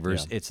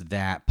non-believers, it's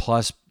that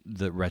plus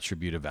the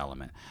retributive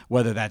element,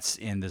 whether that's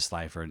in this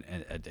life or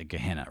a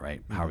Gehenna,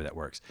 right? However that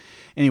works.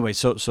 Anyway,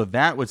 so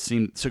that would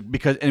seem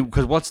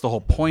because what's the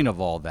whole point of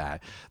all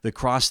that? The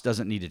cross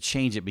doesn't need to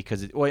change it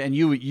because and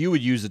you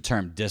would use the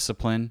term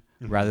discipline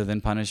rather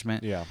than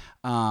punishment. Yeah.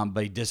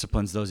 But he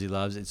disciplines those he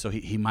loves, and so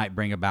he might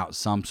bring about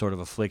some sort of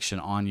affliction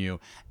on you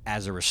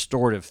as a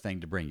restorative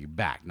thing to bring you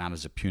back, not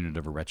as a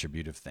punitive or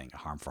retributive thing,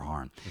 harm for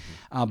harm.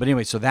 But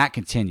anyway, so that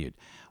continued.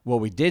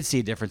 What we did see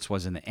a difference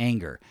was in the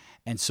anger.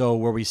 And so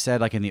where we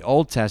said, like in the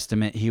Old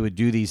Testament, he would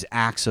do these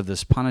acts of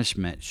this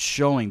punishment,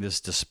 showing this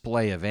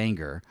display of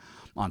anger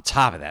on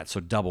top of that,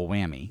 so double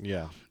whammy.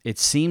 Yeah. It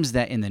seems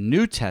that in the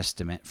New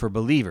Testament, for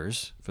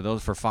believers,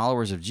 for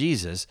followers of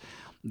Jesus,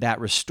 that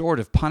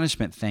restorative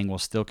punishment thing will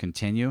still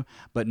continue,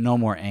 but no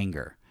more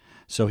anger.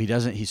 So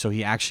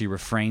he actually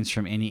refrains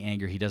from any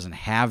anger. He doesn't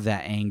have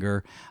that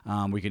anger.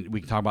 We can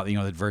talk about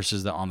the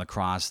verses that on the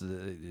cross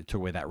took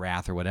away that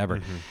wrath or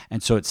whatever.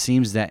 And so it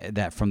seems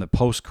that from the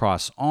post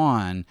cross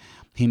on,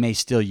 he may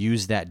still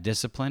use that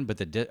discipline, but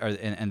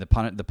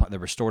the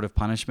restorative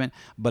punishment,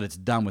 but it's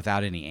done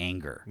without any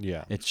anger.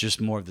 Yeah, it's just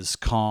more of this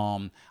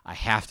calm. I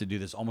have to do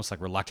this, almost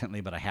like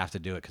reluctantly, but I have to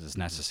do it because it's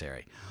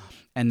necessary.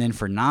 And then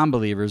for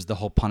non-believers, the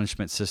whole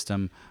punishment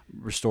system,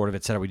 restorative,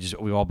 et cetera,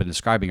 we've all been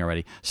describing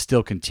already,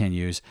 still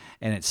continues.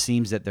 And it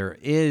seems that there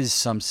is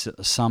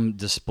some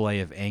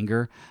display of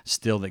anger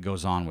still that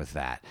goes on with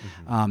that.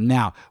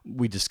 Now,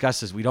 we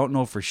discussed this. We don't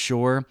know for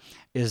sure.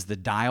 Is the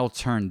dial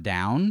turned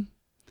down?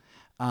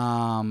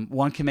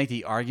 One can make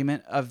the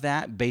argument of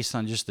that based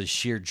on just the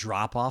sheer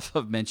drop-off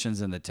of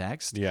mentions in the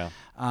text. Yeah.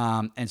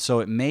 And so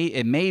it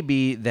may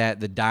be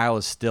that the dial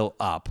is still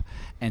up.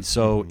 And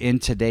so in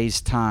today's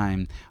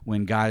time,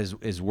 when God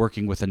is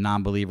working with a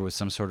non-believer with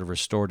some sort of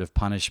restorative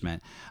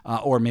punishment,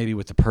 or maybe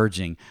with the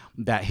purging,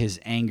 that his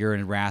anger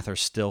and wrath are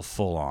still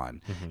full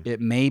on.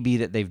 It may be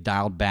that they've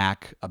dialed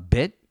back a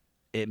bit.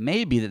 It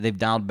may be that they've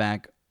dialed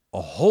back a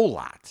whole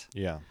lot.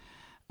 Yeah.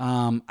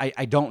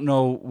 I don't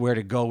know where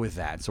to go with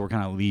that, so we're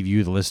going to leave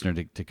you, the listener,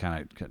 to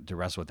kind of to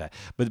wrestle with that.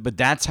 But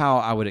that's how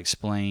I would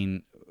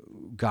explain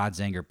God's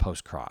anger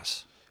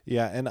post-cross.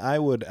 Yeah, and I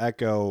would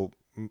echo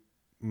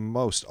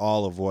most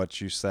all of what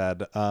you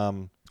said.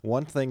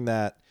 One thing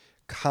that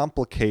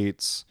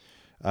complicates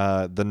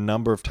the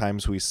number of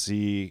times we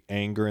see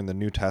anger in the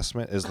New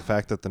Testament is the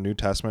fact that the New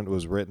Testament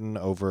was written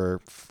over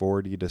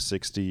 40 to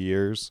 60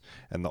 years,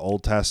 and the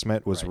Old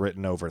Testament was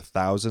written over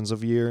thousands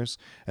of years.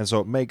 And so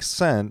it makes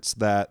sense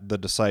that the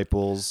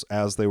disciples,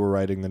 as they were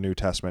writing the New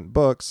Testament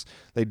books,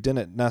 they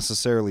didn't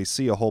necessarily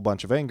see a whole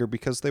bunch of anger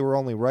because they were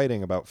only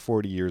writing about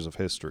 40 years of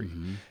history.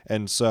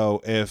 And so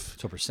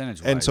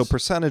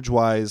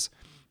percentage-wise,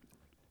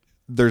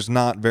 there's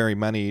not very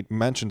many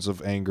mentions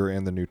of anger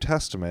in the New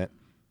Testament,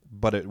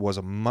 but it was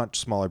a much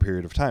smaller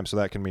period of time. So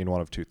that can mean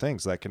one of two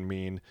things. That can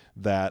mean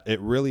that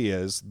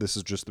this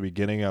is just the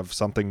beginning of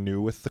something new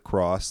with the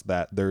cross,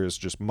 that there is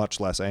just much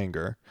less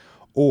anger,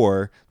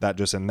 or that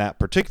just in that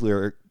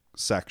particular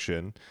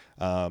section,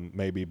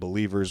 maybe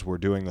believers were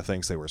doing the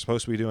things they were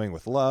supposed to be doing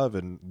with love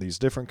and these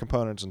different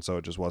components, and so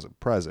it just wasn't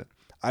present.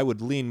 I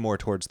would lean more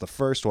towards the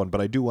first one, but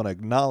I do want to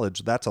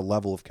acknowledge that's a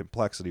level of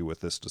complexity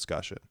with this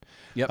discussion.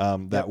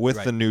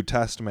 The New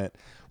Testament,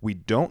 we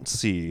don't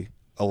see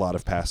a lot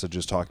of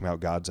passages talking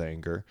about God's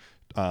anger.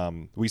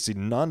 We see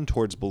none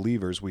towards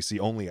believers. We see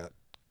only a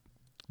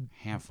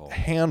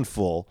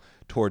handful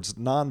towards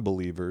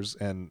non-believers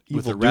and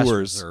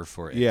evildoers.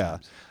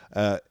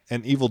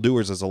 And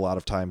evildoers is a lot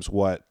of times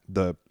what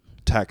the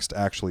text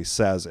actually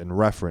says in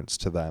reference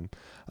to them.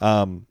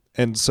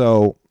 And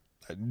so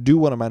I do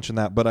want to mention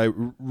that, but I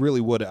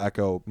really would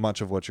echo much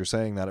of what you're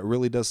saying, that it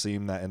really does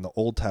seem that in the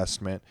Old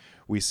Testament,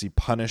 we see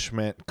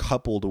punishment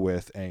coupled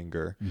with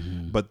anger.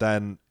 But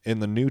then in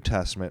the New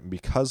Testament,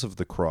 because of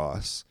the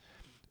cross,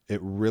 it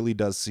really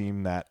does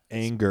seem that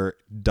anger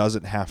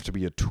doesn't have to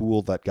be a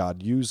tool that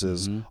God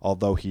uses,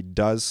 although he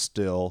does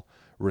still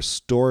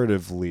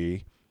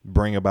restoratively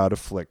bring about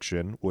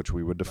affliction, which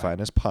we would define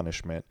as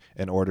punishment,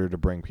 in order to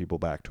bring people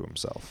back to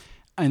himself.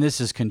 And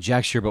this is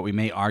conjecture, but we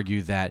may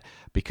argue that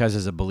because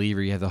as a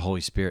believer you have the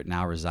Holy Spirit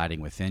now residing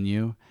within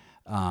you,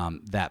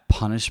 that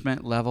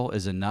punishment level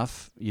is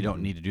enough. You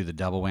don't need to do the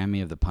double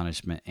whammy of the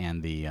punishment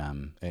and the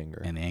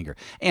anger.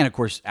 And of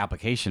course,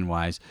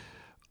 application-wise,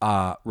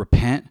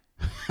 repent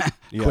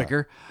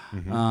quicker,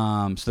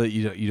 so that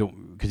you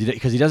don't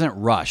because he doesn't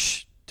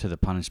rush to the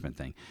punishment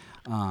thing.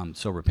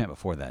 So repent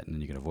before that, and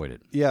then you can avoid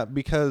it. Yeah,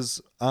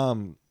 because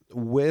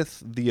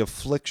with the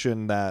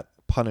affliction that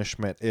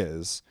punishment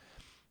is,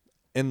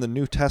 in the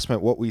New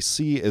Testament, what we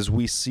see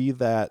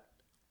that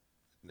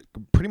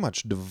pretty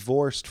much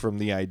divorced from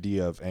the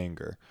idea of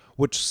anger,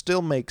 which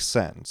still makes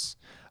sense.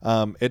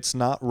 It's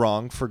not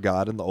wrong for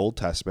God in the Old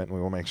Testament, and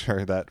we will make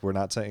sure that we're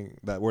not saying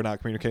that we're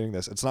not communicating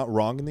this. It's not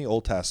wrong in the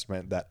Old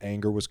Testament that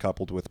anger was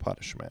coupled with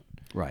punishment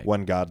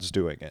when God's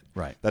doing it.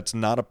 That's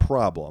not a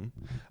problem,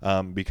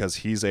 because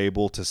he's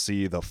able to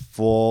see the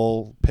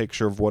full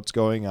picture of what's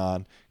going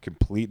on,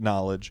 complete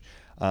knowledge.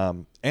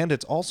 And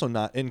it's also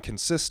not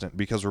inconsistent,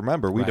 because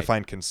remember, we Right.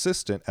 define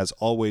consistent as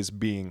always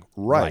being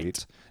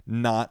right,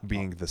 not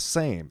being the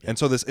same. And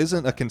so this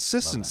isn't a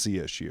consistency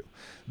issue.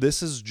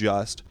 This is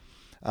just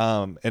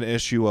an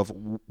issue of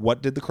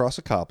what did the cross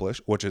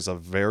accomplish, which is a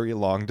very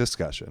long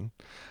discussion.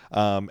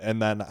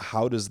 And then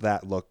how does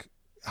that look?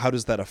 How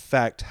does that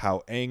affect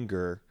how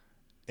anger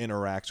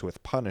interacts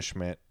with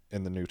punishment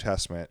in the New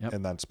Testament,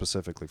 and then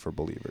specifically for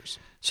believers?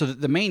 So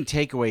the main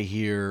takeaway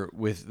here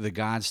with the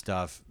God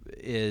stuff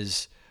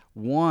is,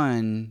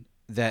 one,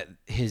 that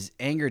his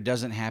anger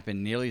doesn't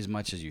happen nearly as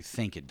much as you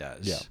think it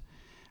does.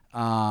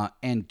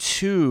 And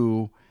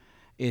two,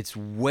 it's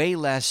way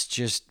less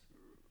just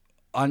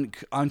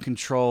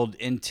uncontrolled,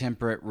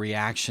 intemperate,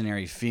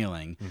 reactionary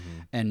feeling,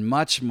 and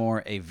much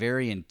more a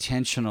very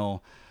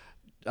intentional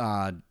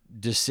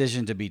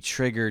decision to be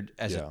triggered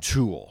as a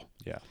tool.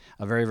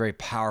 A very, very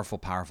powerful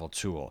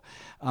tool.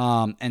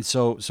 And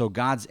so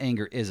God's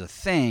anger is a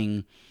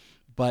thing,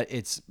 but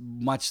it's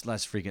much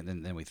less frequent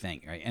than we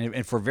think, right?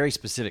 And for very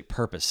specific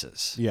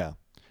purposes. Yeah.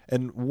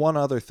 And one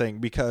other thing,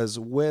 because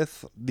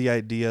with the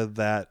idea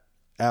that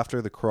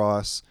after the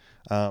cross,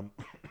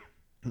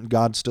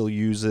 God still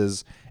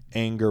uses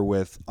anger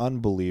with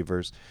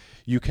unbelievers,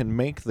 you can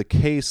make the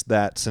case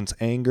that since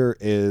anger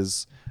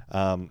is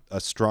a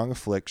strong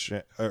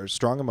affliction or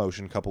strong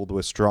emotion coupled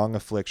with strong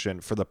affliction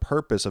for the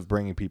purpose of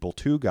bringing people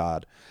to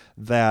God,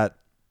 that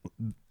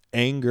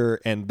anger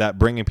and that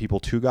bringing people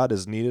to God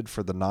is needed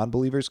for the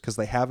non-believers because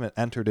they haven't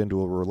entered into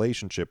a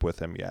relationship with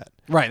him yet.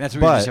 Right. That's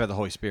what we just said about the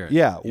Holy Spirit.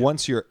 Yeah.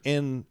 Once you're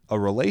in a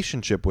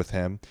relationship with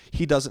him,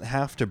 he doesn't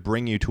have to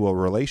bring you to a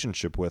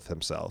relationship with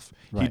himself.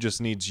 He just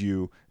needs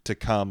you to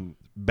come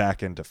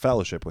back into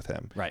fellowship with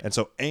him. Right. And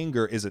so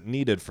anger isn't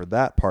needed for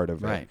that part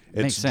of it. Right.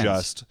 It's Makes sense.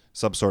 just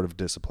some sort of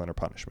discipline or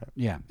punishment.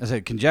 Yeah, it's a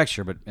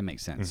conjecture, but it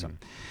makes sense.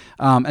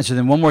 And so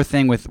then one more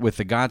thing with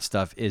the God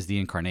stuff is the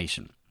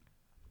incarnation.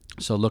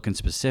 So looking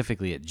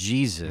specifically at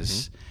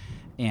Jesus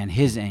and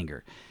his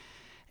anger.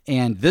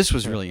 And this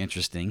was really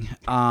interesting.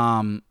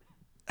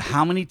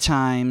 How many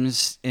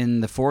times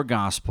in the four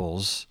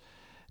Gospels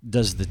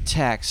does the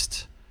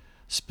text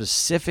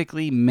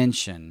specifically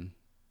mention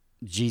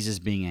Jesus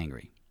being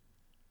angry?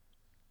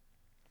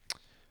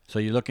 So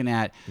you're looking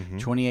at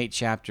 28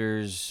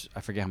 chapters.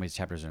 I forget how many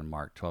chapters are in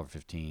Mark, 12 or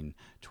 15,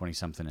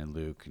 20-something in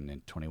Luke, and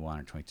then 21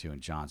 or 22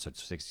 in John. So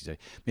it's 60,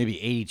 maybe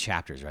 80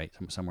 chapters, right?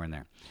 Somewhere in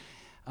there.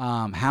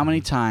 How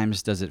many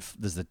times does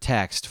the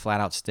text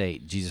flat out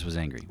state Jesus was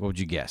angry? What would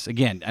you guess?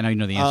 Again, I know you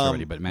know the answer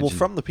already, but imagine. Well,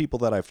 from the people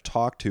that I've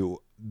talked to,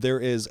 there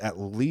is at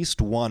least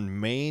one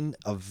main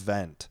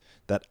event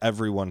that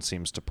everyone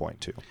seems to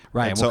point to.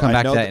 Right, And we'll so come I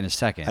back to know that in a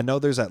second. I know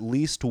there's at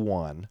least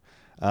one.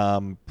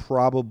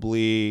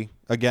 Probably,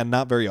 again,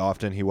 not very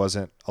often. He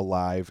wasn't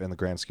alive in the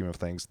grand scheme of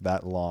things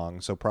that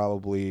long. So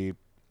probably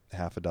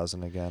half a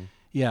dozen again.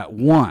 Yeah,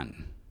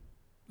 one.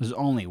 There's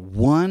only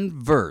one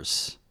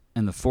verse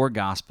in the four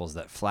Gospels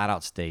that flat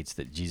out states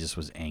that Jesus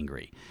was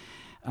angry.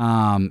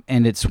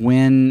 And it's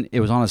when it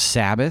was on a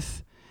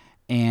Sabbath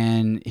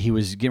and he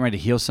was getting ready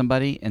to heal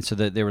somebody. And so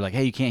that they were like,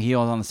 hey, you can't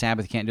heal on the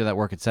Sabbath, you can't do that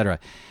work, etc.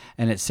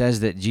 And it says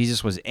that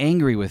Jesus was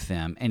angry with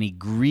them and he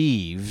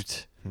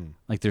grieved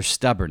like their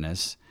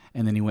stubbornness.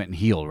 And then he went and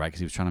healed, right? Because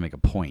he was trying to make a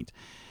point.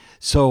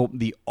 So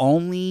the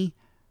only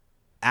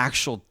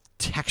actual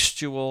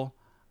textual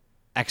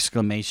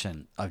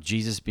exclamation of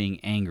Jesus being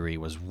angry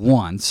was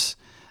once,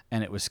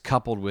 and it was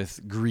coupled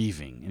with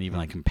grieving and even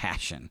like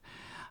compassion.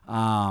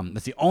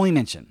 That's the only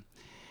mention.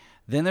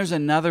 Then there's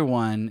another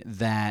one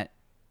that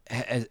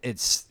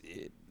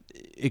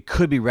it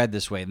could be read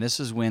this way, and this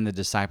is when the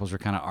disciples were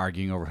kind of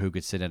arguing over who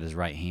could sit at his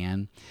right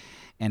hand,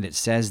 and it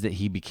says that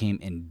he became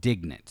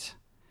indignant.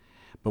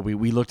 But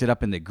we looked it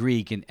up in the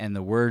Greek, and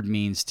the word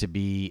means to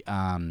be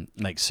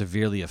like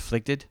severely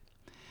afflicted.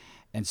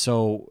 And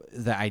so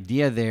the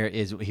idea there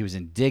is he was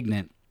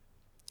indignant.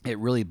 It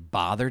really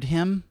bothered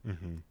him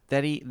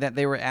that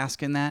they were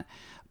asking that,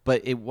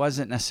 but it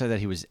wasn't necessarily that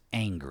he was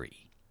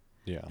angry.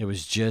 Yeah. It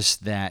was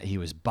just that he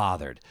was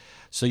bothered.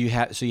 So you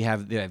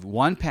have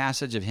one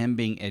passage of him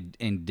being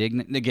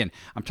indignant. And again,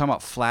 I'm talking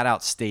about flat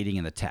out stating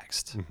in the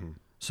text.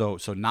 So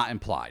not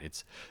implied.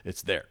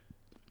 It's there.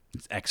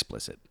 It's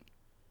explicit.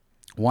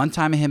 One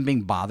time of him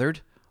being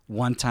bothered,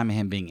 one time of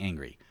him being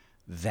angry.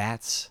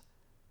 That's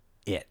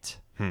it.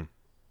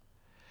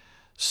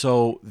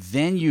 So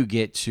then you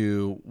get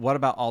to, what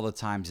about all the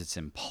times it's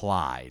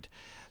implied?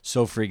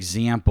 So, for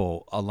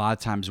example, a lot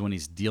of times when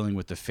he's dealing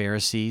with the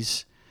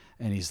Pharisees,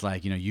 and he's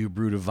like, you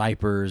brood of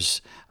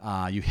vipers,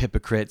 you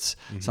hypocrites.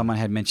 Someone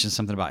had mentioned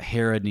something about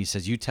Herod, and he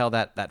says, you tell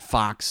that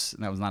fox.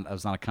 And that was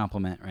not a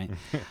compliment,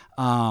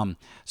 right?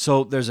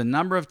 So there's a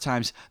number of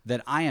times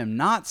that I am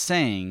not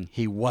saying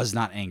he was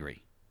not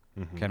angry.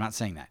 Okay, I'm not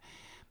saying that.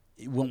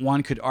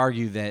 One could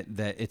argue that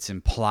it's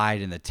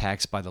implied in the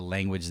text by the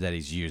language that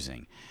he's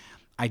using.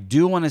 I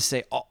do want to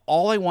say,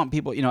 all I want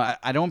people,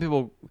 I don't want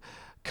people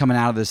coming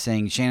out of this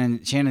saying,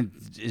 Shannon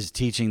is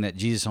teaching that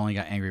Jesus only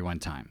got angry one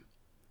time.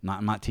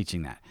 I'm not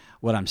teaching that.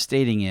 What I'm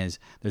stating is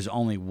there's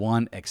only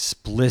one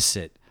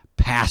explicit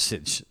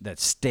passage that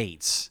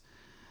states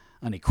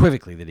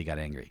unequivocally that he got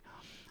angry.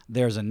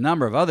 There's a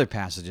number of other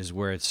passages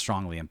where it's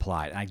strongly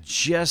implied. And I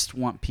just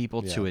want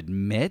people to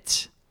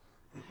admit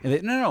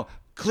that, no,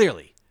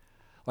 clearly.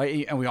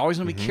 Right? And we always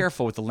want to be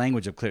careful with the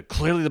language of clear.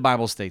 Clearly the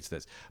Bible states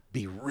this.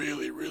 Be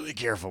really, really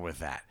careful with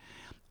that.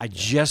 I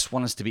just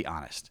want us to be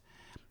honest.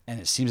 And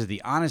it seems that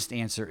the honest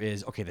answer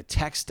is, okay, the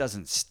text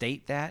doesn't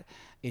state that.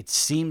 It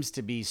seems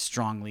to be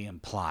strongly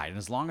implied. And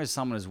as long as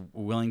someone is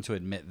willing to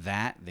admit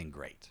that, then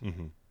great.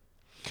 Mm-hmm.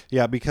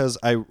 Yeah, because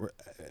I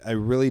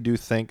really do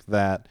think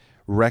that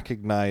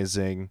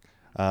recognizing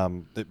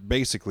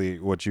basically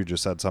what you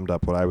just said summed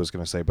up what I was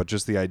going to say, but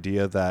just the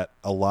idea that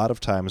a lot of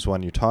times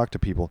when you talk to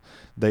people,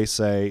 they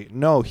say,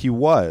 no, he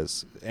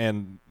was.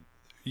 And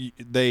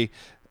they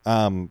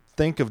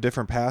think of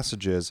different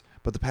passages,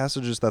 but the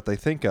passages that they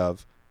think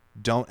of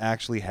don't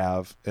actually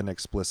have an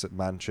explicit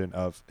mention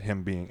of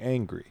him being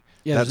angry.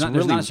 Yeah, there's not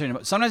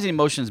necessarily, sometimes the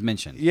emotion is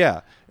mentioned.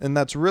 Yeah, and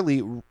that's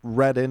really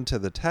read into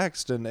the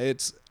text, and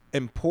it's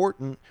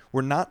important.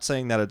 We're not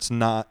saying that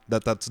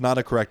that's not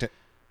a correct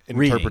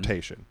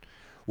interpretation. Reading.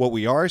 What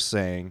we are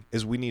saying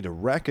is we need to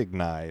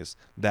recognize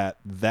that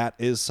that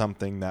is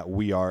something that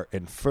we are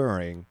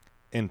inferring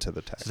into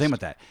the text. So think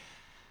about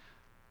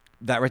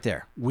that right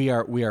there. We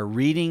are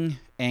reading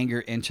anger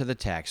into the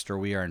text, or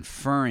we are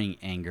inferring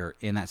anger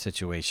in that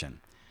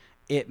situation.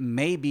 It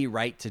may be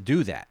right to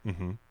do that.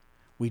 Mm-hmm.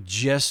 We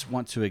just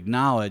want to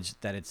acknowledge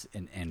that it's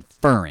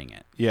inferring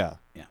it. Yeah.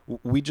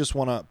 We just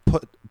want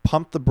to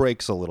pump the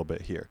brakes a little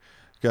bit here,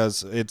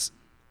 because it's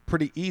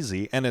pretty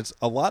easy, and it's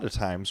a lot of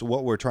times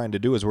what we're trying to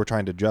do is we're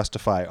trying to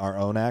justify our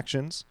own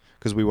actions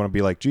because we want to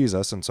be like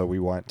Jesus, and so we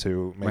want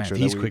to make sure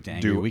he's that quick to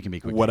anger, we can be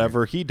quick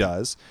whatever he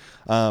does.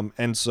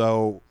 And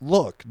so,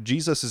 look,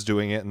 Jesus is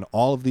doing it in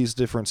all of these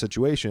different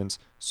situations,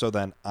 so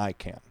then I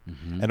can.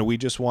 Mm-hmm. And we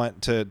just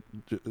want to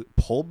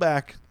pull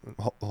back,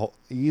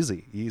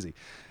 easy.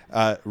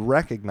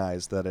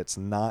 Recognize that it's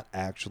not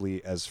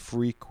actually as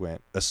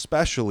frequent,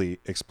 especially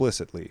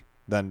explicitly,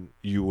 than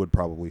you would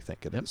probably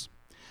think it is.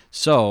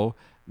 So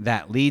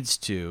that leads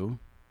to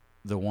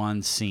the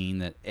one scene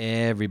that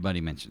everybody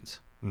mentions.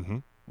 Mm-hmm.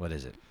 What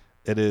is it?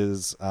 It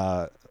is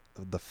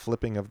the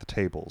flipping of the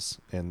tables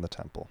in the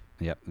temple.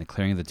 Yep, the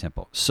clearing of the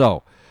temple.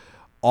 So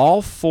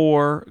all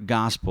four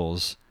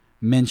Gospels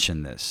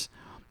mention this.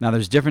 Now,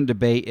 there's different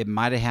debate. It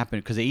might have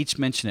happened because they each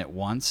mention it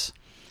once.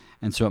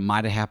 And so it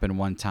might have happened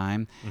one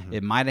time. Mm-hmm.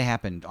 It might have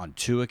happened on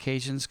two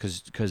occasions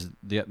because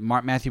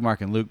Matthew,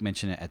 Mark, and Luke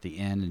mention it at the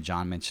end, and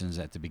John mentions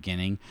it at the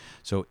beginning.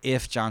 So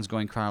if John's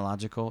going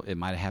chronological, it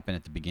might have happened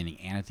at the beginning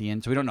and at the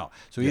end. So we don't know.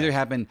 So it either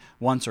happened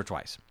once or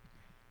twice.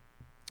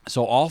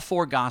 So all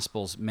four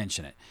Gospels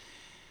mention it.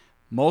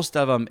 Most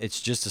of them, it's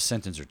just a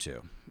sentence or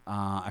two.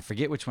 I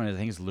forget which one I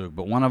think is Luke,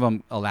 but one of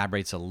them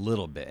elaborates a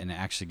little bit, and it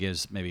actually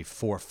gives maybe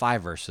 4 or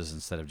 5 verses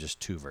instead of just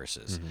 2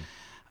 verses.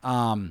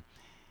 Mm-hmm.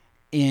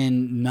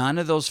 In none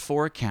of those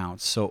 4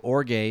 accounts, so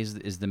orge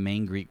is the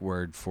main Greek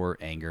word for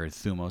anger,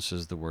 thumos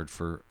is the word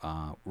for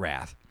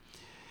wrath.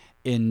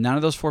 In none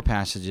of those 4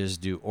 passages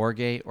do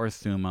orge or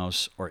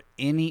thumos or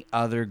any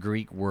other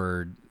Greek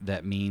word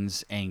that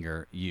means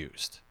anger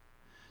used.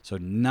 So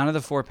none of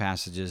the 4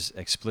 passages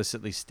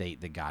explicitly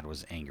state that God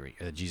was angry,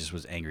 or that Jesus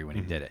was angry when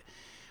he did it.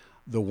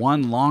 The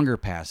one longer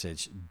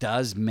passage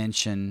does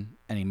mention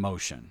an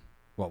emotion.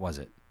 What was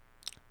it?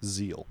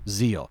 Zeal.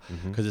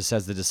 Because it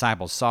says the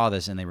disciples saw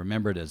this and they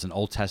remembered it as an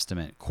Old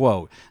Testament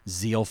quote,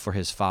 zeal for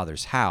his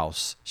Father's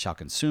house shall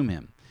consume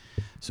him.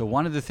 So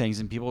one of the things,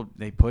 and people,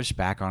 they push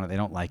back on it, they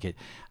don't like it,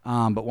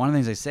 but one of the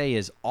things they say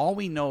is all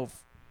we know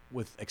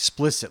with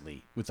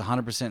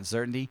 100%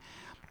 certainty,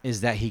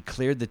 is that he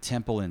cleared the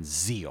temple in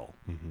zeal.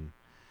 Mm-hmm.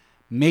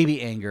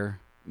 Maybe anger,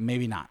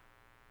 maybe not.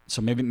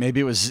 So maybe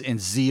it was in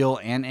zeal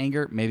and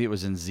anger, maybe it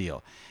was in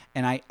zeal.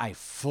 And I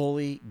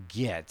fully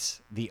get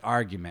the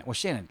argument. Well,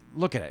 Shannon,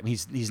 look at it.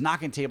 He's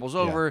knocking tables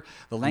over.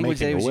 The language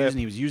that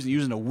he was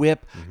using a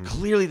whip. Mm-hmm.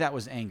 Clearly that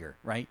was anger,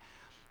 right?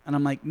 And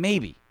I'm like,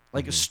 maybe.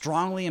 Like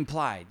strongly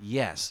implied,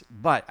 yes.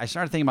 But I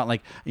started thinking about,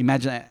 like,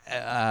 imagine,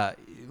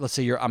 let's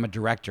say I'm a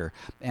director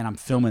and I'm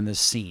filming this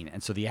scene.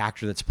 And so the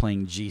actor that's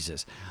playing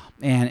Jesus.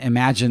 And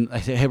imagine,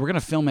 hey, we're going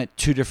to film it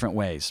 2 different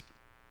ways.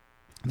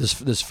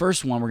 This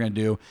first one we're going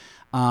to do,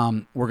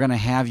 we're going to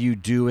have you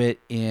do it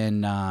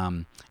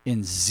in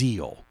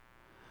zeal.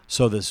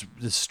 So this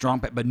strong,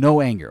 but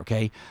no anger,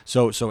 okay?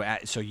 So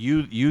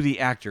you the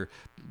actor,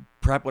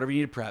 prep whatever you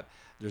need to prep.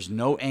 There's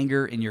no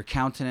anger in your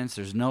countenance.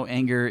 There's no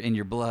anger in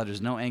your blood. There's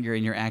no anger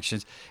in your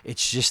actions.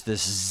 It's just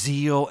this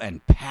zeal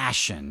and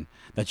passion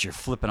that you're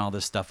flipping all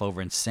this stuff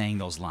over and saying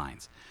those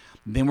lines.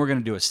 Then we're going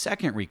to do a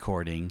second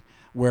recording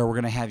where we're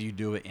going to have you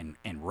do it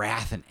in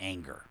wrath and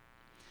anger.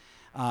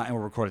 And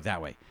we'll record it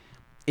that way.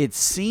 It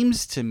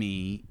seems to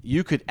me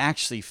you could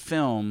actually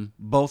film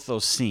both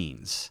those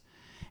scenes,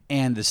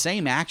 and the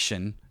same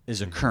action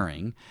is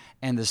occurring,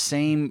 and the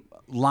same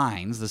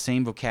lines, the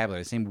same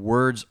vocabulary, the same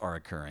words are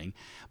occurring.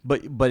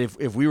 But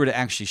if we were to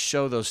actually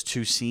show those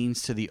 2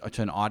 scenes to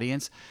an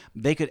audience,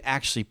 they could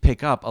actually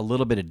pick up a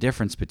little bit of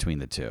difference between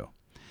the 2.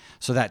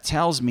 So that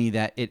tells me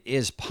that it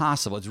is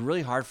possible. It's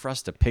really hard for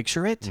us to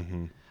picture it.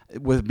 Mm-hmm.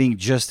 with being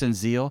just in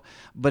zeal,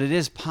 but it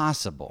is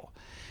possible.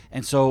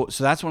 And so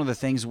that's one of the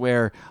things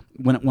where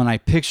when I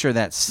picture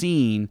that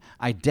scene,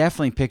 I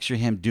definitely picture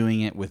him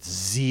doing it with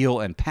zeal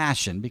and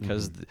passion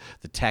because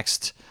the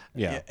text,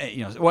 well,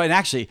 and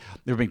actually,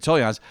 they're being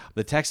totally honest,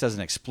 the text doesn't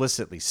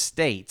explicitly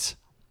state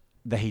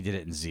that he did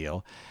it in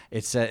zeal.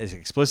 It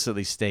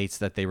explicitly states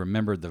that they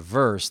remembered the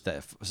verse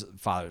that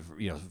Father,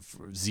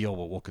 zeal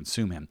will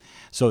consume him.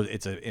 So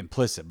it's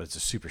implicit, but it's a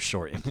super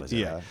short implicit.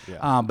 Yeah,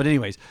 right? But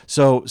anyways,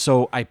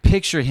 so I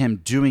picture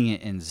him doing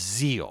it in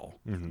zeal,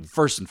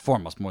 first and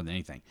foremost, more than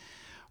anything,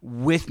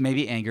 with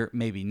maybe anger,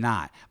 maybe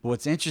not. But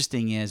what's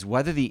interesting is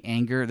whether the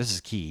anger, this is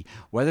key,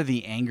 whether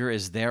the anger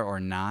is there or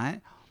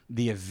not,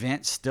 the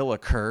event still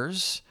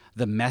occurs,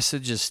 the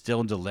message is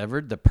still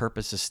delivered, the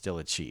purpose is still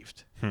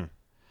achieved.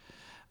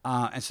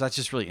 And so that's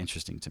just really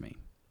interesting to me.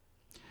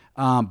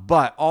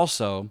 But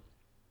also,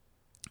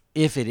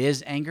 if it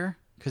is anger,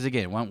 because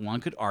again,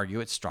 one could argue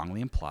it's strongly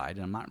implied,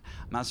 and I'm not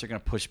necessarily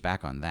going to push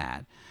back on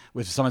that.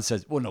 If someone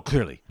says, well, no,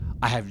 clearly,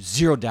 I have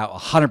zero doubt,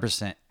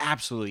 100%,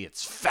 absolutely,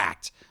 it's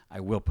fact, I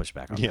will push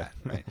back on that,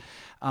 right?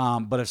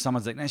 But if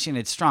someone's like,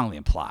 it's strongly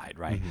implied,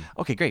 right?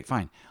 Okay, great,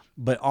 fine.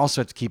 But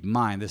also have to keep in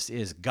mind, this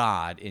is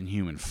God in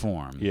human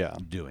form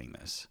doing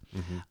this.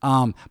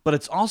 But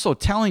it's also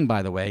telling,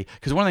 by the way,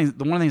 because one of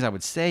the things I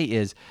would say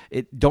is,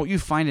 don't you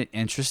find it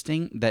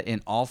interesting that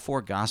in all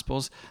four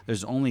Gospels,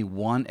 there's only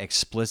one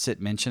explicit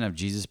mention of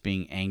Jesus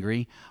being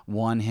angry,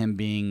 one him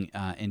being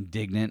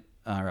indignant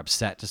or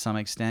upset to some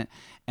extent,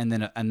 and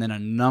then a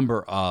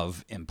number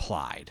of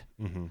implied.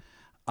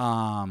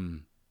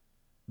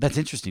 That's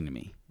interesting to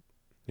me.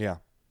 Yeah.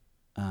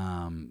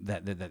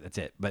 That's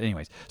it. But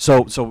anyways,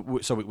 so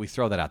we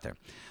throw that out there.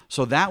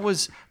 So that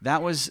was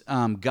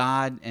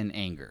God and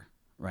anger,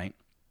 right?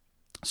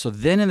 So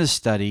then in the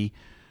study,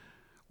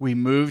 we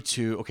move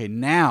to, okay,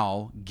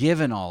 now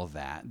given all of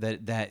that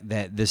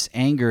this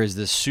anger is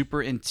this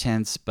super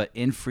intense but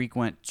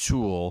infrequent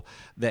tool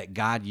that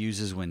God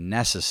uses when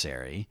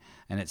necessary,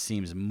 and it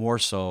seems more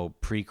so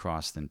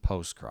pre-cross than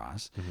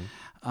post-cross,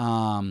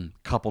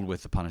 coupled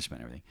with the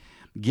punishment and everything.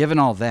 Given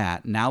all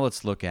that, now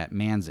let's look at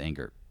man's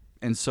anger.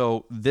 And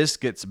so this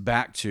gets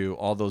back to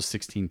all those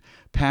 16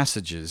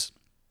 passages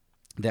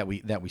that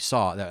we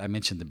saw that I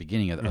mentioned at the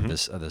beginning of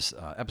this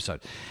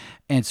episode.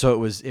 And so it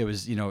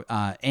was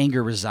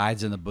anger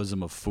resides in the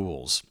bosom of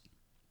fools.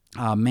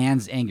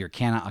 Man's anger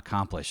cannot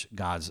accomplish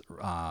God's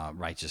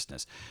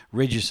righteousness.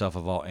 Rid yourself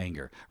of all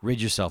anger.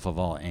 Rid yourself of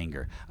all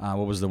anger.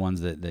 What was the ones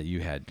that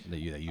you had that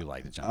you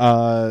liked,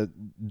 John?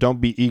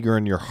 Don't be eager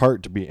in your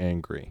heart to be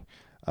angry.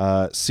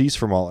 Cease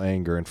from all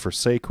anger and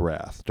forsake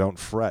wrath. Don't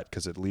fret,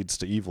 because it leads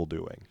to evil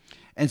doing.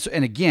 And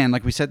again,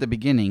 like we said at the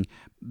beginning,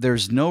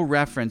 there's no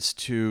reference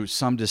to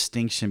some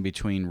distinction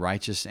between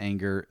righteous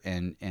anger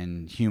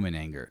and human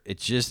anger.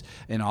 It's just,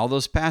 in all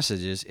those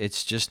passages,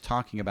 it's just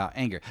talking about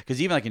anger.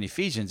 Because even like in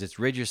Ephesians, it's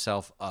rid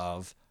yourself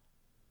of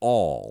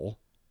all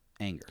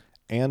anger.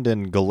 And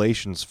in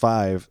Galatians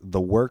 5,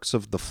 the works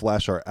of the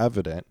flesh are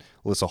evident,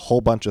 lists a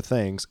whole bunch of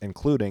things,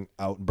 including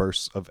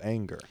outbursts of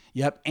anger.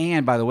 Yep.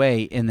 And by the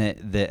way, in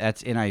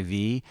that's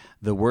NIV,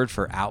 the word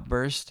for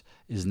outburst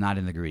is not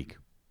in the Greek.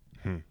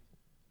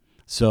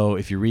 So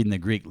if you're reading the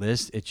Greek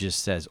list, it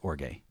just says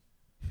orge,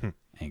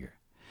 anger.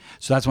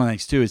 So that's one of the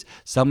things too, is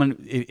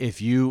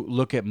if you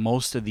look at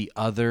most of the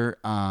other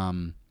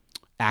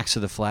acts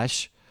of the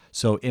flesh,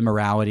 so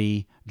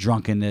immorality,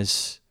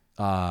 drunkenness,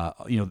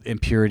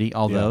 impurity,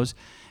 all those.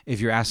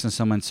 If you're asking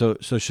someone, so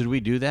should we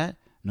do that?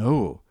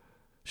 No.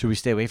 Should we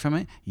stay away from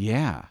it?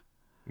 Yeah.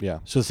 Yeah.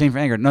 So the same for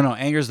anger. No,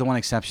 anger is the one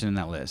exception in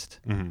that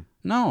list.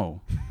 No,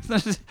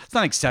 it's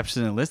not an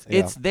exception in the list. Yeah.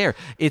 It's there.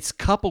 It's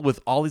coupled with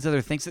all these other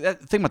things.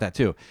 Think about that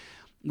too.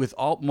 With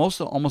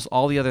almost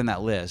all the other in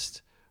that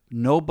list,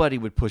 nobody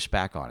would push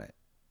back on it.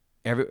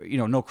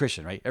 No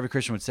Christian, right? Every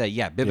Christian would say,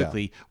 yeah,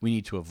 biblically, we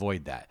need to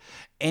avoid that.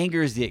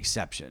 Anger is the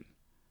exception.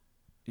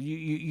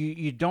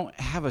 You don't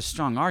have a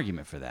strong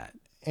argument for that.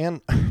 And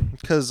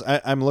because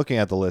I'm looking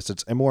at the list,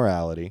 it's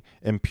immorality,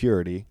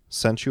 impurity,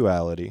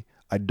 sensuality,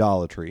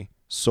 idolatry,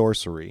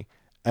 sorcery,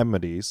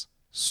 enmities,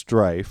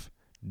 strife,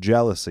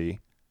 jealousy,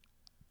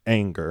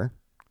 anger,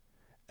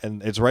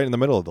 and it's right in the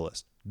middle of the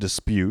list.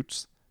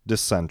 Disputes,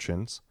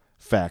 dissensions,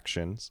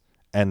 factions,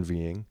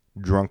 envying,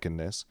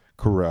 drunkenness,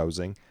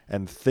 carousing,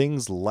 and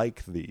things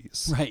like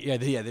these. Right, yeah,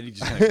 then he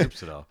just kind of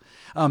groups it all.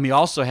 He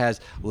also has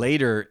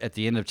later at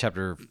the end of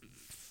chapter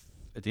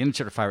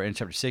 5 or in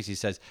chapter 6, he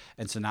says,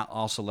 and so now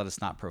also let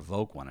us not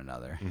provoke one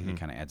another. He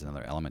kind of adds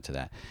another element to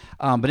that.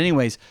 But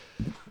anyways,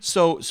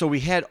 so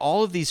we had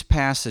all of these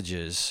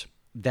passages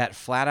that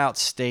flat out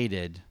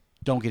stated,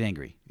 don't get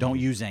angry. Don't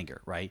use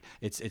anger, right?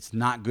 It's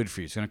not good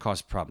for you. It's going to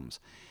cause problems.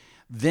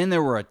 Then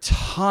there were a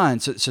ton.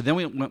 So then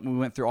we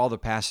went through all the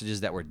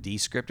passages that were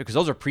descriptive, because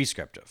those are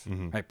prescriptive,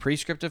 right?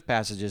 Prescriptive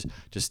passages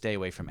to stay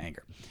away from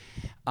anger.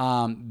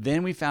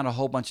 Then we found a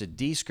whole bunch of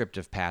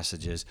descriptive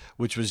passages,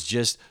 which was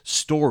just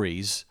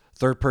stories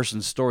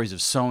third-person stories of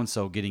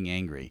so-and-so getting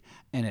angry,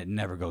 and it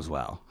never goes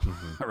well,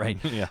 right?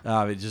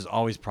 Yeah. It's just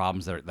always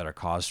problems that are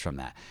caused from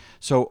that.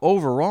 So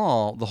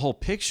overall, the whole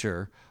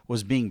picture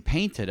was being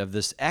painted of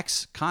this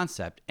X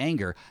concept,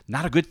 anger,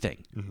 not a good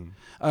thing.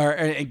 Or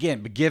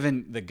again, but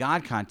given the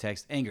God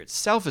context, anger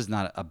itself is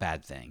not a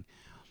bad thing,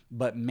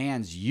 but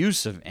man's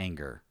use of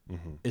anger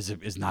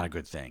is not a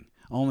good thing.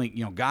 Only,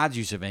 God's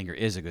use of anger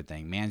is a good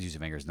thing. Man's use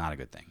of anger is not a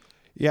good thing.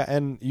 Yeah,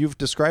 and you've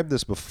described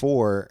this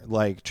before,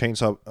 like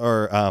chainsaw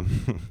or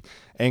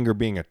anger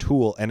being a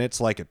tool, and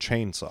it's like a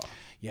chainsaw.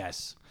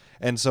 Yes.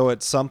 And so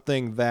it's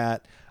something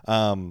that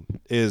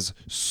is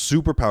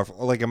super powerful.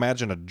 Like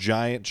imagine a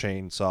giant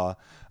chainsaw.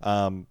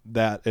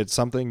 That it's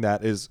something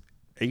that is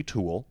a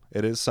tool.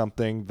 It is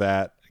something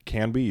that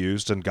can be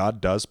used, and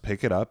God does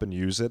pick it up and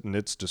use it, and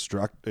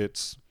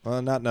it's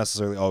not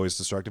necessarily always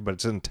destructive, but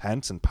it's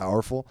intense and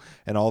powerful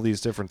and all these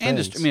different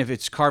things. And if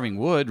it's carving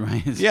wood,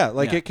 right?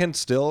 It can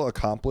still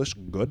accomplish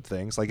good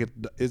things. Like it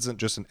isn't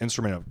just an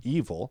instrument of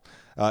evil.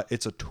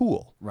 It's a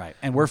tool. Right.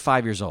 And we're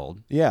 5 years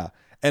old. Yeah.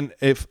 And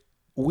if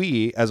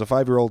we, as a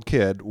 5-year-old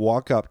kid,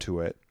 walk up to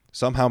it,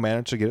 somehow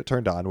manage to get it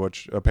turned on,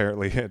 which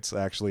apparently it's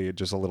actually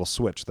just a little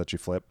switch that you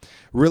flip,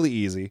 really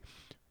easy,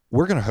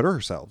 we're going to hurt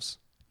ourselves.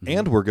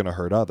 And we're going to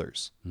hurt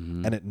others.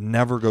 And it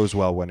never goes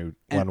well when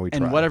we try.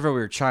 And whatever we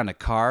were trying to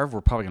carve,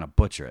 we're probably going to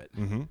butcher it.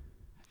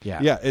 Yeah.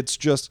 Yeah, it's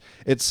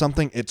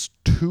something, it's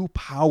too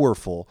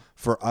powerful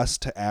for us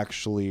to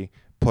actually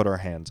put our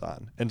hands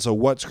on. And so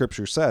what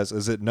Scripture says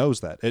is it knows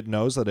that. It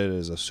knows that it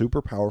is a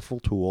super powerful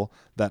tool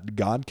that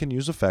God can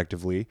use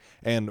effectively.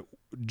 And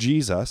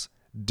Jesus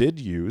did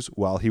use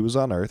while he was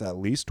on earth at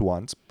least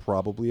once,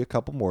 probably a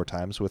couple more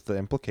times with the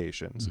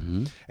implications.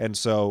 And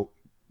so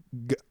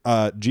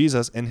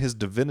Jesus in his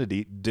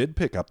divinity did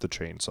pick up the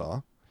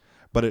chainsaw,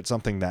 but it's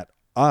something that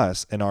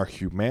us in our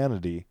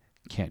humanity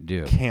can't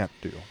do.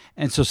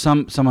 And so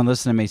someone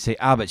listening may say,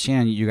 but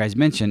Shannon, you guys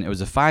mentioned it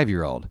was a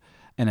 5-year-old.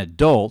 An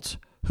adult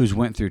who's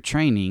went through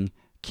training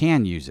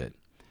can use it.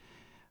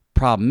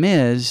 Problem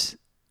is,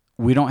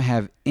 we don't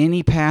have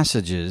any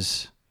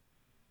passages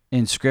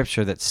in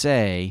Scripture that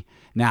say,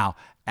 now,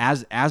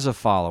 as a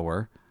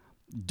follower,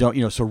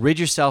 don't, so rid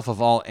yourself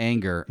of all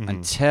anger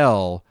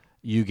until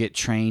you get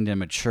trained and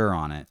mature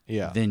on it,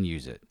 then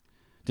use it.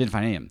 Didn't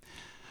find any of them.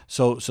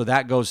 So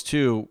that goes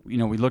to,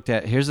 we looked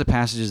at, here's the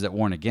passages that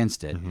warn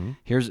against it.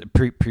 Here's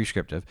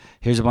prescriptive.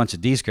 Here's a bunch of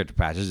descriptive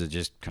passages that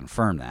just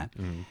confirm that.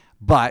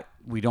 But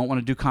we don't want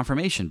to do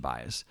confirmation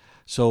bias.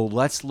 So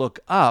let's look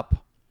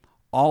up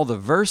all the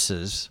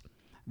verses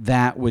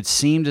that would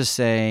seem to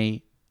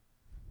say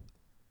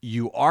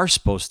you are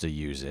supposed to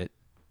use it.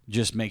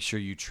 Just make sure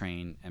you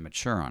train and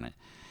mature on it.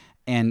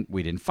 And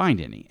we didn't find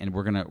any. And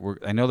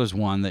I know there's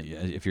one that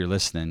if you're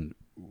listening,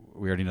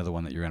 we already know the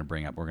one that you're going to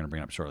bring up. We're going to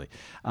bring it up shortly.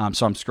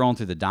 So I'm scrolling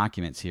through the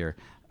documents here.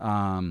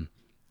 Because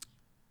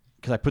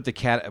I put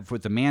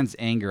with the man's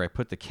anger, I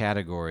put the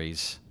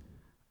categories.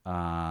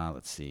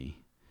 Let's see.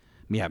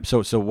 Yeah.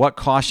 So what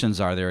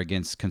cautions are there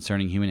against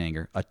concerning human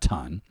anger? A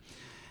ton.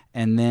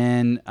 And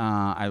then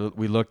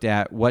we looked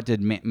at what did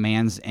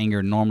man's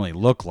anger normally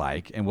look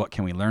like, and what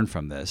can we learn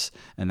from this?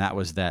 And that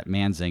was that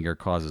man's anger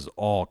causes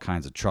all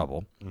kinds of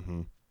trouble.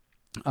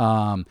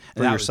 For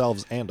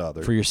yourselves and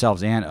others. For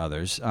yourselves and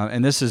others.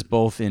 And this is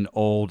both in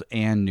Old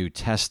and New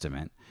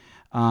Testament.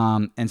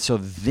 And so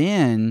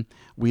then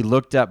we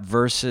looked up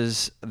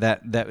verses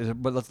but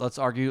let's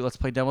argue, let's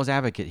play devil's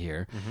advocate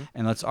here,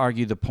 and let's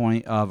argue the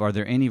point of, are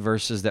there any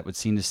verses that would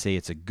seem to say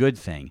it's a good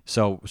thing?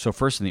 So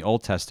first in the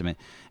Old Testament,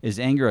 is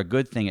anger a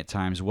good thing at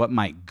times? What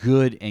might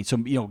good, and so,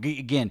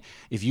 again,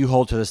 if you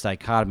hold to this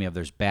dichotomy of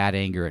there's bad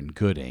anger and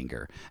good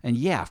anger, and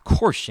yeah, of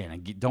course,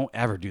 Shannon, don't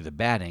ever do the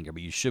bad anger,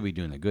 but you should be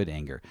doing the good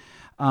anger.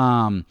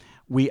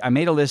 I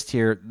made a list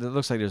here that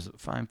looks like there's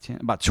 5, 10,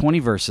 about 20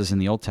 verses in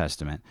the Old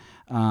Testament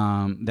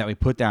that we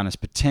put down as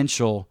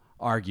potential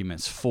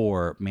arguments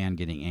for man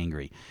getting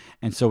angry.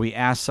 And so we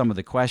asked some of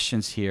the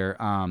questions here.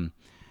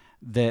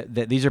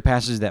 That these are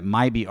passages that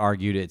might be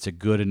argued it's a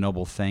good and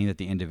noble thing that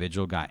the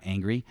individual got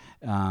angry,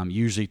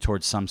 usually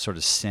towards some sort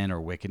of sin or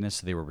wickedness.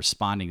 So they were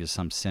responding to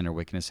some sin or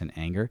wickedness and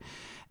anger.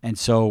 And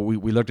so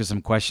we looked at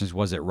some questions.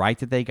 Was it right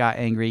that they got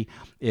angry?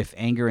 If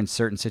anger in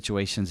certain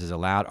situations is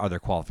allowed, are there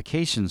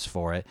qualifications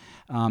for it?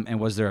 And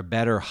was there a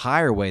better,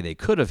 higher way they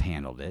could have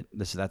handled it?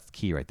 That's the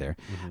key right there.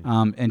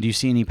 And do you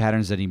see any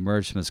patterns that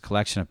emerge from this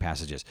collection of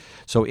passages?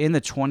 So in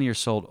the 20 or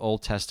so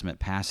Old Testament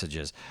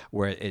passages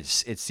where it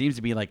seems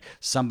to be like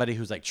somebody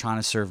who's like trying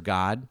to serve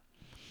God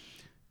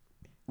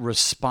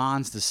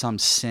responds to some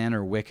sin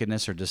or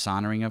wickedness or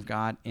dishonoring of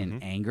God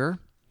in anger.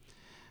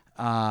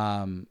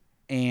 And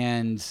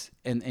so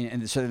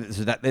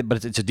that,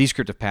 but it's a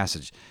descriptive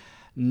passage.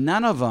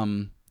 None of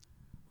them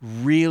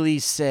really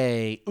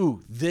say,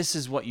 "Ooh, this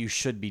is what you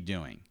should be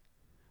doing.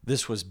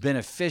 This was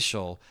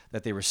beneficial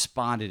that they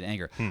responded in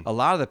anger." A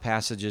lot of the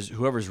passages,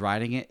 whoever's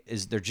writing it,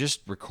 they're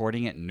just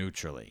recording it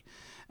neutrally,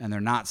 and they're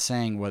not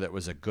saying whether it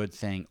was a good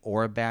thing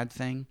or a bad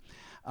thing.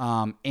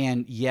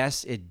 And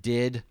yes, it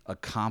did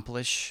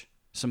accomplish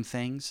some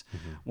things.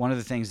 One of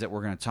the things that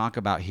we're going to talk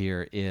about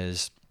here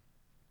is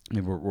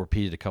were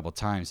repeated a couple of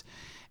times.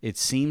 It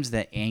seems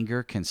that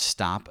anger can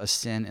stop a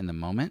sin in the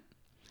moment,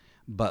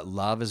 but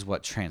love is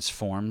what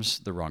transforms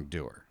the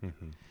wrongdoer.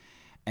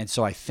 And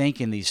so I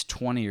think in these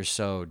 20 or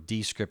so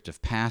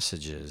descriptive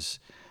passages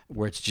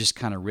where it's just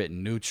kind of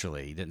written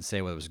neutrally, he didn't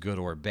say whether it was good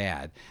or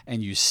bad,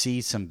 and you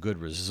see some good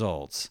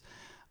results,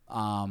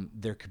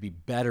 there could be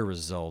better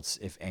results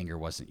if anger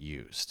wasn't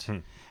used.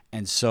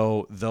 And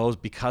so those,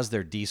 because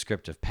they're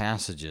descriptive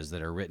passages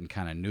that are written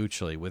kind of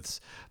neutrally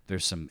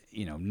there's some,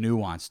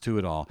 nuance to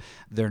it all.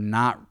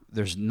 None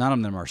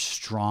of them are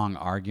strong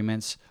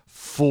arguments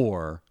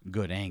for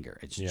good anger.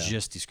 It's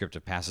just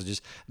descriptive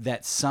passages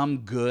that some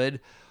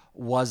good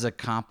was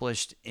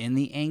accomplished in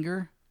the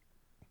anger,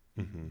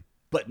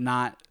 but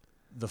not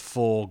the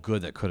full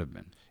good that could have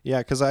been. Yeah,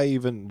 because I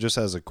even, just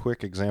as a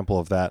quick example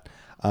of that,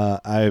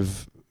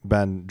 I've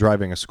been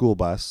driving a school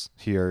bus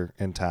here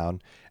in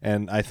town,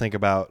 and I think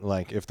about,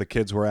 like, if the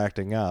kids were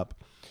acting up,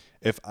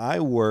 if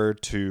I were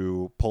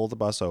to pull the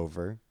bus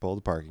over, pull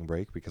the parking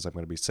brake, because I'm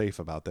going to be safe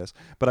about this,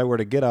 but I were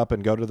to get up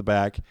and go to the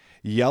back,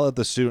 yell at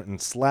the student and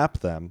slap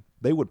them,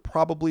 they would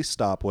probably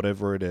stop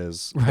whatever it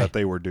is that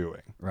they were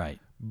doing. Right.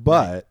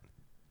 But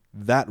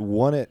that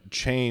wouldn't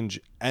change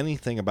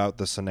anything about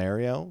the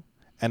scenario,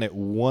 and it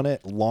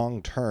wouldn't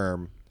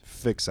long-term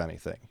fix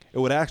anything. It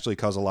would actually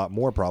cause a lot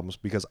more problems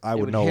because I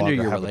would no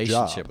longer have a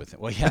job. With it.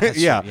 Well, yeah, that's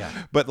true, yeah.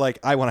 But like,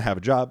 I want to have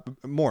a job.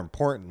 More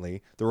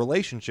importantly, the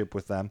relationship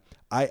with them,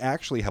 I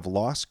actually have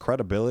lost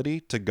credibility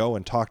to go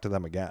and talk to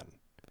them again.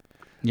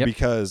 Yep.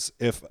 Because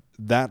if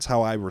that's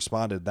how I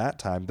responded that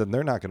time, then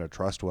they're not going to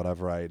trust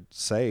whatever I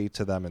say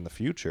to them in the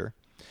future.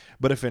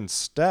 But if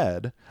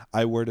instead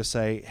I were to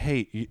say,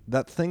 hey,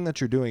 that thing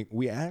that you're doing,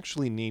 we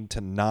actually need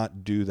to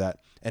not do that.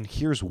 And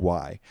here's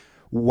why.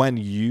 When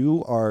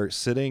you are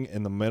sitting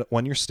in the middle,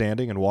 when you're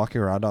standing and walking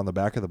around on the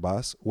back of the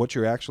bus, what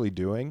you're actually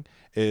doing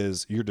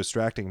is you're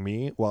distracting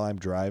me while I'm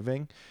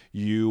driving.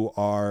 You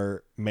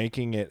are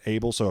making it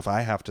able, so if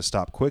I have to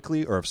stop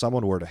quickly or if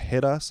someone were to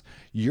hit us,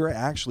 you're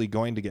actually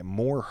going to get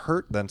more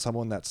hurt than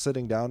someone that's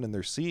sitting down in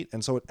their seat.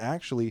 And so it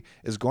actually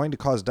is going to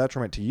cause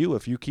detriment to you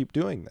if you keep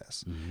doing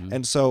this.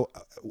 And so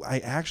I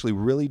actually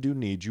really do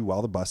need you,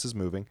 while the bus is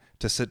moving,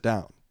 to sit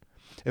down.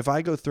 If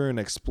I go through and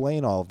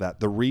explain all of that,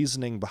 the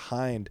reasoning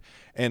behind,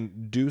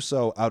 and do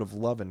so out of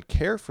love and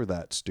care for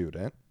that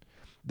student,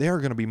 they are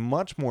going to be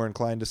much more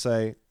inclined to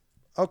say,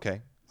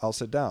 okay, I'll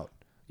sit down,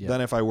 than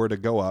if I were to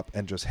go up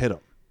and just hit them.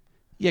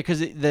 Yeah,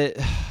 because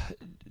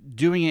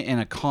doing it in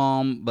a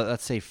calm, but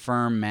let's say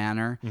firm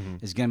manner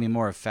is going to be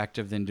more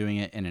effective than doing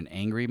it in an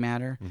angry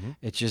manner.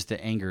 It's just that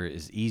anger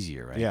is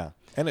easier, right? Yeah,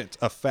 and it's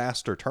a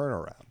faster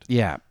turnaround.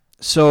 Yeah.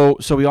 So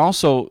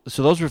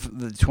those were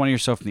the 20 or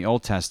so from the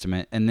Old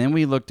Testament, and then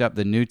we looked up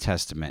the New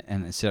Testament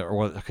and said,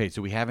 okay,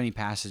 so we have any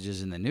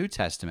passages in the New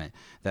Testament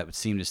that would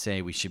seem to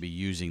say we should be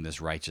using this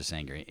righteous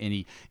anger?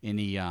 Any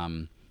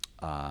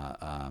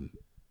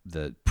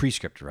the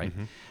prescriptive, right?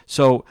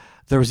 So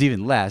there was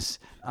even less.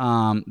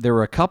 There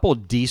were a couple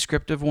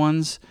descriptive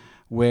ones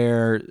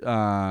where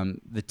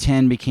the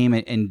 10 became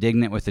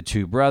indignant with the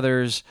two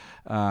brothers.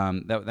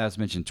 That was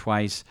mentioned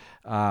twice.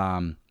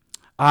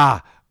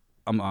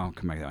 I'll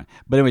come back to that one.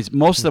 But anyways,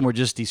 most of them were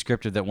just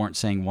descriptive that weren't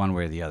saying one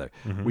way or the other.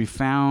 We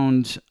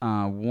found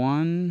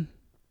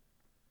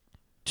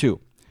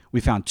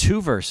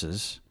two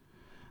verses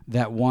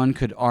that one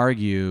could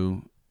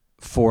argue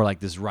for, like,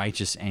 this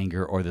righteous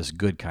anger or this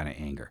good kind of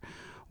anger.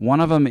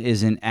 One of them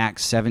is in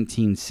Acts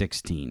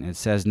 17:16. It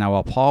says, "Now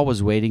while Paul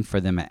was waiting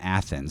for them at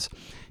Athens,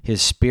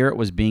 his spirit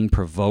was being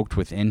provoked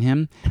within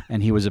him,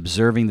 and he was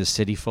observing the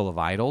city full of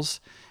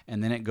idols."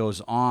 And then it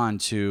goes on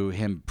to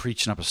him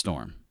preaching up a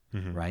storm.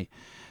 Right?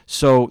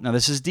 So now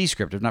this is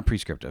descriptive, not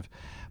prescriptive.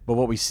 But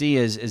what we see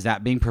is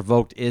that being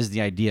provoked is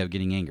the idea of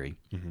getting angry.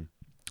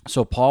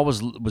 So Paul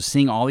was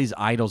seeing all these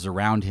idols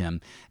around him,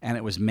 and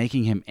it was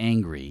making him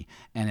angry,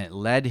 and it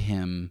led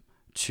him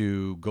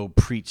to go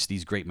preach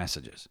these great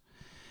messages.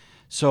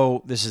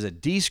 So this is a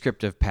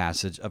descriptive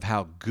passage of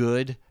how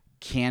good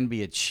can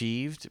be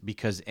achieved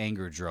because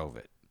anger drove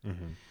it.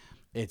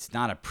 It's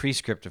not a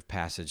prescriptive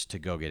passage to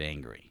go get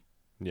angry.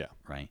 Yeah.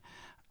 Right?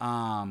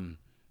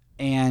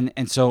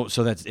 And so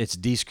it's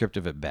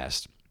descriptive at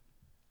best.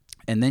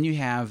 And then you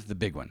have the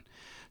big one.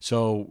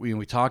 So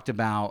we talked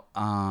about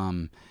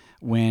when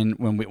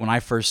I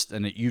first,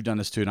 and you've done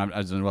this too, and I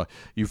was doing well,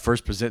 you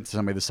first present to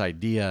somebody this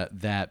idea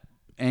that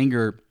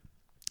anger,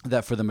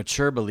 that for the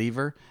mature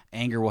believer,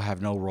 anger will have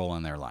no role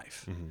in their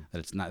life. That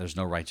it's not, there's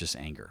no righteous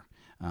anger.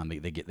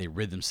 They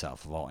rid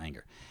themselves of all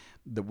anger.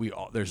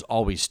 There's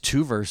always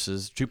two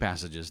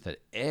passages that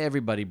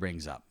everybody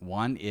brings up.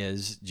 One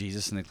is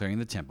Jesus in the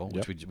clearing of the temple,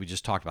 which we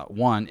just talked about.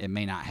 One, it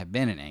may not have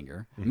been in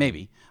anger,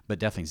 maybe, but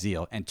definitely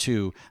zeal. And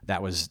two,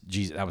 that was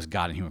Jesus, that was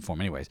God in human form,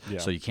 anyways.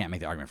 So you can't make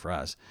the argument for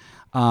us.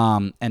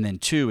 And then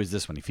two is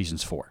this one,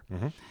 Ephesians 4.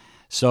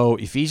 So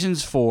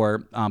Ephesians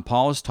 4,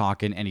 Paul is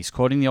talking, and he's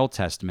quoting the Old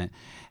Testament,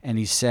 and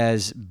he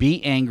says,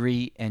 "Be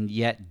angry and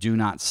yet do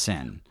not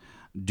sin.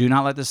 Do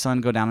not let the sun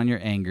go down on your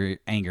anger,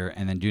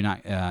 and then do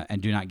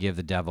not give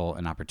the devil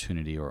an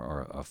opportunity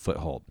or a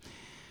foothold."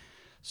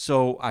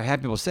 So I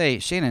had people say,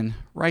 Shannon,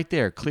 right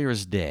there, clear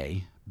as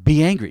day,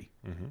 be angry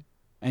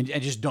and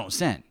just don't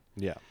sin.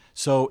 Yeah.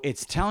 So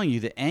it's telling you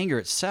that anger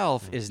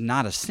itself is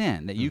not a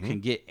sin, that you can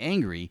get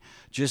angry.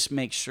 Just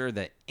make sure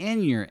that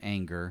in your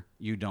anger,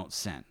 you don't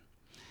sin.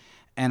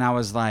 And I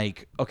was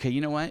like, okay,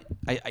 you know what?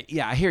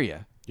 I hear you.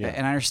 Yeah.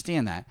 And I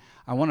understand that.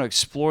 I want to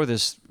explore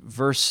this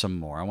verse some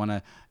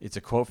more. It's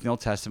a quote from the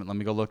Old Testament. Let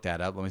me go look that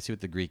up. Let me see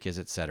what the Greek is,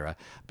 etc.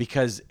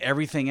 Because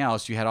everything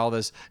else, you had all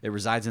this, it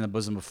resides in the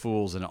bosom of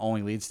fools and it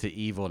only leads to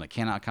evil and it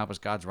cannot accomplish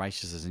God's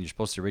righteousness and you're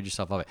supposed to rid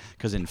yourself of it.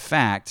 Because in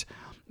fact,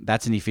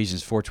 that's in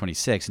Ephesians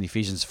 4:26. In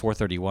Ephesians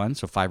 4:31,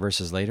 so 5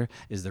 verses later,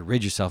 is the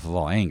rid yourself of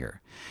all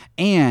anger.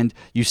 And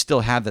you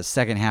still have the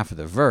second half of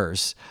the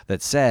verse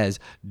that says,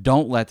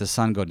 don't let the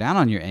sun go down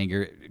on your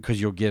anger because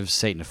you'll give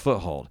Satan a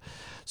foothold.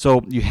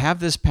 So you have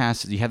this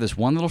passage, you have this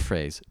one little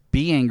phrase,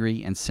 be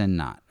angry and sin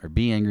not, or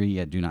be angry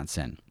yet do not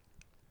sin.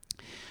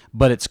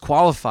 But it's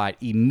qualified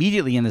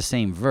immediately in the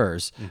same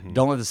verse,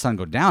 don't let the sun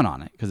go down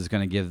on it because it's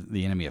going to give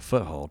the enemy a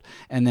foothold.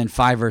 And then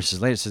 5 verses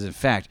later it says, in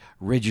fact,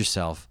 rid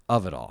yourself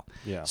of it all.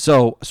 Yeah.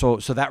 So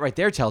that right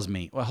there tells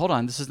me, well, hold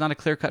on, this is not a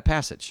clear-cut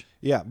passage.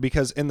 Yeah,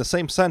 because in the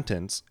same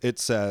sentence, it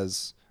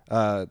says,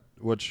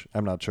 which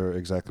I'm not sure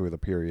exactly where the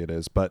period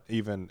is, but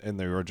even in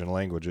the original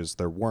languages,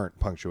 there weren't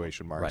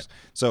punctuation marks. Right.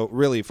 So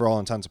really, for all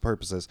intents and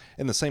purposes,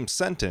 in the same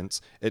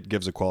sentence, it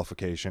gives a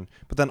qualification,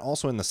 but then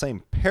also in the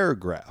same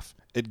paragraph,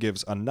 it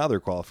gives another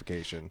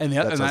qualification. And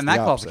that says that the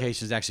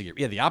qualification is actually,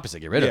 the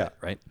opposite, get rid of Yeah. it,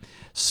 right?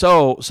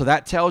 So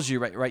that tells you,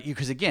 right,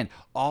 because again,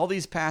 all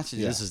these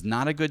passages, this is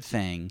not a good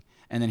thing.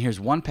 And then here's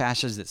one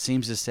passage that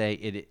seems to say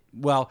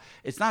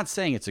it's not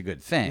saying it's a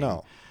good thing.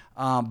 No.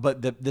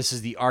 But this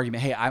is the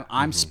argument. Hey,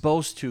 I'm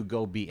supposed to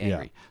go be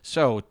angry. Yeah.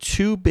 So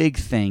 2 big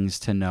things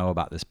to know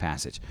about this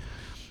passage.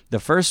 The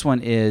first one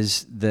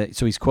is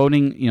so he's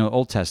quoting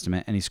Old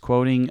Testament and he's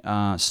quoting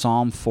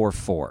Psalm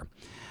 4:4.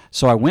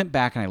 So I went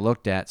back and I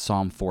looked at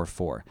Psalm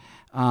 4:4,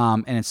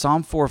 and in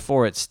Psalm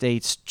 4:4 it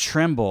states,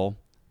 "Tremble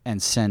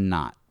and sin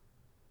not."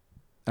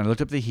 And I looked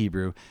up the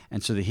Hebrew,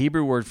 and so the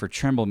Hebrew word for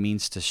tremble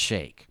means to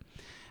shake.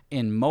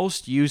 In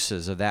most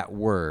uses of that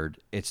word,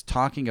 it's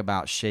talking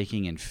about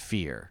shaking in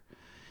fear.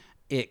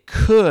 It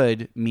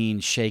could mean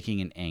shaking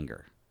in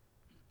anger.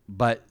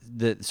 But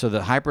the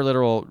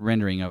hyperliteral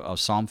rendering of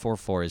Psalm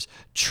 4:4 is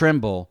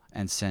tremble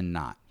and sin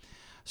not.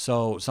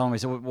 So someone may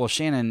say, well,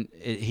 Shannon,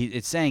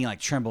 it's saying like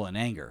tremble in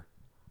anger,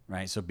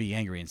 right? So be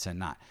angry and sin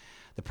not.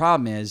 The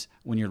problem is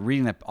when you're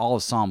reading all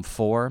of Psalm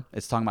 4,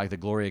 it's talking about like the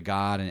glory of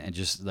God and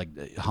just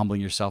like humbling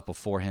yourself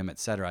before Him,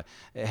 etc.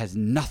 It has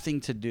nothing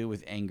to do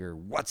with anger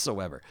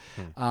whatsoever.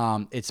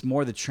 It's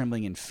more the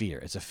trembling in fear.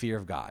 It's a fear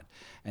of God.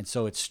 And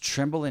so it's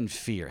tremble in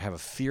fear, have a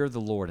fear of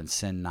the Lord and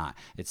sin not.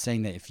 It's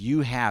saying that if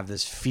you have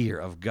this fear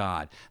of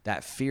God,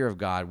 that fear of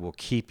God will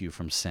keep you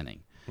from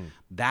sinning.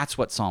 That's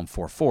what Psalm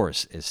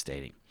 4:4 is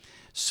stating.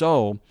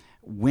 So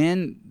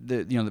when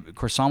of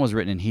course, Psalm was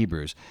written in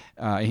Hebrew.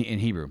 I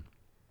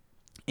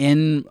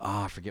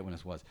forget when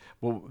this was.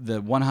 Well,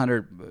 the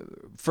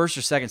 1st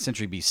or 2nd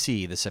century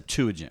BC, the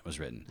Septuagint was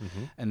written,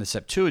 and the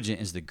Septuagint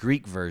is the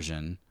Greek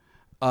version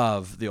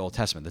of the Old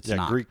Testament. That's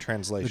not Greek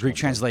translation. The Greek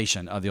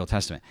translation of the Old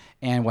Testament.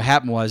 And what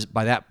happened was,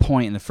 by that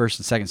point in the 1st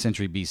and 2nd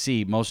century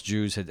BC, most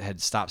Jews had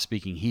stopped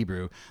speaking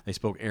Hebrew. They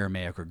spoke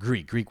Aramaic or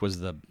Greek. Greek was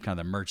the kind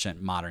of the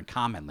merchant, modern,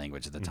 common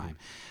language at the time.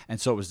 And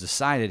so it was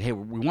decided, hey,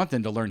 we want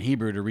them to learn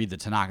Hebrew to read the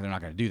Tanakh. They're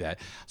not going to do that.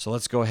 So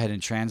let's go ahead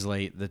and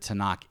translate the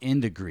Tanakh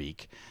into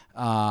Greek.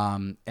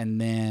 And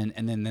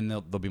then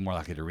they'll be more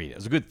likely to read it. It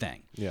was a good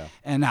thing. Yeah.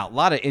 And now a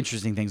lot of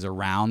interesting things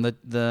around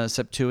the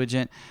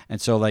Septuagint.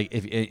 And so like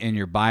if in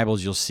your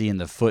Bibles you'll see in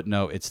the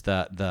footnote it's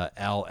the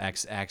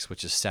LXX,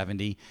 which is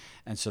 70.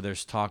 And so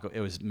there's talk it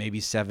was maybe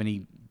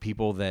 70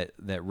 people that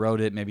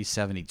wrote it, maybe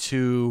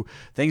 72.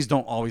 Things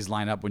don't always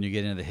line up when you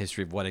get into the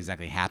history of what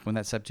exactly happened with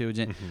that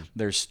Septuagint.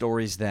 There's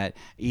stories that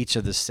each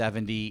of the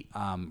 70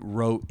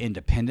 wrote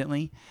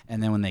independently,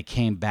 and then when they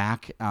came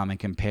back and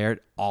compared,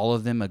 all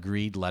of them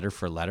agreed letter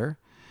for letter.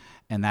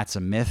 And that's a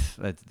myth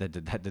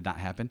that did not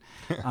happen.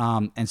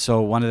 And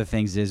so one of the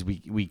things is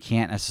we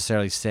can't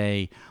necessarily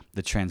say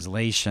the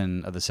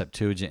translation of the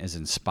Septuagint is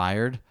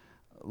inspired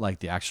like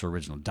the actual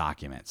original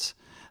documents.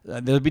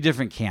 There'll be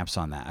different camps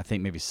on that. I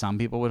think maybe some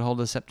people would hold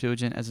the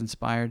Septuagint as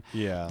inspired.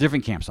 Yeah.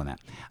 Different camps on that.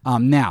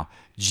 Now,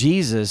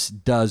 Jesus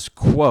does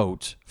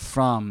quote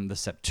from the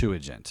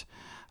Septuagint.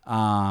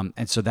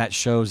 And so that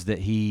shows that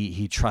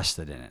he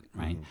trusted in it,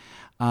 right?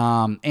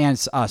 And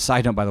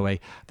side note, by the way,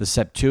 the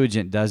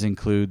Septuagint does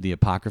include the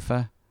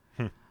Apocrypha,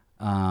 the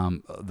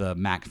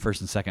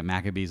 1st and 2nd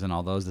Maccabees and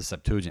all those. The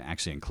Septuagint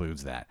actually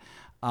includes that.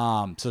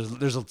 So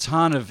there's a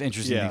ton of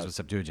interesting things with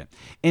Septuagint.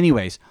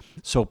 Anyways,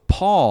 so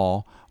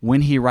Paul,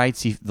 when he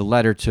writes the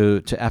letter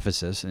to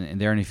Ephesus, and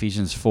there in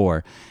Ephesians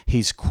 4,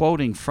 he's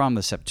quoting from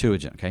the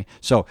Septuagint, okay?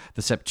 So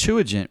the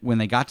Septuagint, when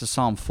they got to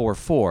Psalm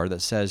 4:4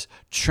 that says,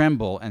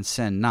 tremble and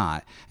sin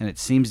not, and it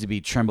seems to be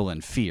tremble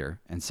in fear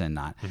and sin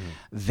not,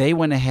 they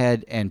went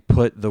ahead and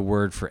put the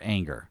word for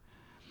anger.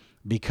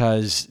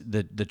 because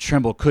the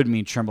tremble could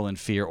mean tremble in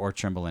fear or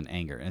tremble in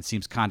anger. And it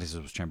seems context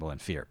was tremble in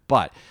fear.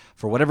 But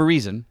for whatever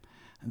reason,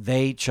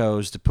 they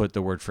chose to put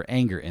the word for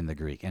anger in the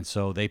Greek. And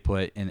so they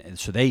put in,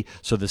 so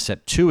the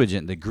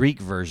Septuagint, the Greek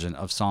version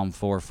of Psalm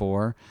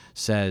 4:4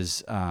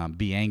 says,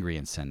 be angry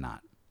and sin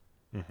not.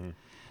 Mm-hmm.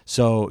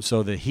 So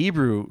the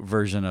Hebrew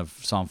version of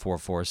Psalm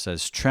 4:4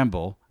 says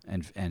tremble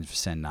and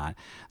sin not.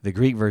 The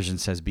Greek version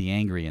says be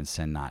angry and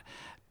sin not.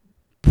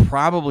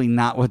 Probably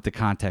not what the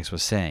context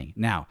was saying.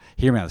 Now,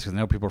 hear me out, because I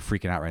know people are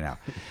freaking out right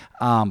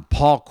now.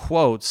 Paul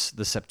quotes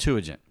the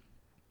Septuagint.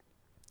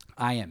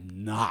 I am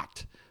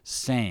not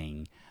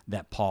saying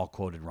that Paul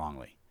quoted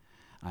wrongly.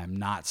 I'm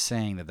not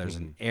saying that there's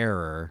an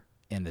error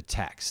in the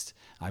text.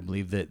 I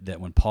believe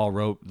that when Paul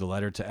wrote the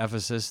letter to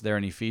Ephesus there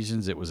in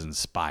Ephesians, it was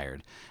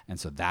inspired. And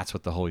so that's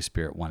what the Holy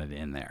Spirit wanted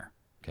in there.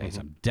 Okay,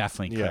 so I'm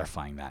definitely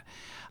clarifying that.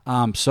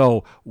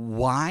 So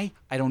why?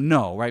 I don't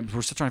know, right?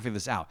 We're still trying to figure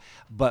this out.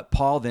 But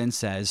Paul then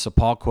says, so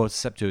Paul quotes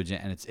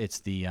Septuagint, and it's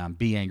the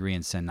be angry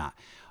and sin not.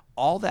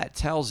 All that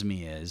tells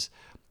me is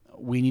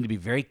we need to be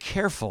very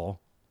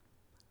careful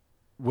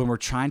when we're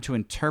trying to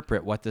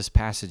interpret what this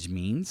passage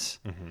means,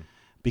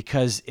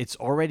 because it's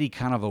already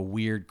kind of a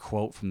weird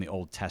quote from the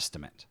Old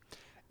Testament.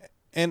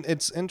 And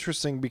it's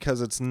interesting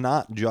because it's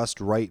not just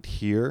right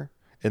here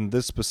in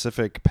this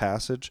specific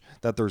passage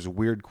that there's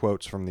weird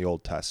quotes from the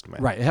Old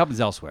Testament. Right, it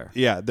happens elsewhere.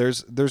 Yeah,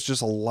 there's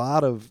just a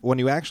lot of, when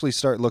you actually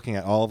start looking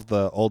at all of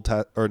the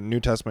or New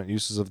Testament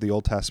uses of the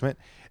Old Testament,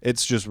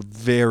 it's just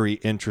very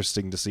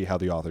interesting to see how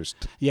the authors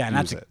and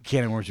that's use a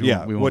can of worms we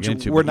won't which get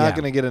into. We're not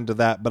going to get into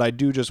that, but I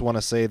do just want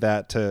to say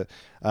that to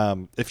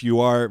if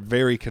you are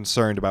very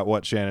concerned about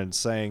what Shannon's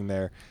saying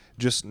there,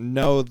 just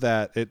know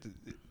that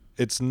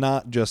it's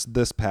not just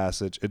this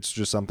passage. It's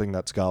just something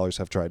that scholars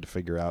have tried to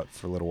figure out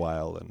for a little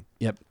while. And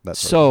that's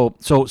so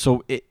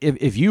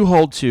if you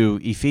hold to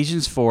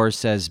Ephesians 4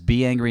 says,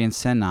 be angry and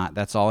sin not,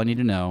 that's all I need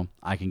to know.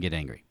 I can get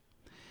angry.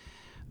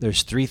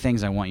 There's three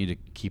things I want you to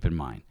keep in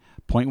mind.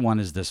 Point one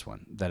is this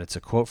one, that it's a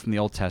quote from the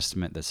Old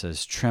Testament that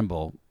says,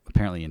 tremble,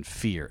 apparently in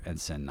fear, and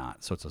sin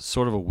not. So it's a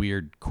sort of a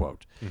weird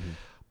quote.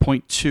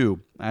 Point two,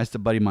 I asked a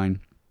buddy of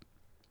mine,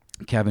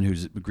 Kevin,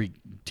 who's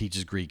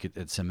teaches Greek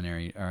at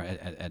seminary or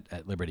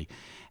at Liberty,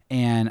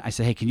 and I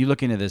said, "Hey, can you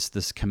look into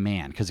this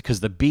command?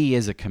 Because the be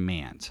is a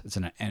command. It's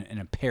an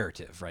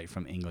imperative, right,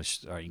 from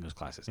English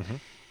classes."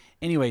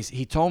 Anyways,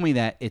 he told me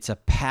that it's a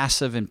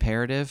passive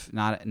imperative,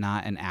 not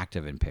an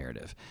active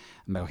imperative.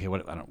 I'm like, okay,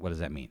 what does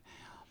that mean?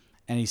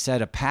 And he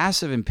said a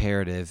passive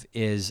imperative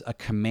is a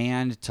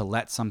command to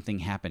let something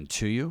happen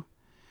to you,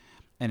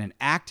 and an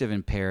active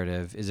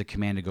imperative is a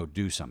command to go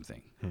do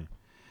something.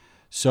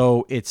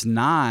 So it's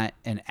not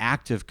an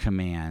active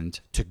command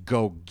to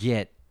go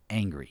get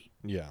angry.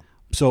 Yeah.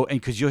 So,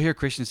 and because you'll hear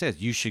Christians say,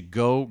 you should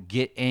go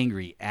get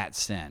angry at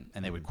sin,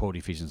 and they would quote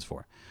Ephesians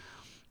 4.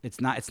 It's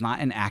not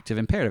an active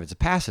imperative. It's a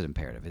passive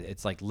imperative.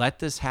 It's like, let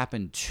this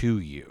happen to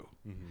you.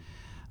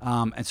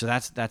 And so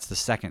that's the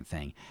second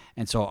thing.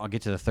 And so I'll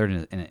get to the third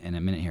in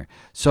a minute here.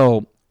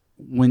 So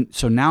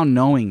now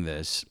knowing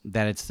this,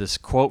 that it's this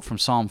quote from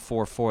Psalm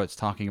 4:4, it's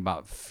talking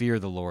about fear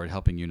the Lord,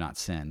 helping you not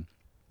sin.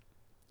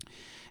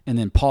 And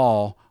then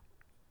Paul,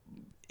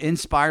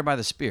 inspired by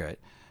the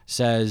Spirit,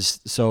 says,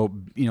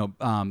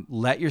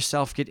 let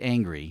yourself get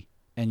angry,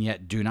 and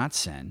yet do not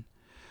sin.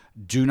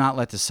 Do not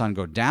let the sun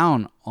go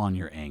down on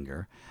your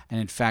anger, and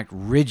in fact,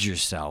 rid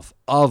yourself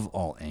of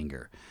all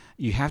anger.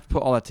 You have to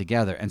put all that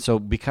together. And so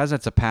because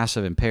that's a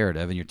passive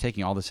imperative, and you're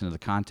taking all this into the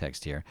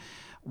context here,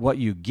 what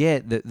you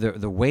get,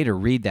 the way to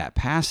read that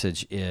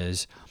passage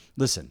is,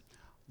 listen,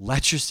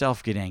 let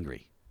yourself get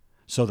angry.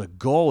 So the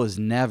goal is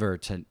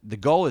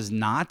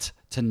not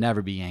to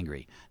never be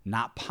angry.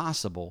 Not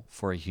possible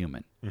for a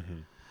human.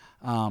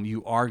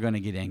 You are going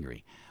to get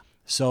angry.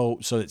 So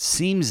it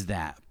seems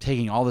that,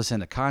 taking all this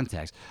into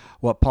context,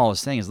 what Paul is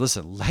saying is,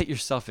 listen, let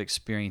yourself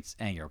experience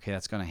anger. Okay,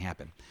 that's going to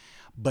happen.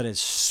 But as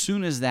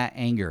soon as that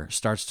anger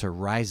starts to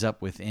rise up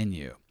within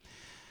you,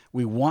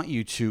 we want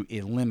you to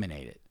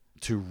eliminate it,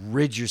 to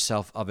rid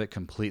yourself of it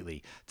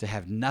completely, to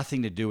have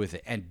nothing to do with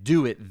it, and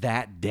do it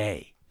that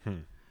day.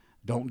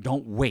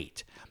 Don't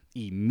wait.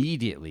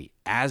 Immediately,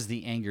 as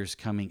the anger's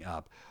coming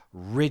up,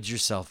 rid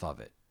yourself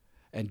of it.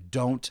 And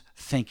don't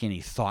think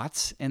any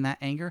thoughts in that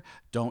anger.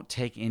 Don't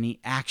take any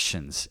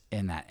actions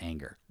in that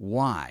anger.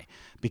 Why?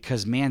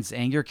 Because man's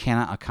anger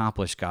cannot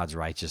accomplish God's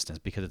righteousness,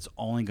 because it's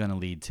only going to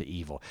lead to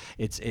evil.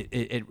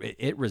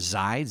 It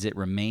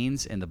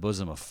remains in the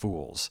bosom of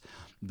fools.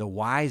 The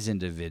wise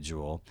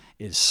individual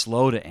is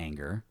slow to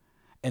anger,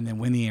 and then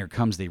when the anger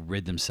comes, they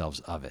rid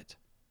themselves of it.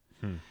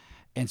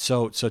 And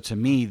so to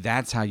me,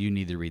 that's how you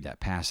need to read that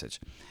passage.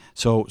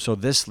 So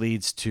this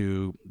leads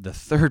to the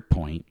third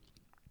point.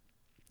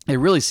 It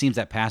really seems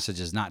that passage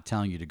is not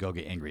telling you to go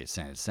get angry at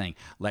sin. It's saying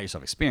let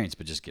yourself experience,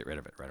 but just get rid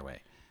of it right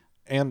away.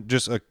 And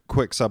just a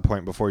quick sub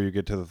point before you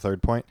get to the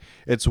third point.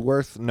 It's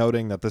worth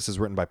noting that this is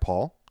written by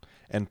Paul.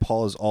 And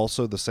Paul is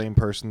also the same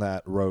person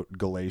that wrote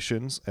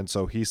Galatians. And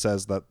so he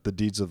says that the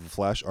deeds of the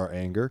flesh are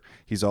anger.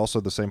 He's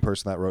also the same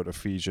person that wrote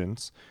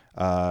Ephesians,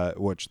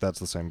 which that's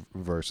the same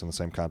verse in the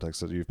same context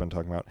that you've been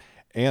talking about.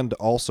 And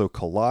also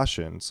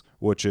Colossians,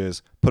 which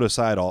is put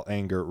aside all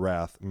anger,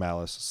 wrath,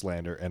 malice,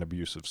 slander, and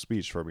abusive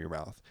speech from your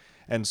mouth.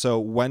 And so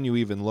when you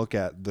even look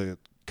at the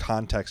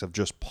context of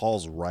just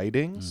Paul's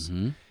writings,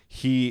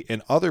 he,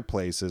 in other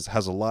places,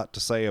 has a lot to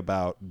say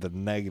about the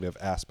negative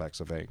aspects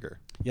of anger.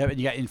 Yeah, but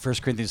you got in 1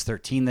 Corinthians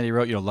 13 that he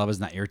wrote, love is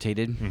not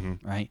irritated,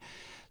 right?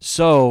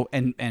 So,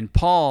 and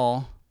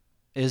Paul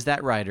is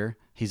that writer.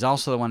 He's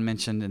also the one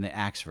mentioned in the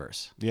Acts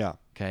verse. Yeah.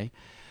 Okay?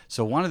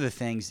 So one of the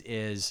things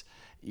is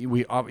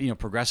we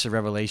progressive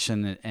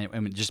revelation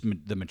and just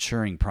the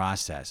maturing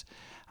process.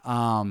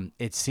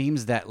 It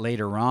seems that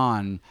later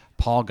on,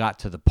 Paul got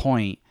to the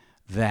point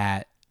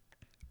that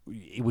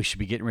we should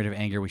be getting rid of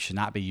anger. We should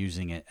not be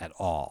using it at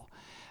all.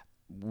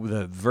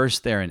 The verse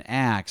there in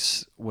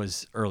Acts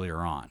was earlier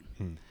on.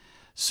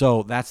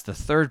 So that's the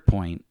third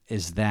point,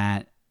 is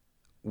that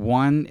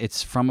 1,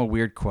 it's from a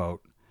weird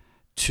quote.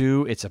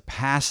 2, it's a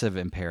passive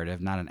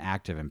imperative, not an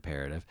active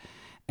imperative.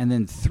 And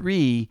then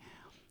 3,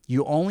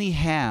 you only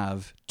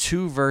have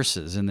 2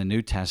 verses in the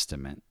New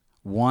Testament,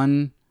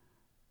 one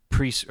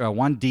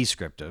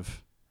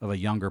descriptive of a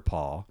younger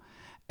Paul,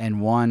 and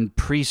one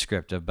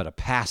prescriptive, but a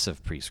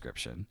passive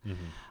prescription.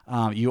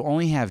 You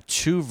only have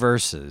 2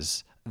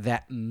 verses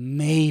that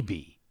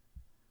maybe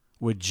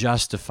would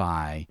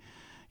justify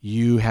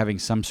you having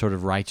some sort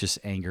of righteous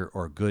anger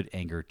or good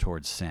anger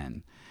towards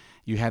sin.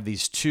 You have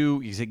these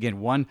 2, again,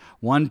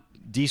 one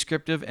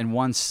descriptive and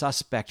one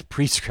suspect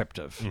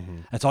prescriptive.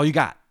 That's all you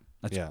got.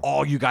 That's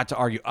all you got to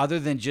argue, other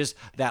than just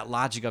that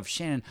logic of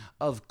Shannon.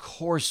 Of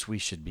course, we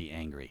should be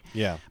angry.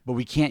 Yeah. But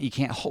we can't. You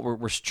can't hold.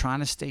 We're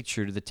trying to stay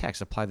true to the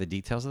text. Apply the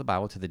details of the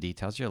Bible to the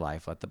details of your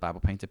life. Let the Bible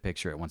paint the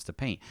picture it wants to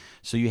paint.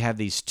 So you have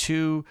these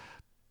 2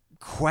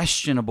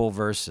 questionable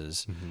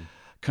verses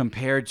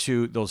compared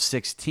to those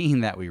 16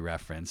 that we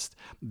referenced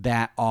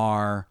that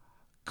are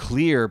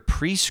clear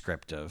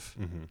prescriptive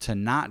to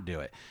not do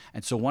it.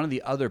 And so one of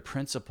the other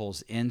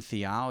principles in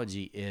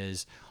theology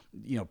is,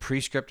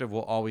 prescriptive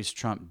will always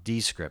trump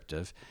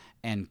descriptive,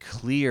 and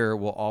clear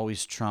will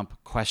always trump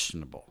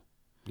questionable.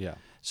 Yeah.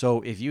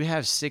 So if you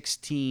have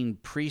 16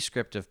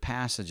 prescriptive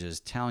passages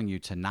telling you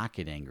to not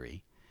get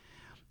angry,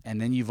 and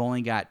then you've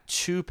only got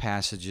 2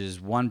 passages,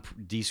 one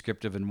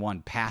descriptive and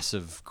one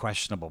passive,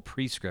 questionable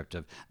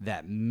prescriptive,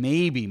 that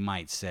maybe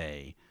might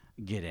say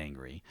get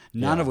angry,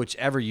 none of which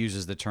ever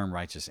uses the term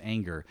righteous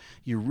anger,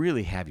 you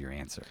really have your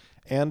answer.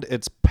 And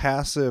it's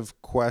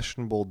passive,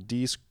 questionable,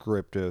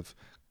 descriptive,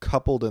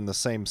 coupled in the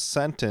same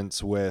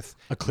sentence with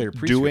a clear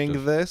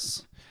doing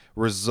this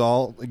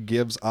result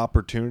gives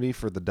opportunity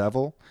for the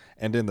devil,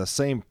 and in the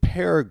same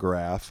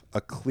paragraph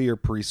a clear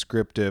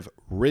prescriptive,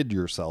 rid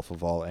yourself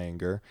of all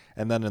anger.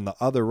 And then in the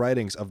other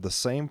writings of the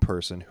same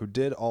person who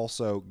did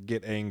also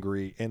get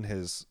angry in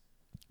his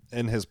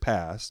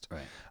past,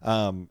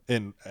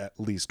 in at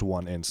least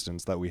one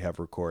instance that we have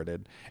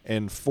recorded,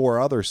 and 4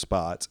 other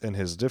spots in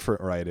his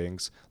different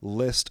writings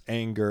list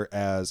anger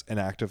as an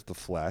act of the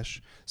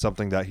flesh,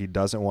 something that he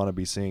doesn't want to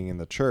be seeing in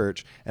the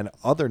church, and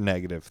other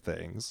negative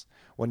things.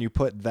 When you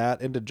put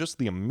that into just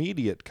the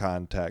immediate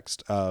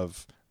context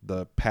of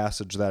the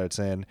passage that it's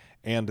in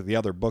and the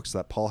other books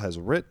that Paul has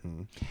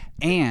written,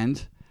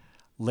 and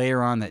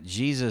later on that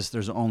Jesus,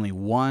 there's only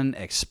one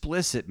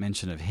explicit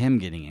mention of him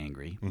getting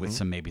angry, with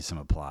maybe some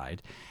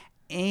applied.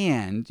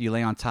 And you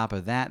lay on top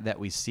of that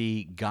we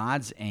see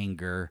God's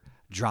anger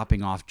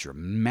dropping off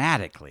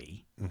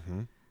dramatically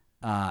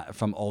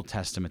from Old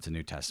Testament to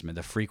New Testament,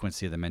 the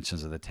frequency of the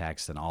mentions of the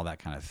text and all that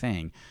kind of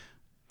thing.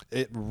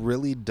 It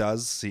really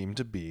does seem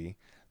to be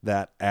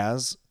that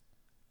as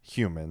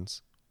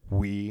humans,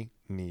 we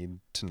need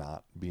to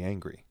not be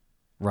angry.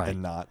 Right.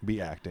 And not be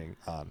acting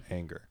on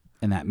anger.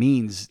 And that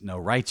means no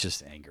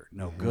righteous anger,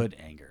 no good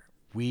anger.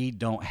 We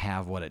don't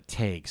have what it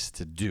takes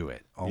to do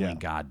it. Only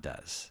God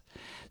does.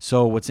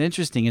 So what's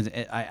interesting is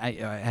I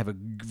have a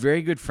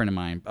very good friend of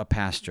mine, a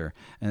pastor,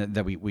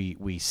 that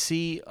we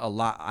see a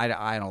lot eye to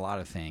eye on a lot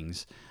of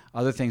things.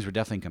 Other things were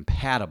definitely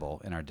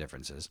compatible in our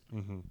differences.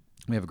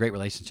 We have a great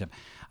relationship.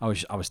 I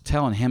was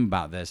telling him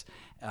about this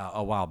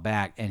a while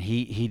back, and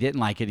he didn't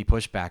like it. He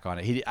pushed back on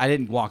it. I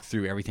didn't walk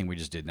through everything we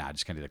just did now. I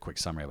just kind of did a quick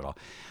summary of it all.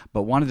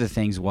 But one of the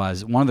things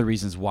was, one of the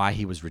reasons why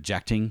he was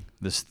rejecting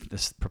this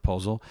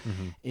proposal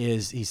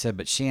is he said,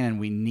 but Shannon,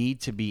 we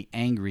need to be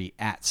angry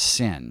at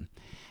sin.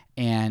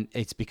 And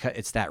it's because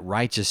it's that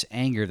righteous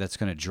anger that's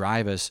going to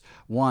drive us,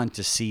 1,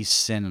 to cease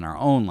sin in our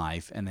own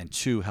life, and then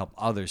 2, help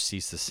others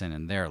cease the sin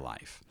in their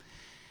life.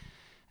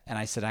 And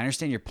I said, I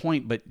understand your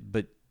point, but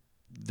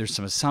there's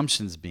some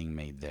assumptions being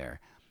made there.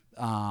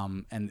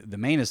 And the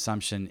main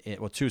assumption,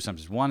 2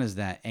 assumptions. 1 is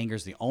that anger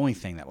is the only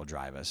thing that will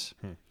drive us.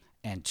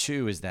 And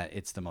 2 is that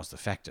it's the most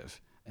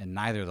effective. And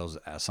neither of those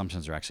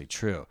assumptions are actually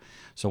true.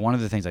 So one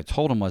of the things I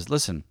told him was,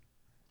 listen,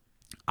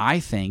 I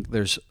think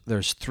there's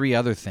 3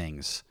 other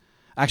things,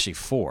 actually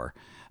 4,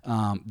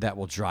 that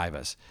will drive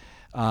us.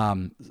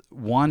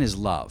 1 is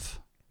love.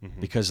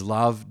 because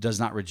love does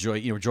not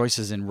rejoice,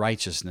 rejoices in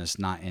righteousness,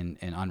 not in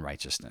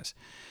unrighteousness.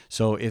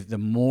 So if the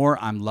more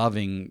I'm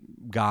loving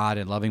God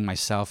and loving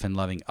myself and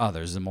loving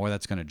others, the more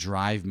that's going to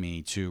drive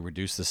me to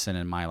reduce the sin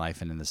in my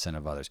life and in the sin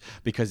of others.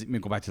 Because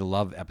go back to the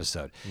love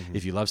episode.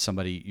 If you love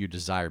somebody, you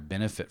desire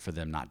benefit for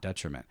them, not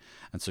detriment.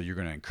 And so you're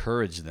going to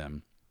encourage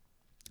them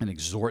and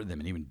exhort them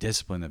and even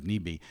discipline if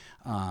need be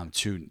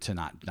to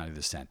not do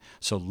the sin.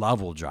 So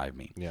love will drive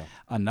me. Yeah.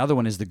 Another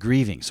one is the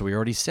grieving. So we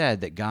already said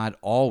that God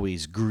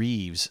always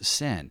grieves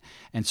sin,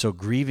 and so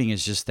grieving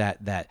is just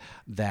that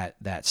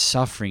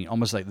suffering,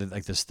 almost like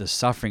the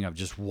suffering of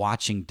just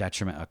watching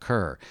detriment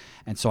occur.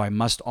 And so I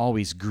must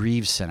always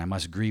grieve sin. I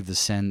must grieve the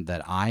sin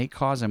that I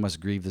cause. I must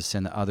grieve the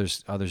sin that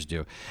others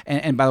do.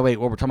 And by the way,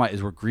 what we're talking about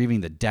is we're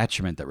grieving the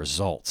detriment that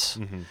results.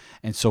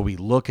 And so we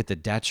look at the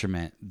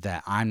detriment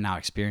that I'm now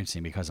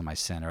experiencing because of my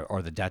sin,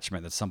 or the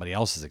detriment that somebody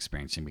else is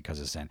experiencing because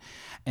of sin,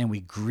 and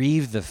we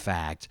grieve the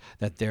fact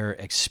that they're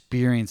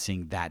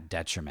experiencing that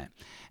detriment.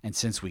 And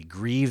since we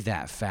grieve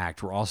that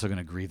fact, we're also going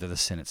to grieve that the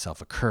sin itself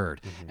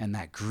occurred, and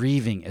that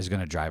grieving is going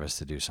to drive us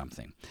to do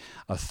something.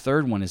 A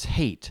third one is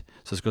hate.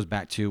 So this goes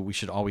back to, we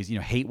should always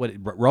hate what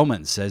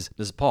Romans says.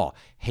 This is Paul: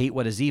 hate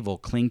what is evil,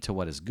 cling to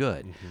what is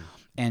good.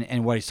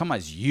 And what he's talking about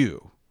is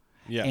you.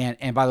 Yeah.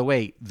 And by the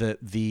way,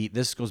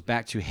 this goes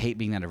back to hate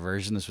being that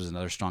aversion. This was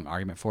another strong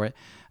argument for it.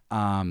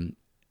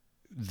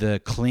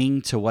 The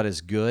cling to what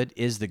is good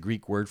is the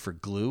Greek word for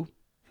glue.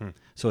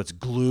 So it's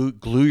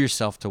glue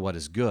yourself to what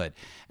is good.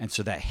 And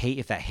so that hate,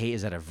 if that hate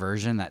is that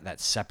aversion, that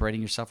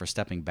separating yourself or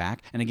stepping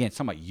back. And again, it's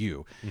talking about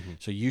you.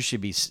 So you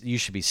should be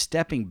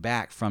stepping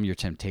back from your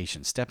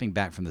temptation, stepping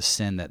back from the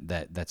sin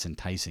that's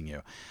enticing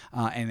you,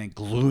 and then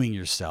gluing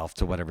yourself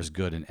to whatever's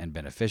good and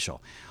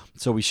beneficial.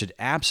 So we should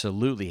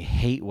absolutely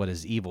hate what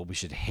is evil. We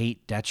should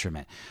hate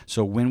detriment.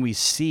 So when we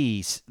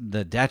see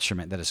the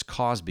detriment that is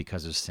caused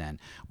because of sin,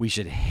 we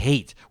should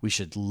hate, we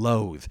should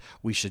loathe,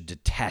 we should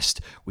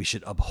detest, we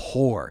should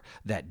abhor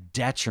that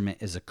detriment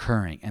is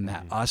occurring and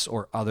that us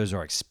or others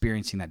are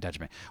experiencing that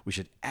detriment. We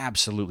should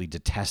absolutely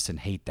detest and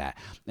hate that.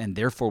 And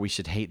therefore, we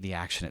should hate the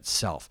action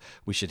itself.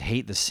 We should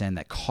hate the sin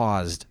that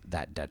caused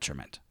that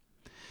detriment.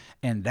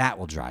 And that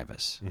will drive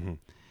us.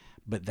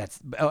 But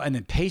and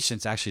then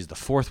patience actually is the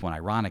fourth one,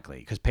 ironically,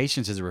 because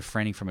patience is a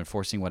refraining from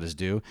enforcing what is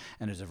due.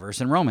 And there's a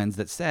verse in Romans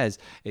that says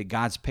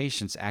God's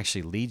patience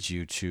actually leads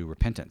you to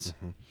repentance.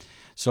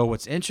 So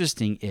what's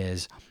interesting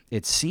is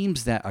it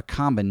seems that a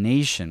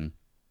combination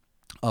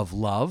of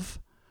love,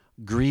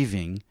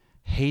 grieving,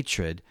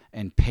 hatred,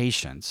 and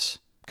patience,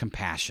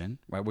 compassion,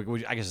 right?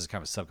 I guess it's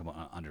kind of a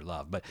subcomponent under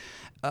love, but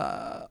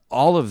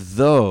all of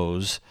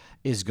those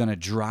is going to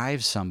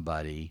drive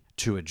somebody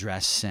to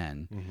address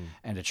sin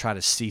and to try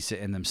to cease it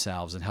in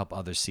themselves and help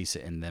others cease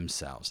it in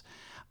themselves.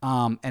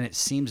 And it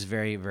seems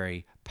very,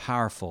 very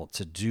powerful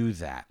to do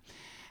that.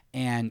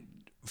 And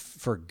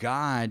for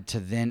God to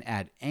then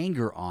add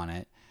anger on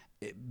it,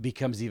 it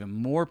becomes even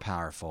more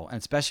powerful, and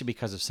especially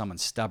because of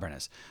someone's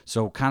stubbornness.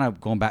 So kind of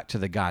going back to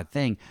the God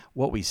thing,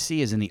 what we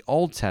see is in the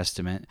Old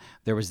Testament,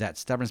 there was that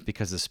stubbornness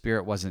because the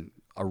Spirit wasn't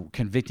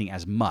convicting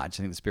as much.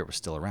 I think the Spirit was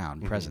still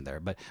around, present there,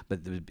 but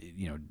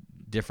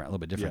different, a little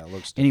bit different. Yeah, it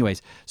looks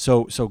Anyways,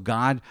 so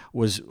God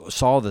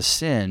saw the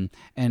sin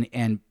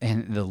and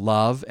the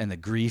love and the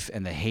grief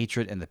and the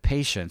hatred and the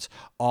patience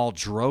all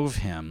drove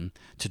him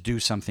to do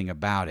something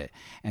about it.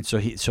 And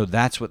so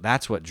that's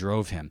what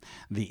drove him.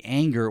 The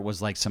anger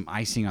was like some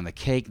icing on the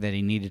cake that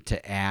he needed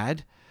to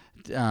add.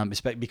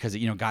 Because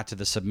it got to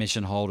the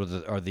submission hold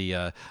or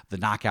the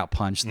knockout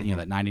punch,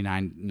 that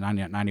 99,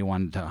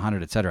 91 to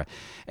 100, etc.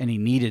 And he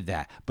needed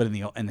that. But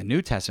in the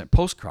New Testament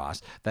post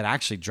cross, that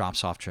actually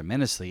drops off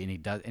tremendously,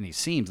 and he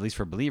seems, at least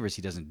for believers,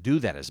 he doesn't do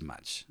that as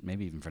much.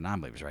 Maybe even for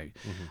non-believers, right?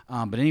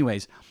 But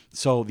anyways,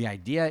 so the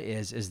idea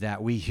is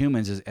that we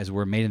humans, as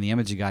we're made in the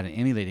image of God and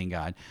emulating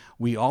God,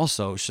 we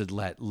also should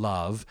let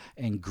love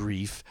and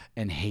grief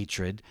and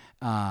hatred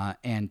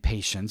and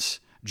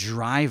patience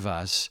drive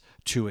us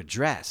to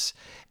address.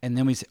 And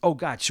then we say, oh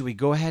God, should we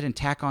go ahead and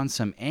tack on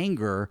some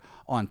anger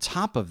on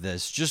top of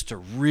this just to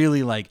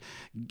really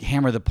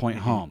hammer the point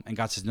home? And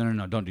God says,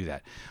 no, don't do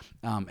that.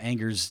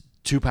 Anger's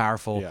too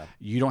powerful. Yeah.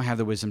 You don't have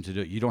the wisdom to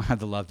do it. You don't have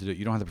the love to do it.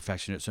 You don't have the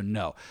perfection to do it. So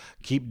no,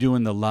 keep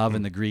doing the love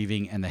and the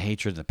grieving and the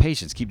hatred and the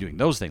patience. Keep doing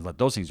those things. Let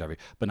those things drive you,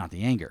 but not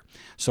the anger.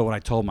 So what I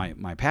told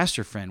my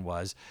pastor friend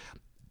was,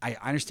 I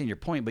understand your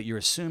point, but you're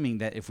assuming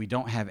that if we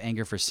don't have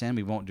anger for sin,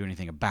 we won't do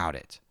anything about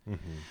it.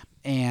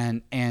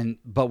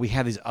 But we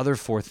have these other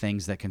four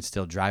things that can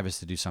still drive us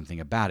to do something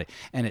about it.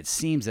 And it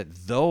seems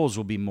that those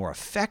will be more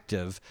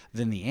effective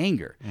than the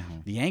anger.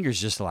 The anger is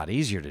just a lot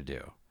easier to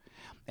do.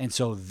 And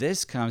so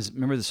this comes,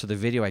 remember this, so the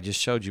video I just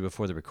showed you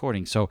before the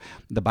recording. So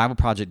the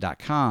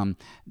BibleProject.com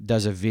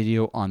does a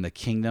video on the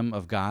kingdom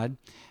of God.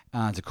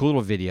 It's a cool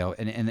little video,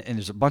 and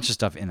there's a bunch of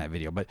stuff in that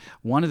video. But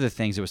one of the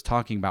things it was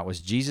talking about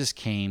was Jesus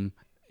came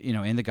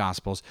in the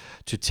Gospels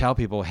to tell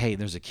people, hey,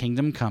 there's a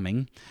kingdom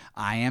coming.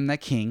 I am the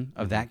king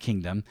of that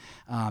kingdom.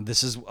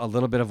 This is a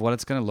little bit of what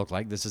it's going to look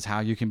like. This is how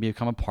you can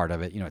become a part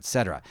of it, et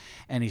cetera.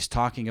 And he's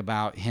talking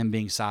about him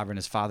being sovereign,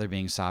 his Father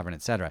being sovereign,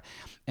 et cetera.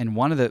 And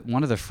one of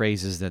the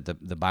phrases that the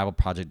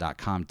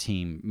BibleProject.com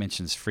team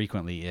mentions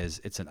frequently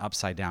is it's an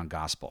upside down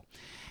gospel.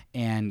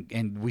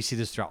 And we see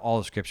this throughout all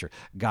of Scripture.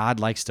 God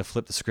likes to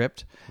flip the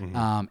script,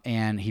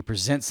 and he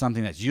presents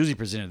something that's usually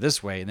presented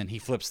this way, and then he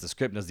flips the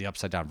script and does the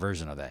upside-down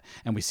version of that.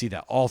 And we see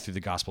that all through the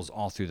Gospels,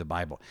 all through the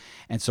Bible.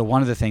 And so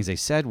one of the things they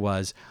said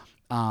was,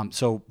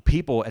 so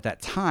people at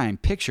that time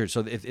pictured,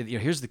 so if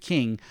here's the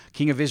king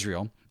of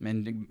Israel,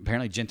 and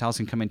apparently Gentiles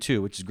can come in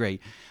too, which is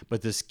great.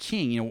 But this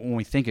king, when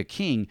we think of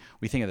king,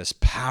 we think of this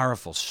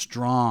powerful,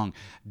 strong,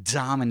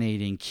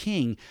 dominating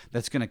king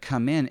that's going to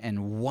come in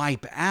and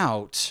wipe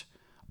out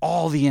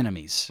all the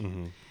enemies.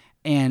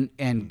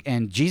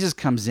 And Jesus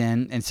comes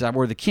in and says,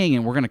 we're the king,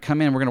 and we're going to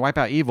come in, we're going to wipe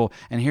out evil,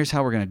 and here's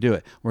how we're going to do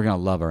it. We're going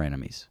to love our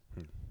enemies.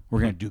 We're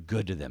going to do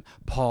good to them.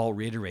 Paul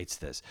reiterates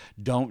this.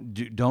 Don't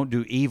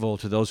do evil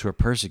to those who are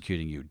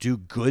persecuting you. Do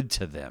good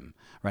to them,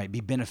 right?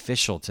 Be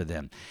beneficial to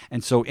them.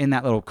 And so in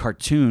that little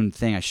cartoon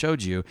thing I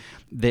showed you,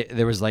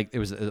 there was like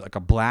a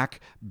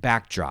black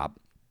backdrop.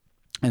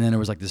 And then there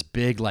was like this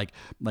big like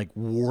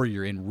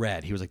warrior in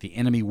red. He was like the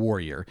enemy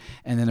warrior.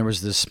 And then there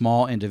was this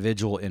small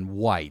individual in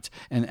white.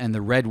 And the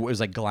red was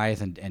like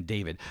Goliath and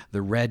David.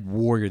 The red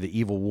warrior, the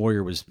evil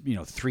warrior, was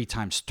 3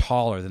 times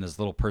taller than this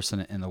little person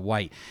in the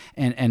white.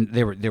 And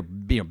they're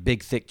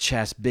big thick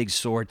chest, big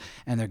sword,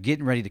 and they're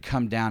getting ready to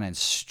come down and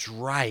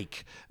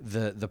strike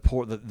the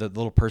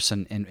little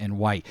person in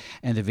white.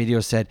 And the video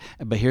said,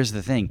 but here's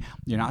the thing: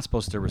 you're not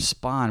supposed to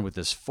respond with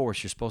this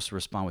force. You're supposed to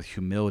respond with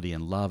humility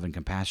and love and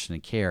compassion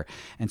and care.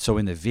 And so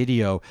in the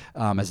video,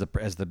 as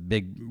the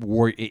big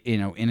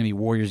enemy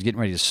warriors getting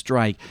ready to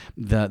strike,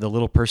 the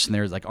little person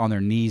there is like on their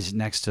knees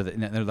next to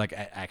they're like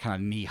at kind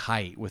of knee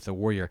height with the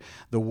warrior.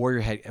 The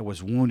warrior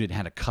was wounded,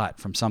 had a cut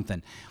from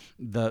something.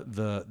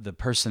 The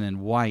person in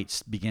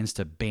white begins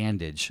to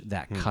bandage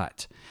that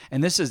cut.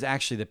 And this is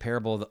actually the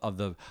parable of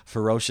the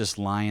ferocious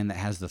lion that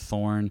has the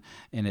thorn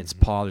in its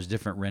paw. There's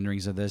different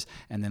renderings of this.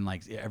 And then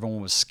like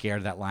everyone was scared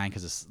of that lion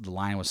because the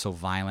lion was so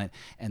violent.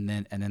 And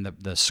then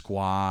the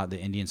squaw, the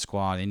Indian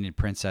squaw, the Indian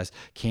princess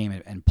came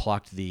and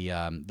plucked the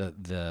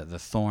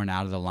thorn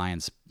out of the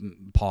lion's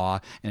paw,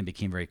 and it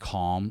became very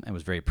calm and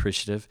was very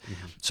appreciative.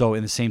 So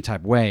in the same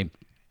type way,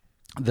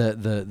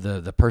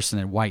 the person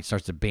in white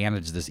starts to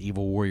bandage this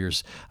evil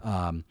warrior's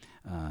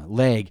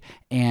leg,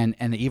 and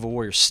the evil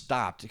warrior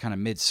stopped kind of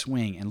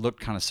mid-swing and looked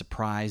kind of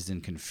surprised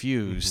and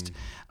confused.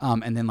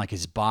 And then like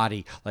his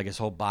body, like his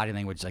whole body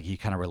language, like he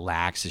kind of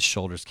relaxed, his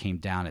shoulders came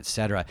down,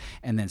 etc.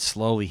 And then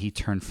slowly he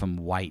turned from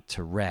white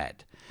to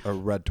red. Or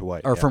red to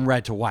white. Or from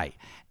red to white.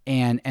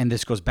 And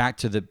this goes back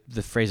to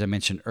the phrase I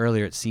mentioned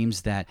earlier. It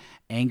seems that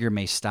anger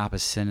may stop a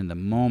sin in the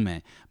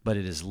moment, but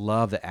it is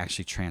love that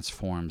actually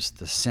transforms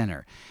the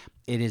sinner.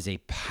 It is a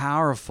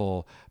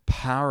powerful,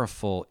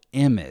 powerful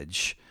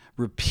image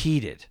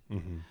repeated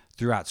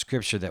throughout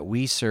Scripture that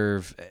we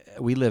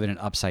live in an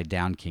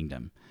upside-down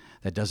kingdom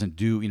that doesn't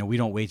do, we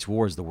don't wage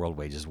war as the world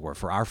wages war.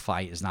 For our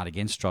fight is not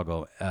against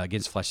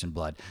flesh and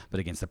blood,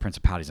 but against the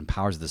principalities and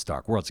powers of this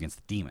dark world. It's against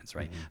the demons,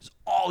 right? There's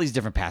all these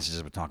different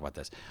passages we talk about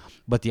this.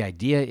 But the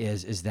idea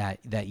is that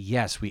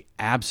yes, we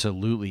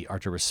absolutely are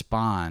to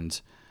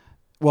respond.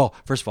 Well,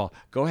 first of all,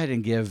 go ahead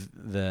and give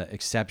the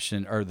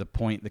exception or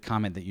the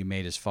comment that you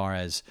made as far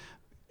as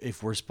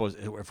if we're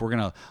going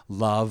to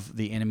love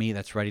the enemy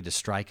that's ready to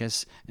strike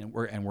us, and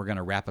we're going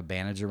to wrap a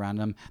bandage around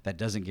them, that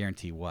doesn't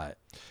guarantee what?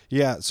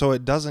 Yeah, so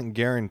it doesn't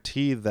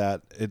guarantee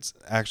that it's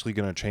actually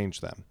going to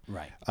change them,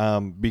 right?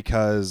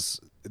 Because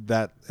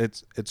that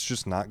it's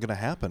just not going to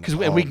happen. Because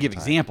we can give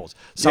examples.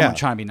 Someone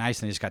trying to be nice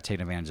and they just got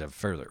taken advantage of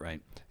further,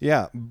 right?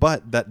 Yeah,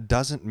 but that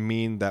doesn't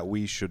mean that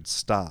we should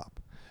stop.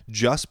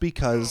 Just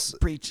because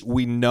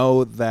we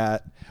know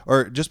that,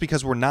 or just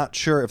because we're not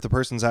sure if the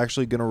person's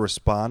actually going to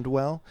respond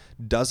well,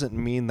 doesn't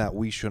mean that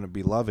we shouldn't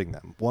be loving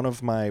them. One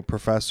of my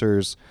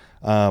professors,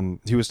 I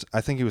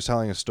think he was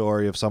telling a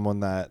story of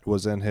someone that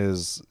was in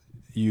his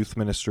youth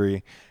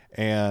ministry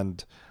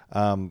and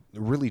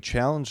really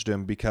challenged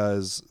him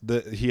because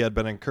he had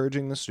been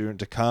encouraging the student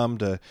to come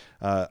to,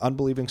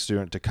 unbelieving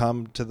student to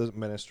come to the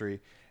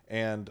ministry.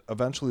 And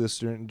eventually the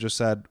student just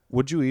said,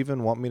 would you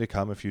even want me to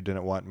come if you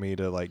didn't want me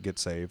to like get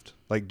saved?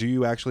 Like, do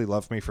you actually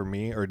love me for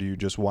me, or do you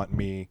just want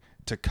me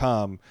to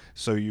come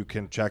so you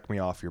can check me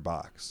off your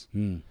box?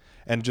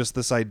 And just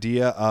this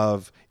idea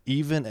of,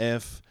 even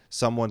if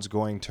someone's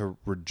going to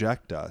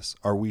reject us,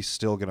 are we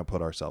still going to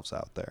put ourselves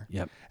out there?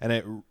 Yep. And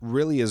it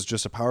really is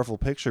just a powerful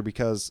picture,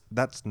 because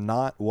that's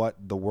not what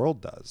the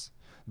world does.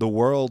 The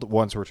world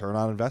wants return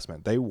on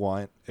investment. They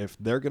want, if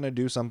they're going to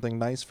do something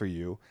nice for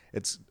you,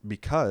 it's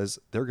because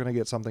they're going to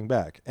get something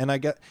back. And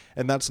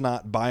that's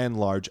not by and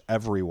large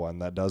everyone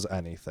that does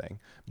anything.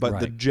 But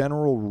the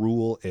general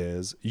rule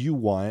is you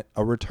want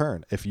a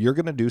return. If you're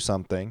going to do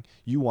something,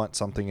 you want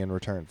something in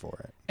return for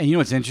it. And you know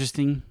what's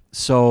interesting?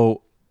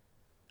 So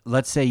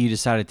let's say you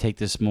decide to take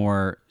this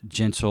more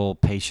gentle,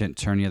 patient,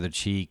 turn the other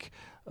cheek,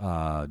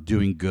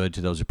 doing good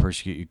to those who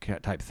persecute you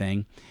type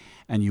thing,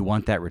 and you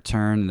want that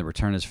return, and the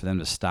return is for them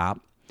to stop,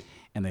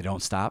 and they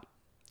don't stop,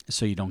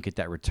 so you don't get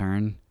that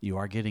return. You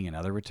are getting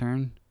another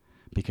return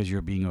because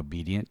you're being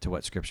obedient to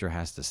what Scripture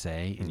has to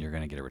say, and you're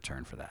going to get a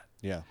return for that.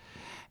 Yeah.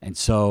 And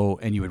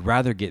you would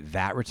rather get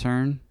that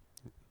return,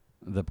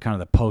 the kind of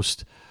the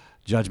post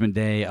Judgment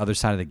Day, other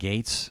side of the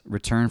gates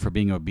return for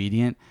being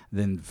obedient,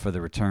 than for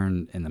the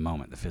return in the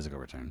moment, the physical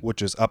return,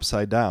 Which is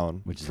upside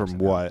down from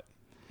what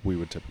we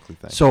would typically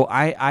think. So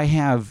I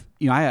have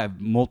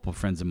multiple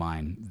friends of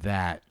mine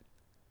that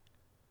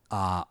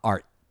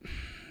are,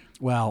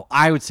 well,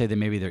 I would say that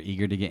maybe they're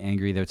eager to get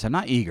angry. They would say, I'm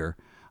not eager,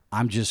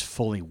 I'm just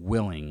fully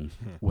willing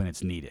when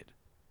it's needed.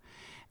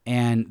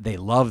 And they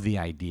love the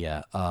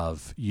idea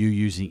of you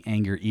using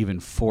anger, even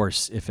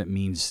force, if it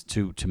means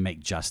to make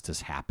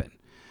justice happen,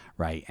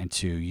 right? And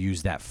to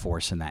use that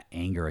force and that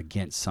anger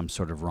against some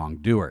sort of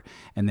wrongdoer.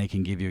 And they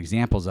can give you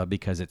examples of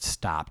because it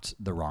stopped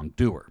the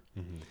wrongdoer.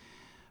 Mm-hmm.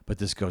 But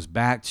this goes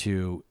back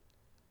to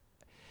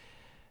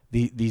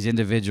these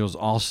individuals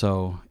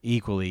also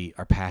equally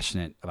are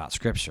passionate about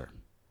Scripture.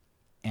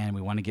 And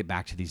we want to get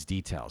back to these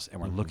details. And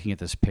we're looking at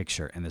this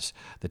picture and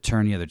the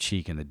turn the other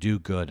cheek and the do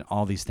good and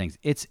all these things.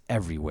 It's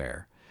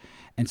everywhere.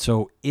 And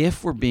so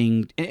if we're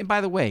being, and by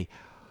the way,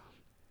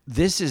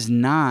 this is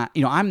not,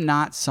 I'm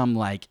not some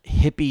like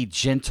hippie,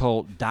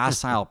 gentle,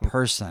 docile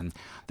person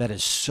that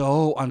is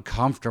so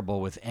uncomfortable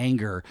with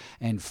anger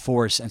and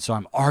force. And so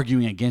I'm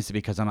arguing against it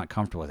because I'm not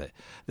comfortable with it.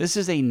 This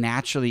is a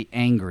naturally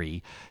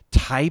angry,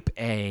 type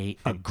A,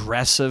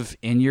 aggressive,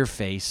 in your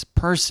face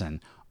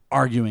person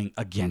arguing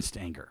against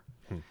anger.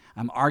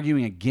 I'm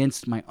arguing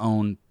against my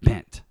own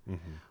bent.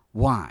 Mm-hmm.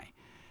 Why?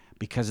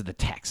 Because of the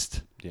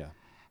text. Yeah.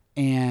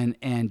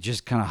 And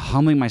just kind of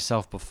humbling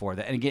myself before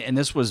that. And again, and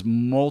this was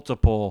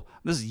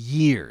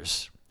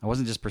years. I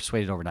wasn't just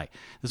persuaded overnight.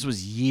 This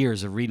was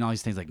years of reading all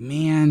these things like,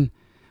 man,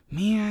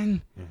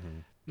 and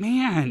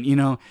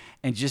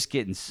just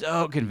getting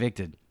so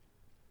convicted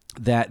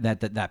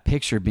that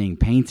picture being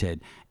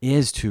painted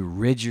is to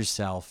rid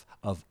yourself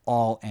of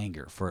all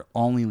anger, for it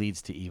only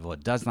leads to evil.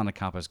 It does not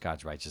accomplish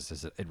God's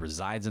righteousness. It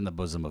resides in the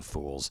bosom of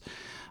fools.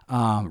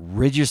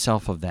 Rid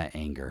yourself of that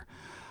anger.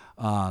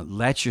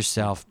 Let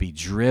yourself be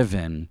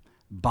driven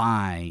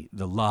by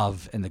the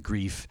love and the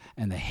grief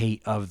and the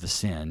hate of the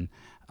sin,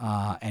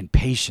 and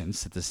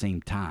patience at the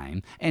same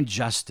time, and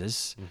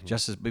justice. Mm-hmm.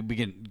 Justice. We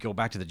can go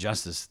back to the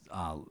justice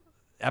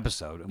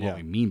episode and what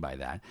we mean by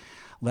that.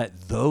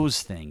 Let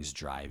those things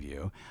drive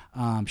you.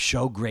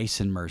 Show grace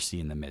and mercy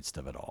in the midst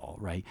of it all,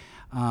 right?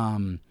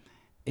 I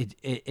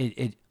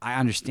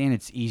understand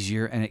it's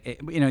easier, and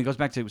it goes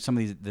back to some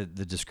of the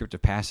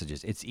descriptive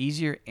passages. It's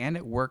easier and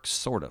it works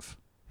sort of.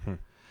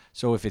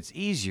 So if it's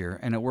easier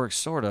and it works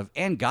sort of,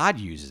 and God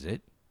uses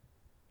it,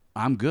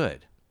 I'm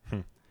good.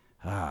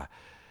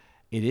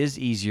 It is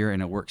easier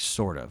and it works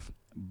sort of.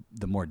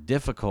 The more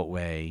difficult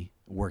way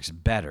works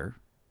better.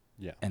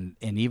 Yeah. And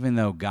even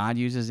though God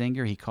uses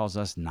anger, he calls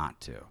us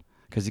not to.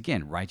 Because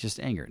again, righteous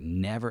anger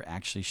never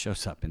actually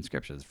shows up in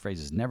Scripture. The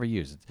phrase is never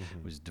used.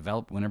 It was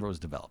developed whenever it was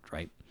developed,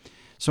 right?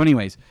 So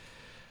anyways,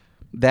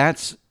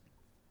 that's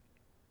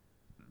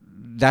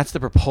the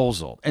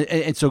proposal.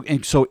 And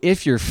so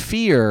if your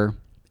fear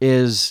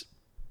is,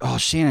 oh,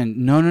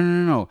 Shannon,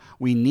 no,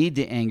 we need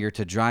the anger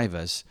to drive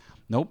us.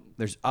 Nope,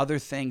 there's other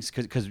things.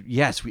 Because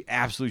yes, we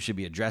absolutely should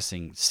be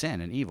addressing sin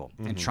and evil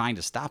and trying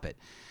to stop it.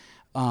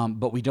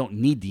 But we don't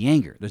need the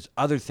anger. There's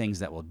other things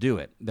that will do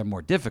it. They're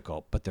more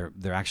difficult, but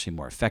they're actually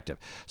more effective.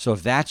 So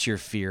if that's your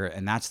fear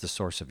and that's the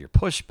source of your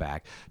pushback,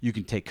 you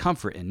can take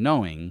comfort in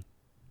knowing,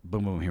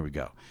 boom, boom, here we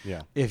go.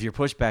 Yeah. If your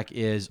pushback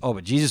is, oh,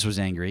 but Jesus was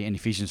angry, and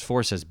Ephesians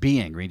 4 says, be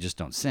angry, just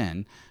don't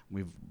sin.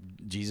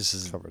 Jesus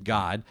is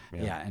God.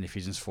 Yeah, and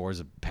Ephesians 4 is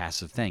a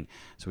passive thing.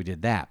 So we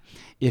did that.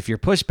 If your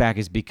pushback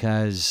is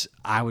because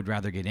I would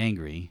rather get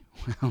angry,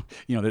 well,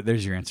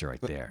 there's your answer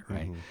right there,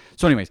 right? Mm-hmm.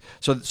 So anyways,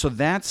 so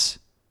that's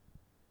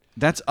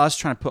us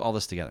trying to put all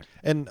this together.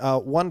 And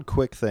one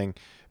quick thing,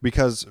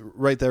 because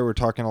right there we're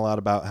talking a lot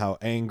about how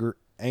anger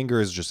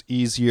is just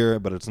easier,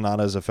 but it's not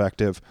as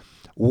effective.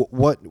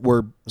 What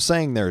we're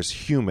saying there is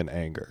human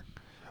anger.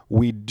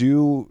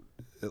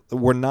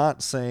 We're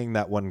not saying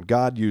that when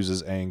God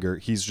uses anger,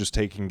 he's just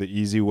taking the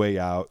easy way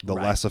out, the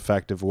less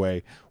effective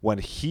way. When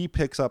he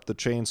picks up the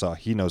chainsaw,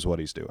 he knows what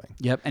he's doing.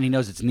 Yep, and he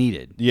knows it's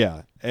needed.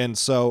 Yeah, and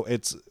so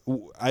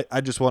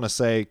I just want to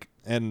say,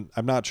 and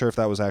I'm not sure if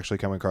that was actually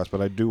coming across,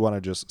 but I do want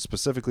to just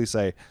specifically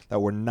say that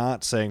we're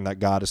not saying that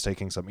God is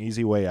taking some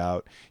easy way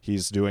out.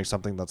 He's doing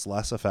something that's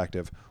less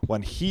effective.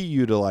 When he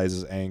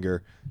utilizes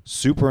anger,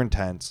 super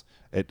intense,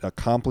 it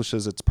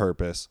accomplishes its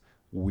purpose.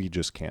 We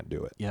just can't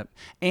do it. Yep.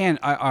 And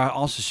I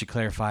also should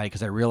clarify,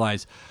 because I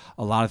realize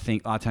a lot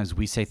of times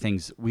we say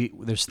things,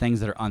 there's things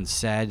that are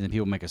unsaid and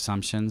people make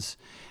assumptions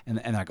and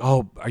they're like,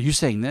 oh, are you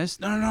saying this?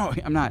 No,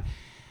 I'm not.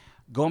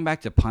 going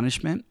back to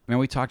punishment,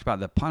 remember we talked about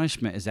the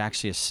punishment is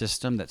actually a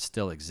system that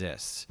still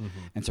exists.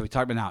 And so we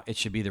talked about now it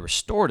should be the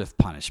restorative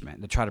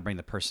punishment to try to bring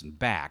the person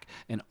back.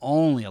 And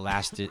only a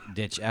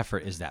last-ditch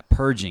effort is that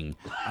purging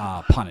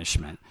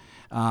punishment.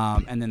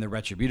 And then the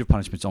retributive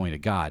punishment is only to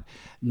God.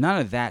 None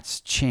of that's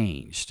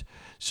changed.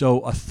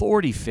 So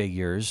authority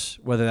figures,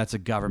 whether that's a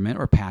government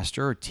or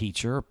pastor or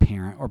teacher or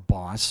parent or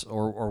boss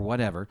or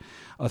whatever,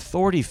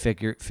 authority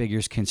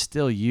figures can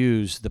still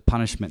use the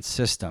punishment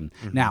system.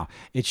 Now,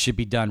 it should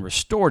be done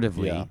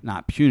restoratively,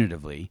 not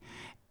punitively,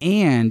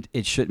 and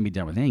it shouldn't be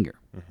done with anger.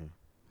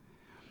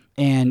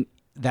 And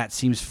that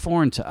seems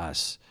foreign to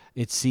us.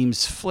 It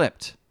seems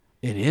flipped.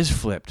 It is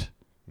flipped.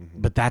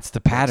 But that's the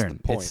pattern.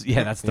 That's the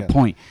point. That's the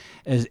point,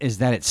 is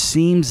that it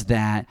seems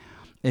that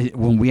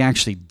when we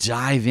actually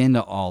dive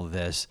into all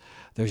this,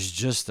 there's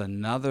just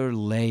another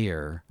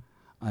layer,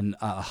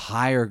 a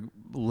higher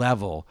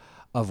level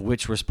of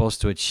which we're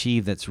supposed to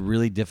achieve that's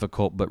really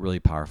difficult but really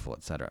powerful,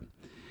 etc.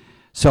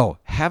 So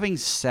having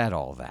said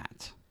all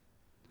that,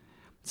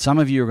 some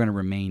of you are going to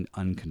remain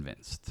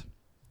unconvinced.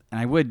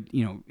 And I would,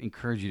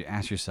 encourage you to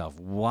ask yourself,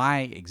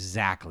 why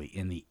exactly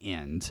in the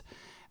end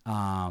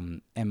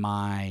am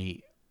I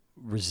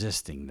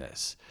resisting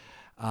this?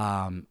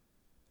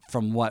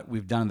 From what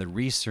we've done in the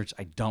research,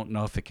 I don't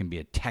know if it can be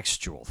a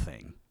textual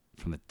thing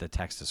from the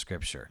text of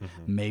Scripture.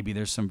 Maybe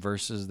there's some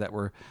verses that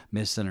we're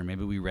missing, or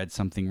maybe we read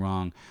something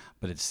wrong,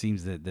 but it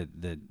seems that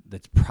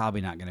that's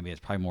probably not going to be. It's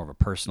probably more of a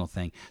personal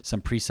thing.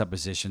 Some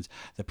presuppositions.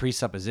 The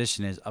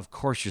presupposition is, of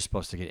course, you're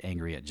supposed to get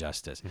angry at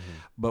justice,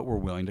 but we're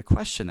willing to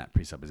question that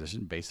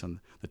presupposition based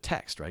on the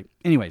text, right?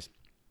 Anyways,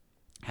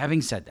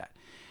 having said that,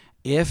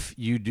 if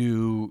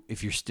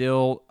you're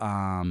still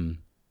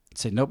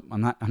say, nope,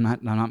 I'm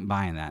not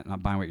buying that. I'm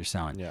not buying what you're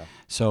selling. Yeah.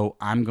 So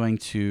I'm going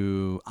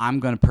to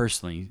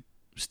personally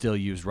still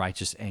use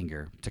righteous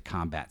anger to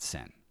combat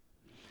sin.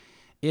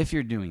 If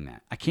you're doing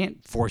that, I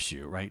can't force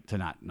you, right, to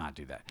not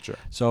do that. Sure.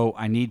 So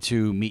I need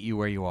to meet you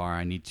where you are.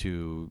 I need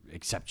to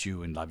accept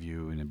you and love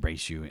you and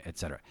embrace you,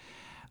 etc.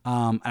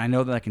 And I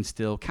know that I can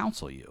still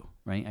counsel you,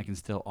 right? I can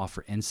still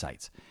offer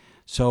insights.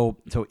 So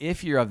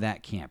if you're of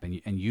that camp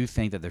and you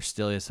think that there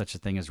still is such a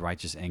thing as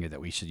righteous anger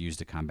that we should use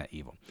to combat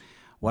evil,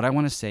 what I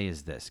want to say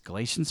is this.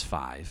 Galatians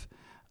 5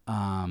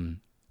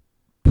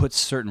 puts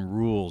certain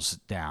rules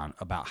down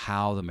about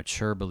how the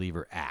mature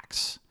believer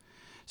acts.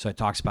 So it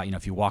talks about,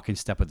 if you walk in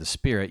step with the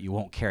Spirit, you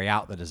won't carry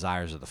out the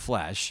desires of the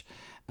flesh,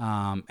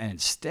 and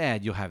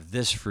instead you'll have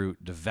this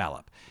fruit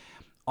develop.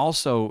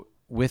 Also,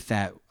 with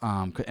that,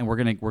 and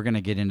we're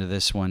gonna get into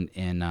this one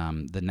in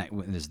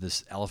there's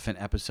this elephant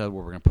episode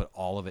where we're gonna put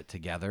all of it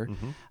together.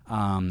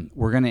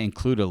 We're gonna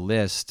include a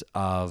list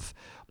of,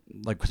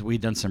 because we've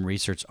done some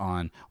research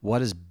on what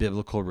does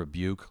biblical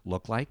rebuke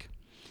look like.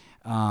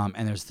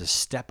 And there's this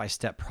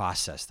step-by-step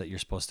process that you're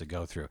supposed to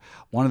go through.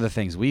 One of the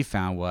things we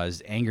found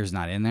was anger's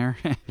not in there.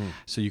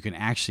 So you can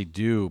actually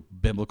do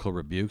biblical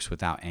rebukes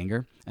without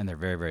anger, and they're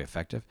very, very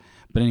effective.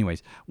 But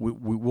anyways,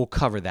 we'll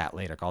cover that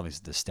later, all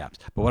the steps.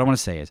 But what I want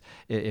to say is,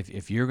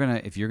 if you're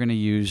gonna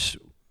use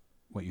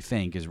what you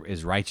think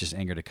is righteous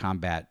anger to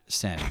combat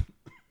sin,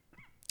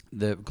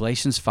 the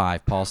Galatians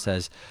 5, Paul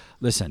says,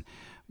 listen,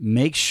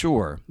 make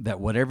sure that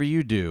whatever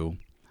you do,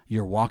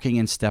 you're walking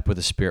in step with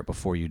the Spirit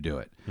before you do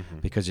it.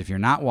 Because if you're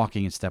not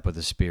walking in step with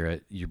the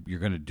Spirit, you're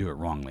going to do it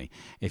wrongly.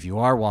 If you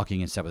are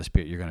walking in step with the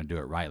Spirit, you're going to do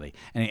it rightly.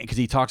 And because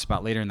he talks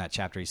about later in that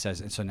chapter, he says,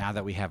 and so now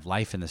that we have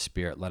life in the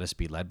Spirit, let us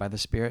be led by the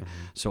Spirit.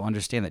 So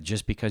understand that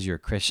just because you're a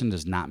Christian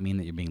does not mean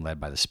that you're being led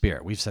by the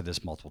Spirit. We've said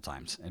this multiple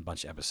times in a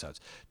bunch of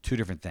episodes. Two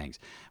different things.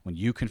 When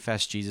you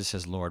confess Jesus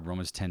as Lord,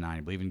 Romans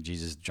 10:9, believe in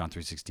Jesus, John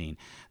 3:16,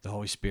 the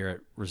Holy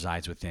Spirit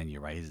resides within you,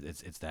 right?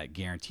 It's that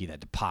guarantee, that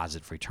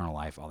deposit for eternal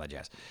life, all that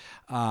jazz.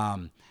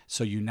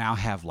 So you now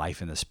have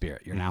life in the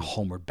Spirit. You're now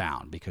homeward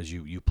bound because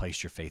you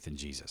placed your faith in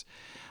Jesus.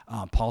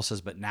 Paul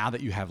says, but now that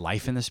you have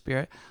life in the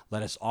Spirit,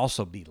 let us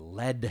also be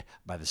led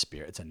by the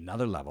Spirit. It's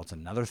another level. It's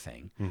another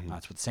thing.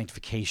 That's what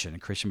sanctification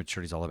and Christian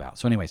maturity is all about.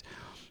 So anyways,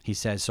 he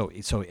says, so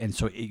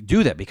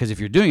do that, because if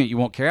you're doing it, you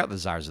won't carry out the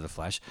desires of the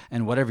flesh,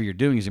 and whatever you're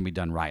doing is going to be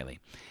done rightly.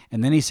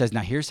 And then he says,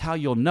 now here's how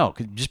you'll know.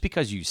 Just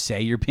because you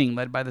say you're being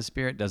led by the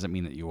Spirit doesn't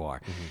mean that you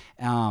are.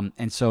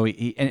 And so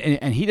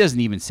he doesn't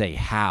even say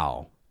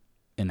how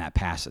in that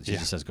passage. He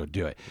just says, go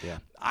do it.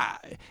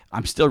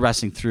 I'm still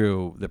wrestling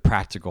through the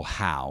practical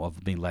how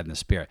of being led in the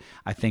Spirit.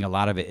 I think a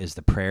lot of it is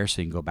the prayer,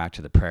 so you can go back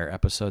to the prayer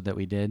episode that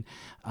we did,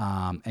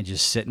 and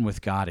just sitting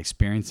with God,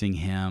 experiencing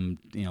Him,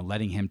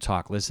 letting Him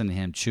talk, listen to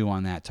Him, chew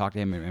on that, talk to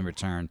Him in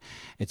return.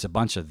 It's a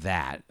bunch of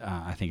that.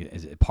 I think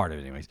is part of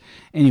it,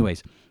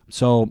 anyways.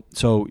 So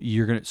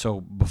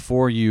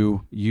before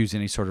you use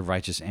any sort of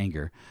righteous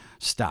anger,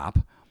 stop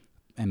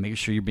and make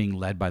sure you're being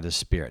led by the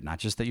Spirit. Not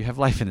just that you have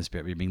life in the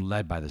Spirit, but you're being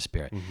led by the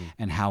Spirit.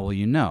 And how will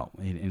you know?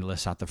 And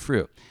lists out the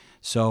fruit.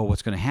 So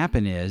what's going to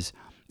happen is,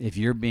 if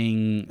you're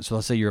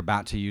let's say you're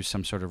about to use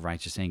some sort of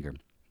righteous anger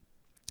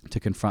to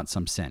confront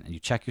some sin, and you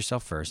check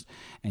yourself first,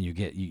 and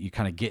you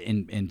kind of get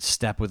in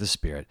step with the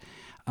Spirit,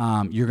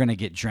 you're going to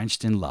get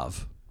drenched in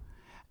love.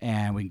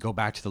 And we can go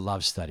back to the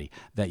love study,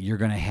 that you're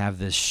going to have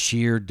this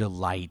sheer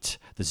delight,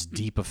 this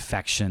deep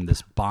affection,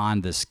 this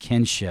bond, this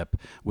kinship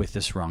with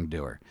this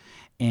wrongdoer.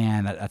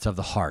 And that's of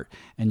the heart.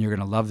 And you're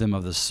going to love them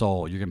of the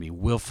soul. You're going to be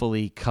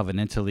willfully,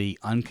 covenantally,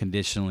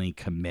 unconditionally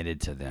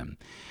committed to them.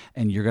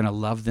 And you're going to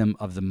love them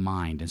of the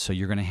mind. And so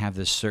you're going to have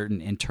this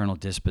certain internal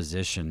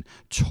disposition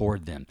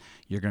toward them.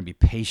 You're going to be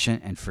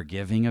patient and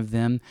forgiving of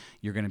them.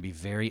 You're going to be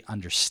very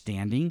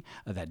understanding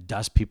that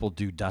dust people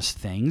do dust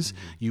things.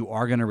 Mm-hmm. You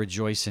are going to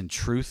rejoice in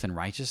truth and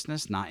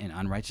righteousness, not in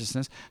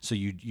unrighteousness. So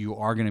you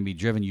are going to be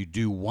driven. You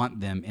do want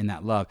them in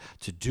that love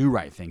to do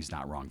right things,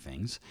 not wrong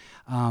things.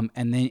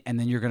 And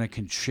then you're going to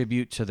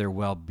contribute to their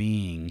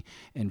well-being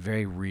in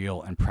very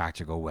real and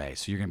practical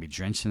ways. So you're going to be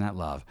drenched in that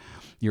love.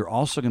 You're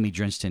also going to be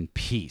drenched in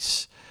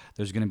peace.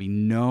 There's going to be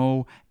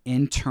no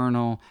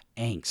internal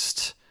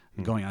angst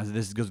going on.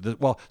 This goes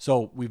well.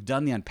 So we've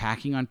done the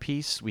unpacking on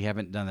peace. We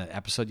haven't done the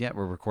episode yet.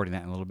 We're recording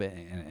that in a little bit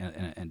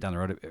and down the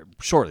road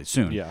shortly,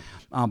 soon. Yeah.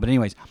 But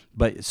anyways,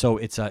 so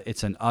it's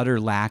an utter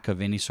lack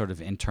of any sort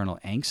of internal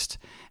angst,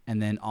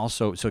 and then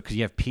also because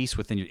you have peace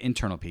within your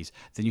internal peace,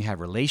 then you have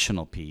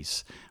relational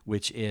peace,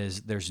 which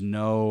is there's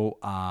no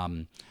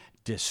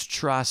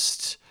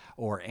distrust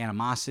or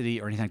animosity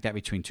or anything like that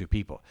between two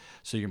people.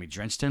 So you're gonna be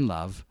drenched in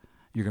love.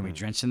 You're going to be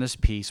drenched in this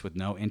peace with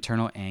no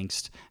internal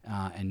angst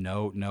and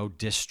no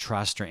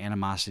distrust or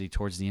animosity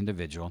towards the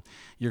individual.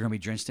 You're going to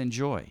be drenched in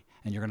joy.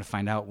 And you're going to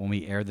find out when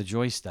we air the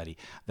joy study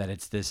that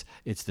it's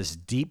this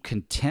deep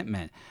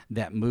contentment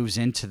that moves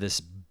into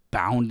this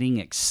bounding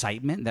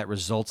excitement that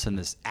results in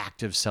this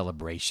active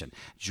celebration.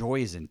 Joy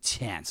is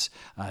intense.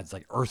 It's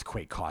like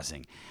earthquake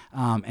causing.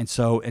 And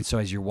so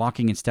as you're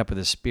walking in step with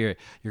the Spirit,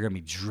 you're going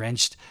to be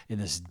drenched in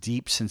this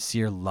deep,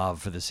 sincere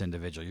love for this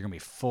individual. You're going to be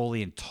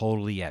fully and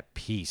totally at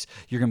peace.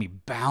 You're going to be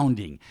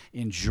bounding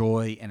in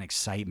joy and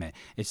excitement.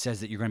 It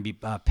says that you're going to be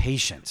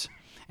patient.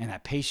 And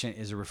that patient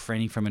is a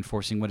refraining from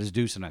enforcing what is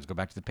due sometimes. Go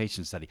back to the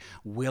patient study.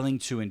 Willing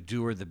to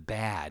endure the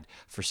bad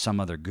for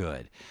some other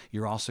good.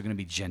 You're also going to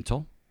be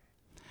gentle.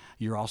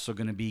 You're also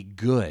going to be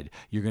good.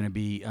 You're going to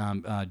be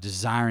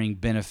desiring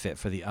benefit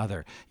for the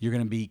other. You're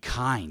going to be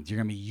kind. You're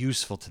going to be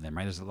useful to them,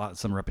 right? There's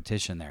some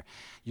repetition there.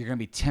 You're going to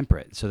be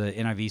temperate. So the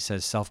NIV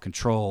says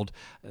self-controlled.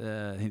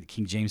 I think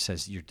King James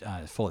says you're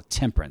full of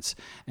temperance.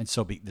 And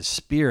so the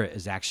Spirit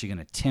is actually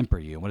going to temper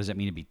you. What does that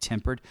mean to be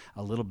tempered?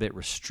 A little bit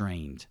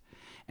restrained.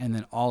 And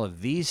then all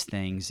of these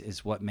things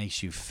is what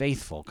makes you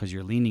faithful because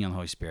you're leaning on the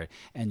Holy Spirit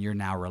and you're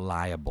now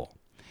reliable.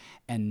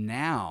 And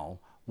now,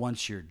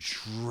 once you're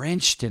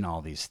drenched in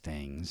all these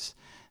things,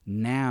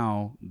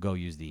 now go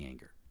use the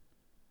anger.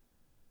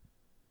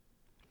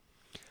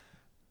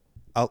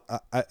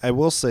 I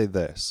will say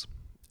this.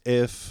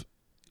 If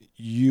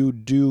you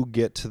do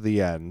get to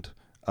the end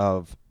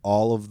of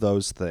all of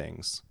those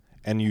things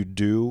and you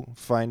do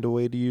find a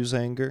way to use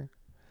anger,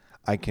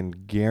 I can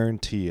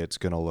guarantee it's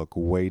going to look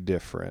way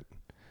different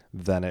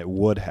than it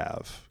would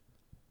have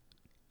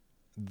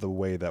the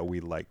way that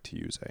we like to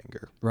use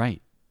anger.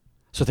 Right.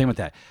 So think about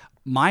that.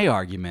 My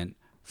argument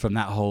from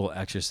that whole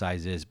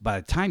exercise is by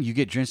the time you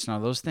get drenched in all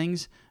those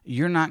things,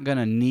 you're not going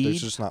to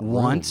need,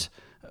 want,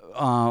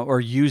 or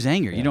use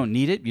anger. Yeah. You don't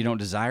need it. You don't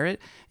desire it.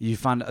 You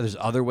find there's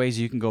other ways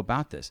you can go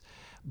about this.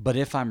 But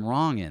if I'm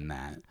wrong in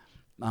that,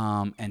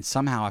 and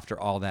somehow after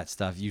all that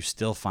stuff, you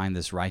still find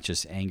this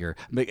righteous anger,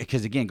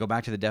 because again, go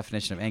back to the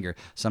definition of anger,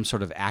 some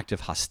sort of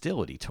active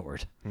hostility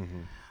toward.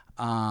 Mm-hmm.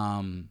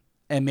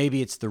 And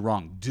maybe it's the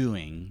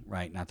wrongdoing,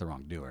 right? Not the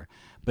wrongdoer.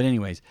 But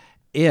anyways,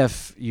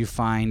 if you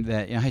find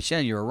that, hey,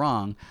 Shannon, you were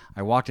wrong.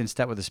 I walked in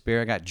step with the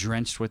Spirit, I got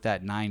drenched with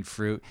that 9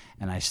 fruit,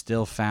 and I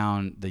still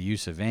found the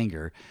use of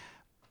anger.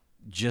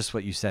 Just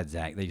what you said,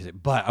 Zach.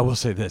 But I will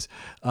say this.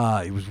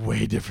 It was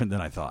way different than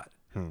I thought.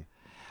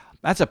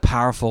 That's a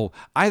powerful,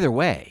 either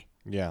way.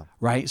 Yeah.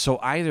 Right? So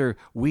either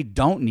we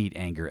don't need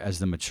anger as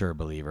the mature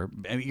believer,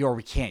 or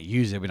we can't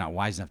use it, we're not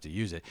wise enough to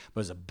use it, but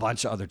there's a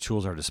bunch of other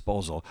tools at our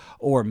disposal.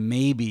 Or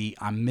maybe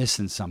I'm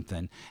missing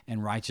something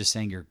and righteous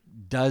anger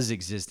does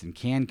exist and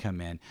can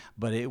come in,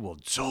 but it will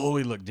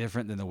totally look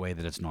different than the way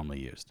that it's normally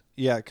used.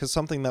 Yeah, because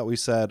something that we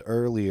said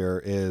earlier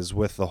is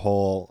with the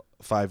whole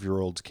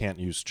 5-year-olds can't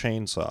use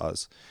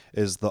chainsaws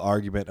is the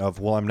argument of,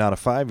 well, I'm not a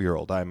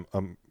 5-year-old. I'm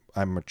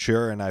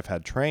mature and I've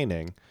had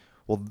training.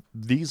 Well,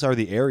 these are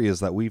the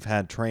areas that we've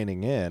had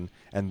training in,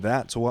 and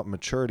that's what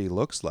maturity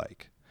looks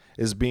like,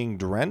 is being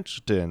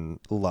drenched in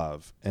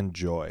love and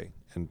joy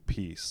and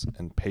peace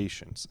and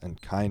patience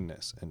and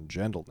kindness and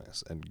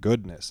gentleness and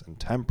goodness and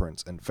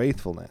temperance and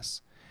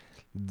faithfulness.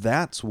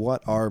 That's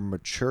what our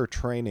mature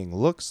training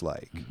looks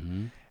like.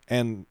 Mm-hmm.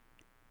 And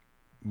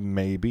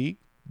maybe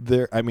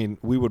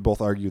we would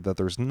both argue that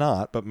there's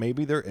not, but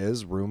maybe there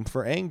is room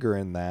for anger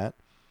in that.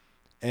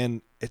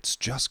 And it's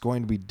just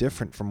going to be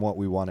different from what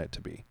we want it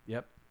to be.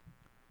 Yep.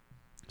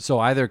 So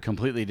either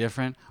completely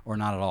different or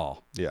not at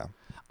all. Yeah.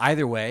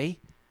 Either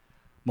way,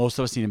 most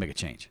of us need to make a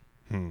change.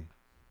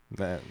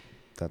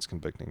 That's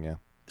convicting, yeah.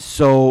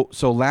 So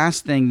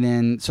last thing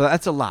then, so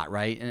that's a lot,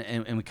 right?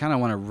 And we kind of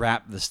want to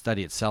wrap the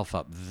study itself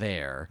up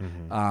there.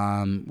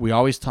 We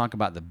always talk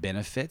about the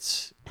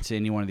benefits to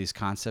any one of these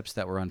concepts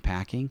that we're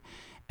unpacking.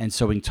 And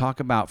so we can talk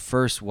about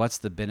first, what's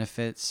the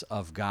benefits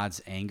of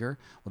God's anger?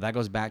 Well, that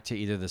goes back to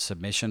either the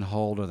submission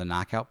hold or the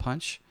knockout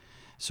punch.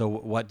 So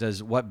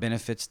what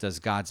benefits does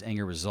God's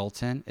anger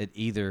result in? It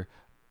either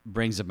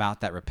brings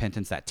about that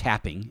repentance, that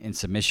tapping in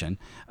submission,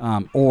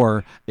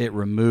 or it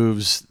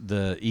removes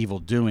the evil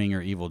doing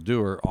or evil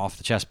doer off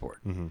the chessboard.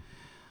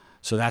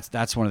 So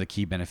that's one of the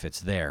key benefits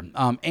there.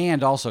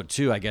 And also,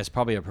 too, I guess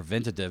probably a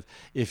preventative.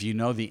 If you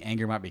know the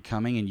anger might be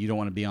coming and you don't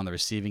want to be on the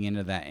receiving end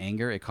of that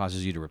anger, it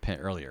causes you to repent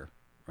earlier,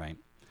 right?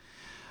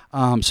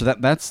 So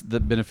that's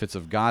the benefits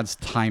of God's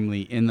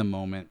timely, in the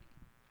moment,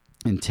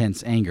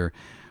 intense anger.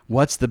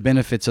 What's the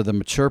benefits of the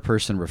mature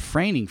person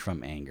refraining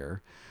from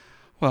anger?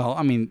 Well,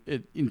 I mean,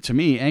 to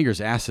me, anger is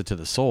acid to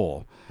the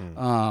soul.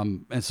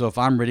 And so if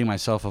I'm ridding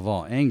myself of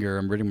all anger,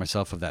 I'm ridding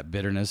myself of that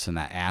bitterness and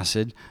that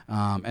acid,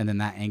 and then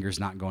that anger is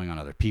not going on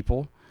other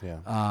people. Yeah.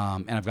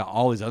 And I've got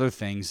all these other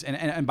things.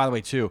 And by the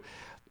way, too,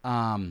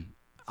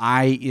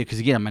 because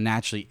again, I'm a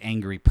naturally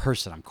angry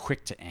person. I'm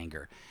quick to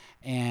anger.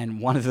 And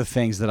one of the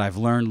things that I've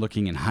learned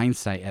looking in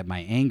hindsight at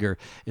my anger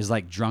is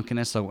like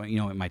drunkenness. So,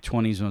 in my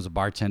 20s when I was a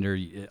bartender,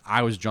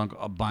 I was drunk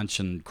a bunch.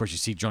 And of course, you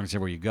see drunks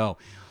everywhere you go.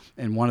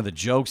 And one of the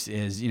jokes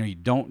is, you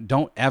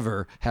don't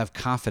ever have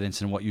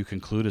confidence in what you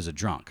conclude as a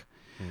drunk,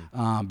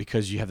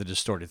 because you have the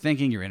distorted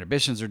thinking, your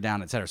inhibitions are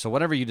down, et cetera. So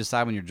whatever you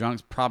decide when you're drunk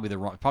is probably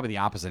the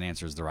opposite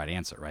answer is the right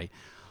answer, right?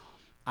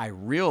 I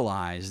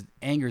realized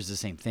anger is the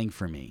same thing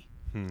for me.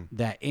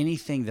 That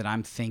anything that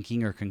I'm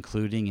thinking or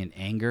concluding in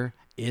anger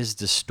is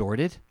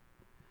distorted,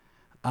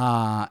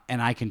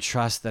 and I can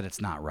trust that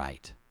it's not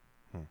right.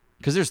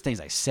 Because there's things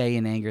I say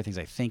in anger, things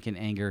I think in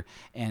anger,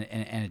 and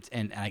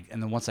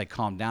then once I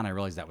calmed down, I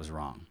realized that was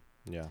wrong.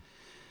 Yeah.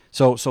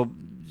 So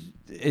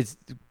it's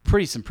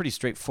some pretty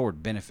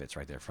straightforward benefits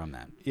right there from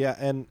that. Yeah,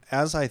 and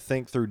as I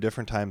think through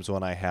different times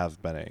when I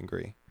have been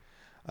angry,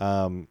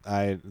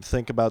 I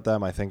think about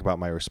them. I think about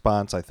my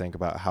response. I think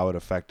about how it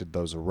affected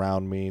those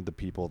around me, the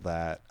people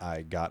that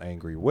I got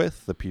angry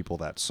with, the people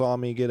that saw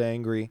me get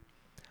angry.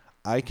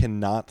 I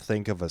cannot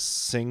think of a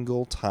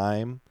single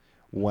time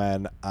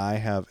when I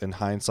have, in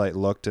hindsight,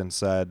 looked and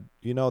said,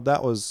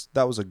 that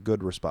was a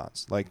good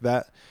response. Like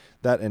that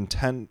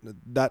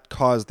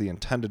caused the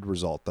intended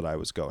result that I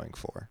was going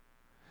for.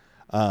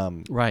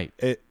 Right.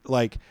 It,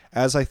 like,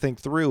 as I think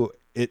through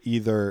it,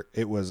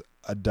 it was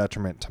a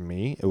detriment to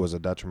me, it was a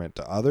detriment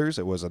to others,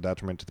 it was a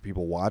detriment to the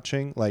people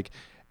watching. Like,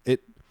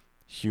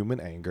 human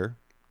anger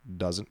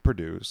doesn't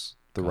produce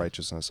the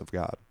righteousness of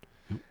God.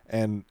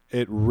 And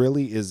it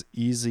really is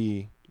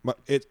easy.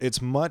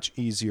 It's much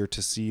easier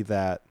to see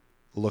that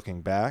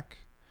looking back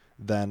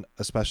than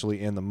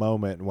especially in the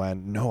moment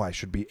when, no, I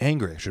should be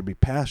angry, I should be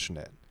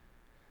passionate.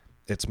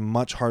 It's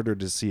much harder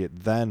to see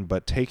it then,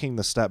 but taking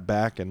the step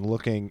back and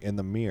looking in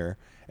the mirror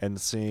and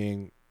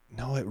seeing,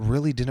 no, it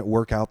really didn't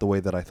work out the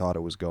way that I thought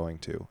it was going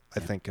to, I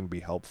think can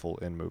be helpful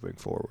in moving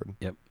forward.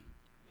 Yep.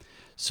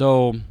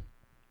 So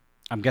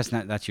I'm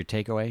guessing that's your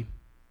takeaway.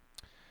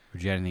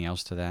 Would you add anything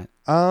else to that?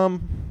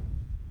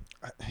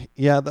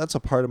 Yeah, that's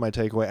a part of my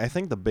takeaway. I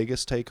think the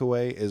biggest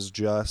takeaway is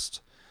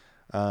just,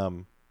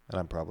 and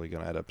I'm probably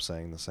going to end up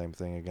saying the same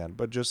thing again,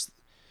 but just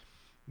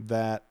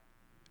that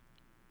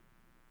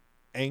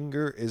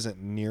anger isn't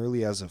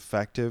nearly as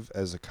effective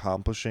as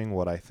accomplishing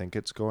what I think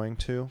it's going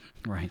to.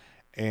 Right.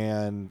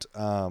 And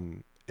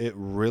it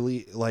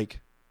really,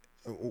 like,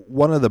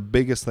 one of the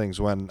biggest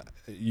things when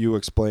you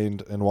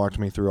explained and walked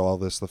me through all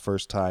this the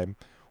first time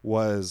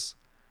was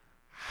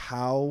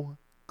how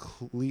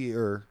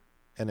clear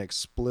and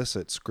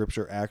explicit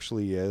Scripture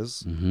actually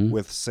is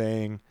with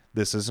saying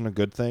this isn't a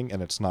good thing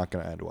and it's not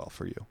going to end well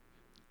for you.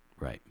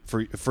 Right.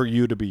 For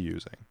you to be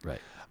using. Right.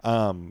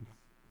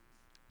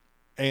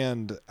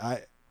 And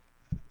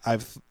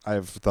I've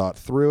thought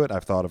through it.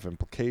 I've thought of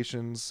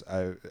implications,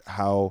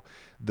 how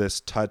this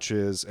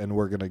touches, and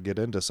we're going to get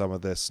into some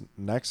of this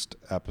next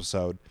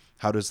episode.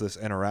 How does this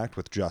interact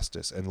with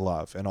justice and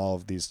love and all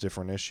of these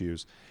different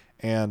issues?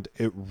 And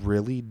it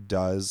really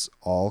does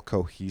all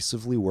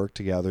cohesively work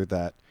together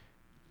that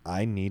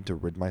I need to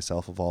rid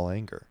myself of all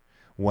anger.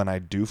 When I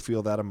do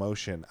feel that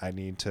emotion, I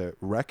need to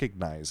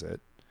recognize it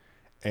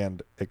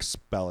and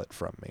expel it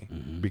from me,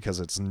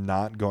 because it's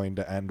not going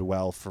to end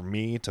well for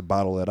me to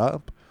bottle it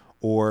up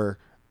or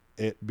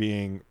it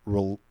being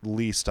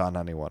released on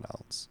anyone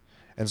else.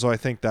 And so I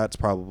think that's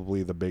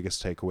probably the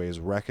biggest takeaway,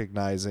 is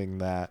recognizing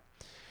that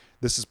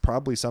this is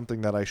probably something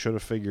that I should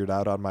have figured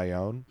out on my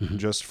own,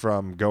 just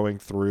from going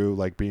through,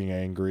 like, being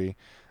angry.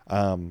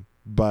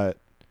 But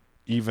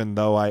even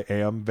though I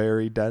am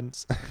very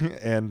dense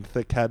and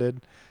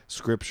thick-headed,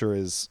 Scripture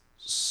is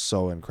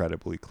so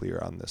incredibly clear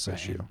on this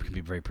issue. It can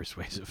be very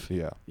persuasive.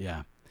 Yeah.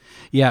 Yeah.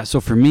 Yeah. So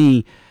for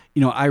me,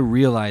 I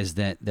realize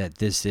that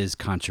this is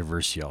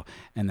controversial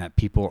and that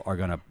people are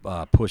going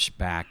to push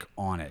back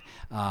on it.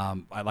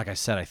 Like I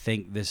said, I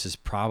think this is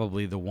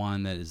probably the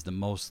one that is the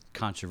most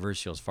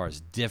controversial as far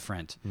as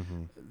different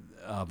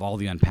of all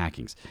the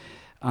unpackings.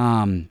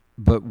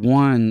 But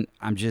one,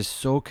 I'm just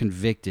so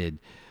convicted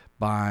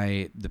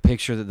by the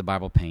picture that the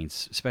Bible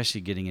paints, especially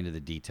getting into the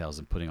details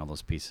and putting all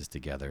those pieces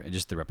together and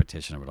just the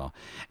repetition of it all.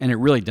 And it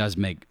really does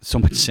make so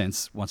much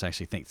sense once I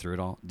actually think through it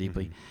all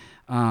deeply.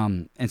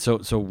 And so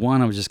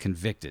one, I was just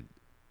convicted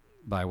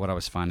by what I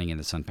was finding in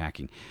this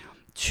unpacking.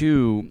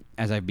 Two,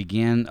 as I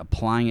began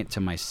applying it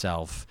to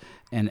myself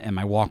and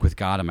my walk with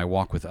God and my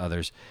walk with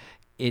others,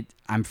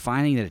 I'm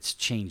finding that it's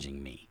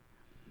changing me.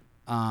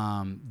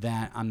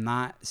 That I'm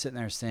not sitting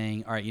there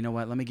saying, all right, you know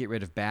what, let me get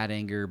rid of bad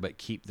anger, but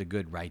keep the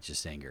good,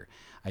 righteous anger.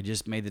 I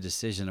just made the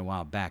decision a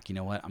while back, you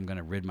know what, I'm going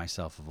to rid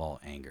myself of all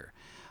anger.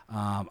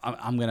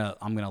 I'm going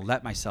to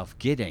let myself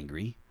get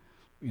angry,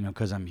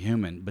 because I'm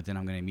human, but then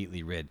I'm going to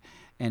immediately rid.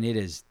 And it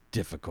is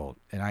difficult,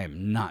 and I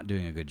am not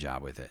doing a good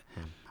job with it.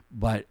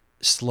 But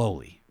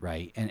slowly,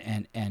 right?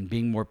 And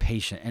being more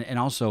patient and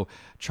also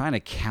trying to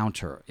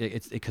counter.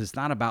 Because it's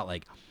not about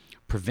like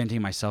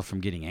preventing myself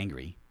from getting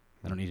angry.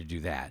 I don't need to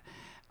do that.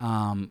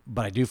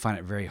 But I do find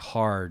it very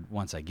hard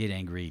once I get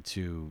angry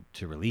to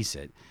release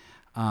it.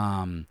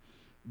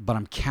 But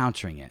I'm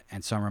countering it.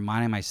 And so I'm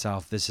reminding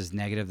myself, this is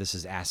negative. This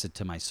is acid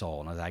to my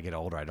soul. And as I get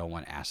older, I don't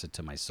want acid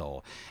to my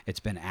soul. It's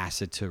been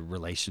acid to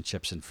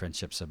relationships and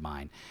friendships of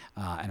mine.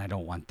 And I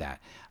don't want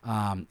that.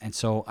 And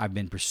so I've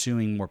been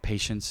pursuing more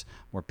patience,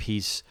 more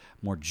peace,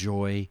 more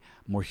joy,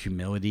 more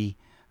humility,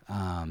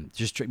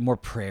 just more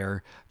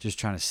prayer, just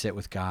trying to sit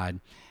with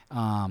God.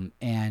 And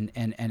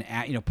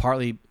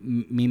partly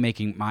me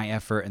making my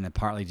effort, and then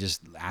partly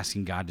just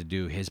asking God to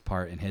do His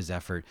part and His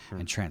effort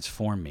and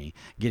transform me.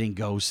 Getting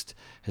Ghost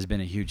has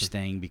been a huge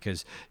thing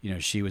because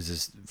she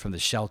was from the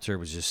shelter,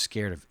 was just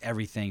scared of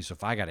everything. So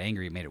if I got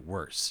angry, it made it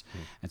worse.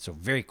 And so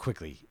very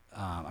quickly,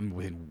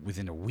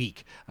 within a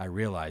week, I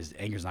realized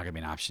anger's not going to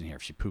be an option here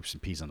if she poops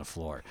and pees on the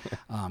floor,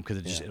 because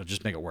it'll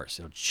just make it worse.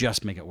 It'll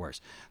just make it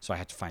worse. So I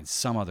have to find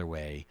some other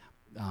way.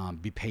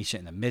 Be patient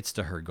in the midst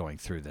of her going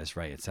through this,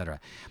 right, et cetera.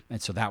 And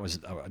so that was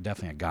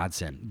definitely a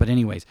godsend. But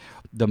anyways,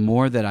 the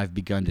more that I've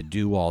begun to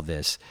do all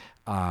this,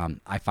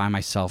 I find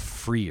myself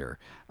freer.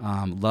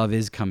 Love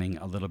is coming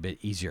a little bit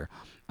easier.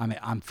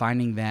 I'm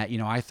finding that,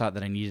 I thought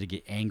that I needed to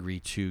get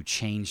angry to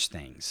change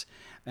things.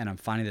 And I'm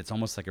finding that it's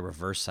almost like a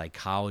reverse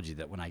psychology,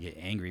 that when I get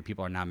angry,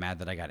 people are not mad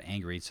that I got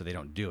angry, so they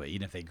don't do it,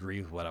 even if they agree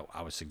with what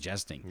I was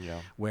suggesting. Yeah.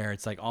 Where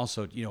it's like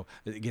also,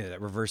 again, that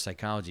reverse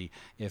psychology,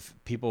 if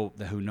people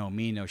who know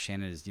me know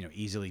Shannon is,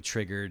 easily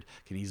triggered,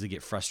 can easily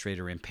get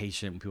frustrated or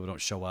impatient when people don't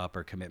show up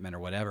or commitment or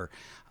whatever.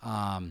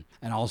 And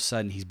all of a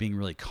sudden he's being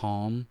really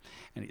calm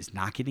and he's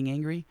not getting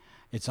angry.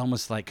 It's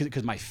almost like,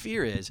 because my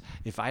fear is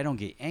if I don't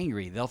get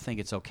angry, they'll think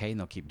it's okay and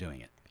they'll keep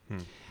doing it.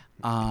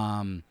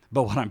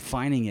 But what I'm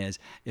finding is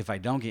if I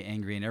don't get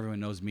angry, and everyone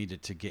knows me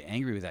to get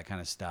angry with that kind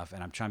of stuff,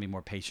 and I'm trying to be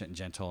more patient and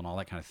gentle and all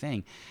that kind of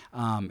thing,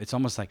 it's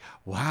almost like,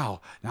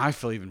 wow, now I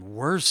feel even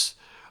worse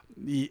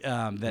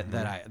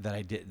that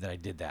I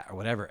did that or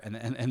whatever,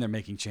 and they're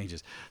making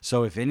changes.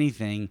 So if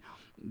anything,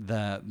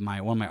 one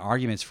of my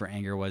arguments for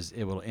anger was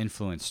it will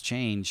influence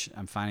change.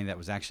 I'm finding that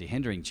was actually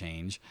hindering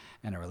change,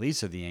 and a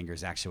release of the anger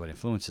is actually what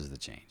influences the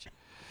change.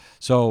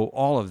 So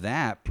all of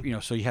that,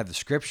 so you have the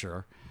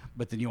scripture,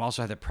 but then you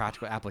also have the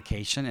practical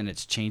application, and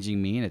it's changing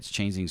me and it's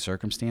changing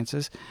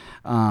circumstances.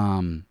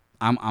 I'm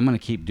going to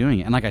keep doing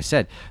it. And like I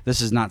said,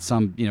 this is not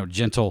some,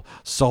 gentle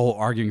soul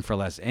arguing for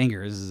less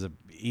anger. This is a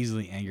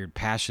easily angered,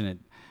 passionate,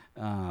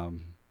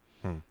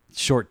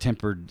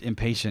 short-tempered,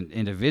 impatient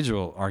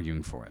individual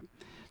arguing for it.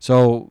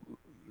 So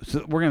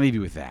we're going to leave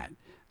you with that.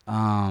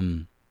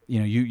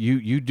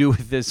 You do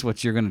with this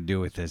what you're going to do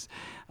with this.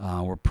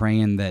 We're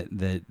praying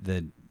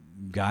that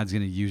God's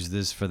going to use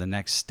this for the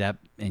next step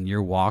in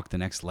your walk, the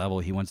next level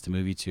He wants to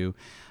move you to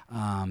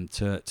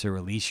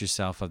release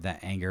yourself of that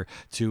anger,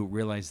 to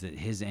realize that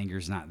His anger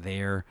is not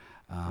there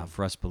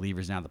for us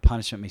believers. Now, the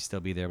punishment may still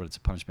be there, but it's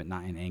a punishment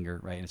not in anger,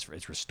 right? And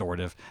it's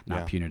restorative,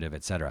 not punitive,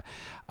 etc.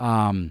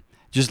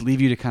 Just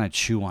leave you to kind of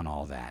chew on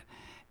all that.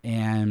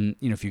 And,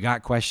 if you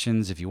got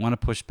questions, if you want to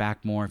push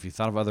back more, if you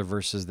thought of other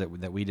verses that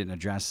we didn't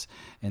address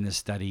in this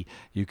study,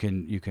 you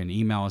can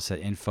email us at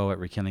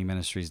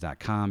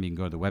info@rekindlingministries.com. You can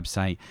go to the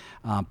website.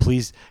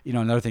 Please,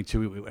 another thing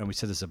too, and we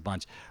said this a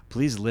bunch,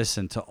 please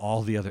listen to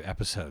all the other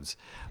episodes,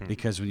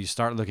 because when you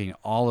start looking at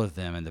all of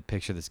them and the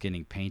picture that's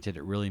getting painted,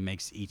 it really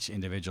makes each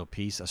individual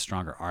piece a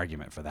stronger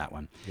argument for that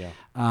one. Yeah.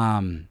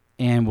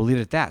 And we'll leave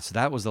it at that. So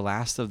that was the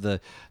last of the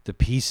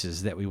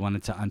pieces that we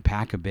wanted to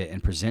unpack a bit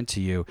and present to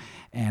you.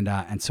 And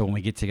so when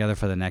we get together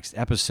for the next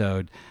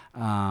episode,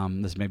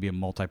 this may be a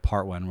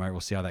multi-part one, right? We'll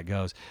see how that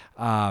goes.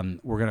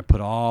 We're going to put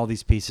all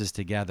these pieces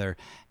together,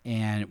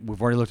 and we've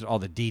already looked at all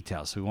the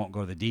details, so we won't go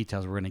to the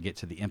details. We're going to get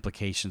to the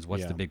implications.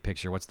 What's the big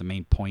picture? What's the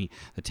main point,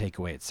 the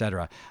takeaway, et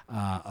cetera,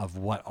 of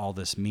what all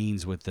this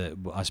means with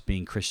us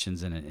being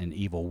Christians in an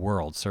evil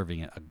world,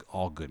 serving an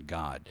all-good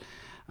God.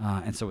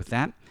 And so with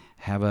that,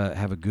 have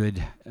a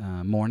good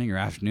morning or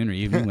afternoon or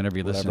evening, whenever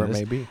you listen to Whatever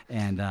this. it may be.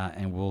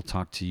 And we'll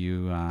talk to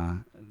you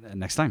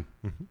next time.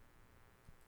 Mhm.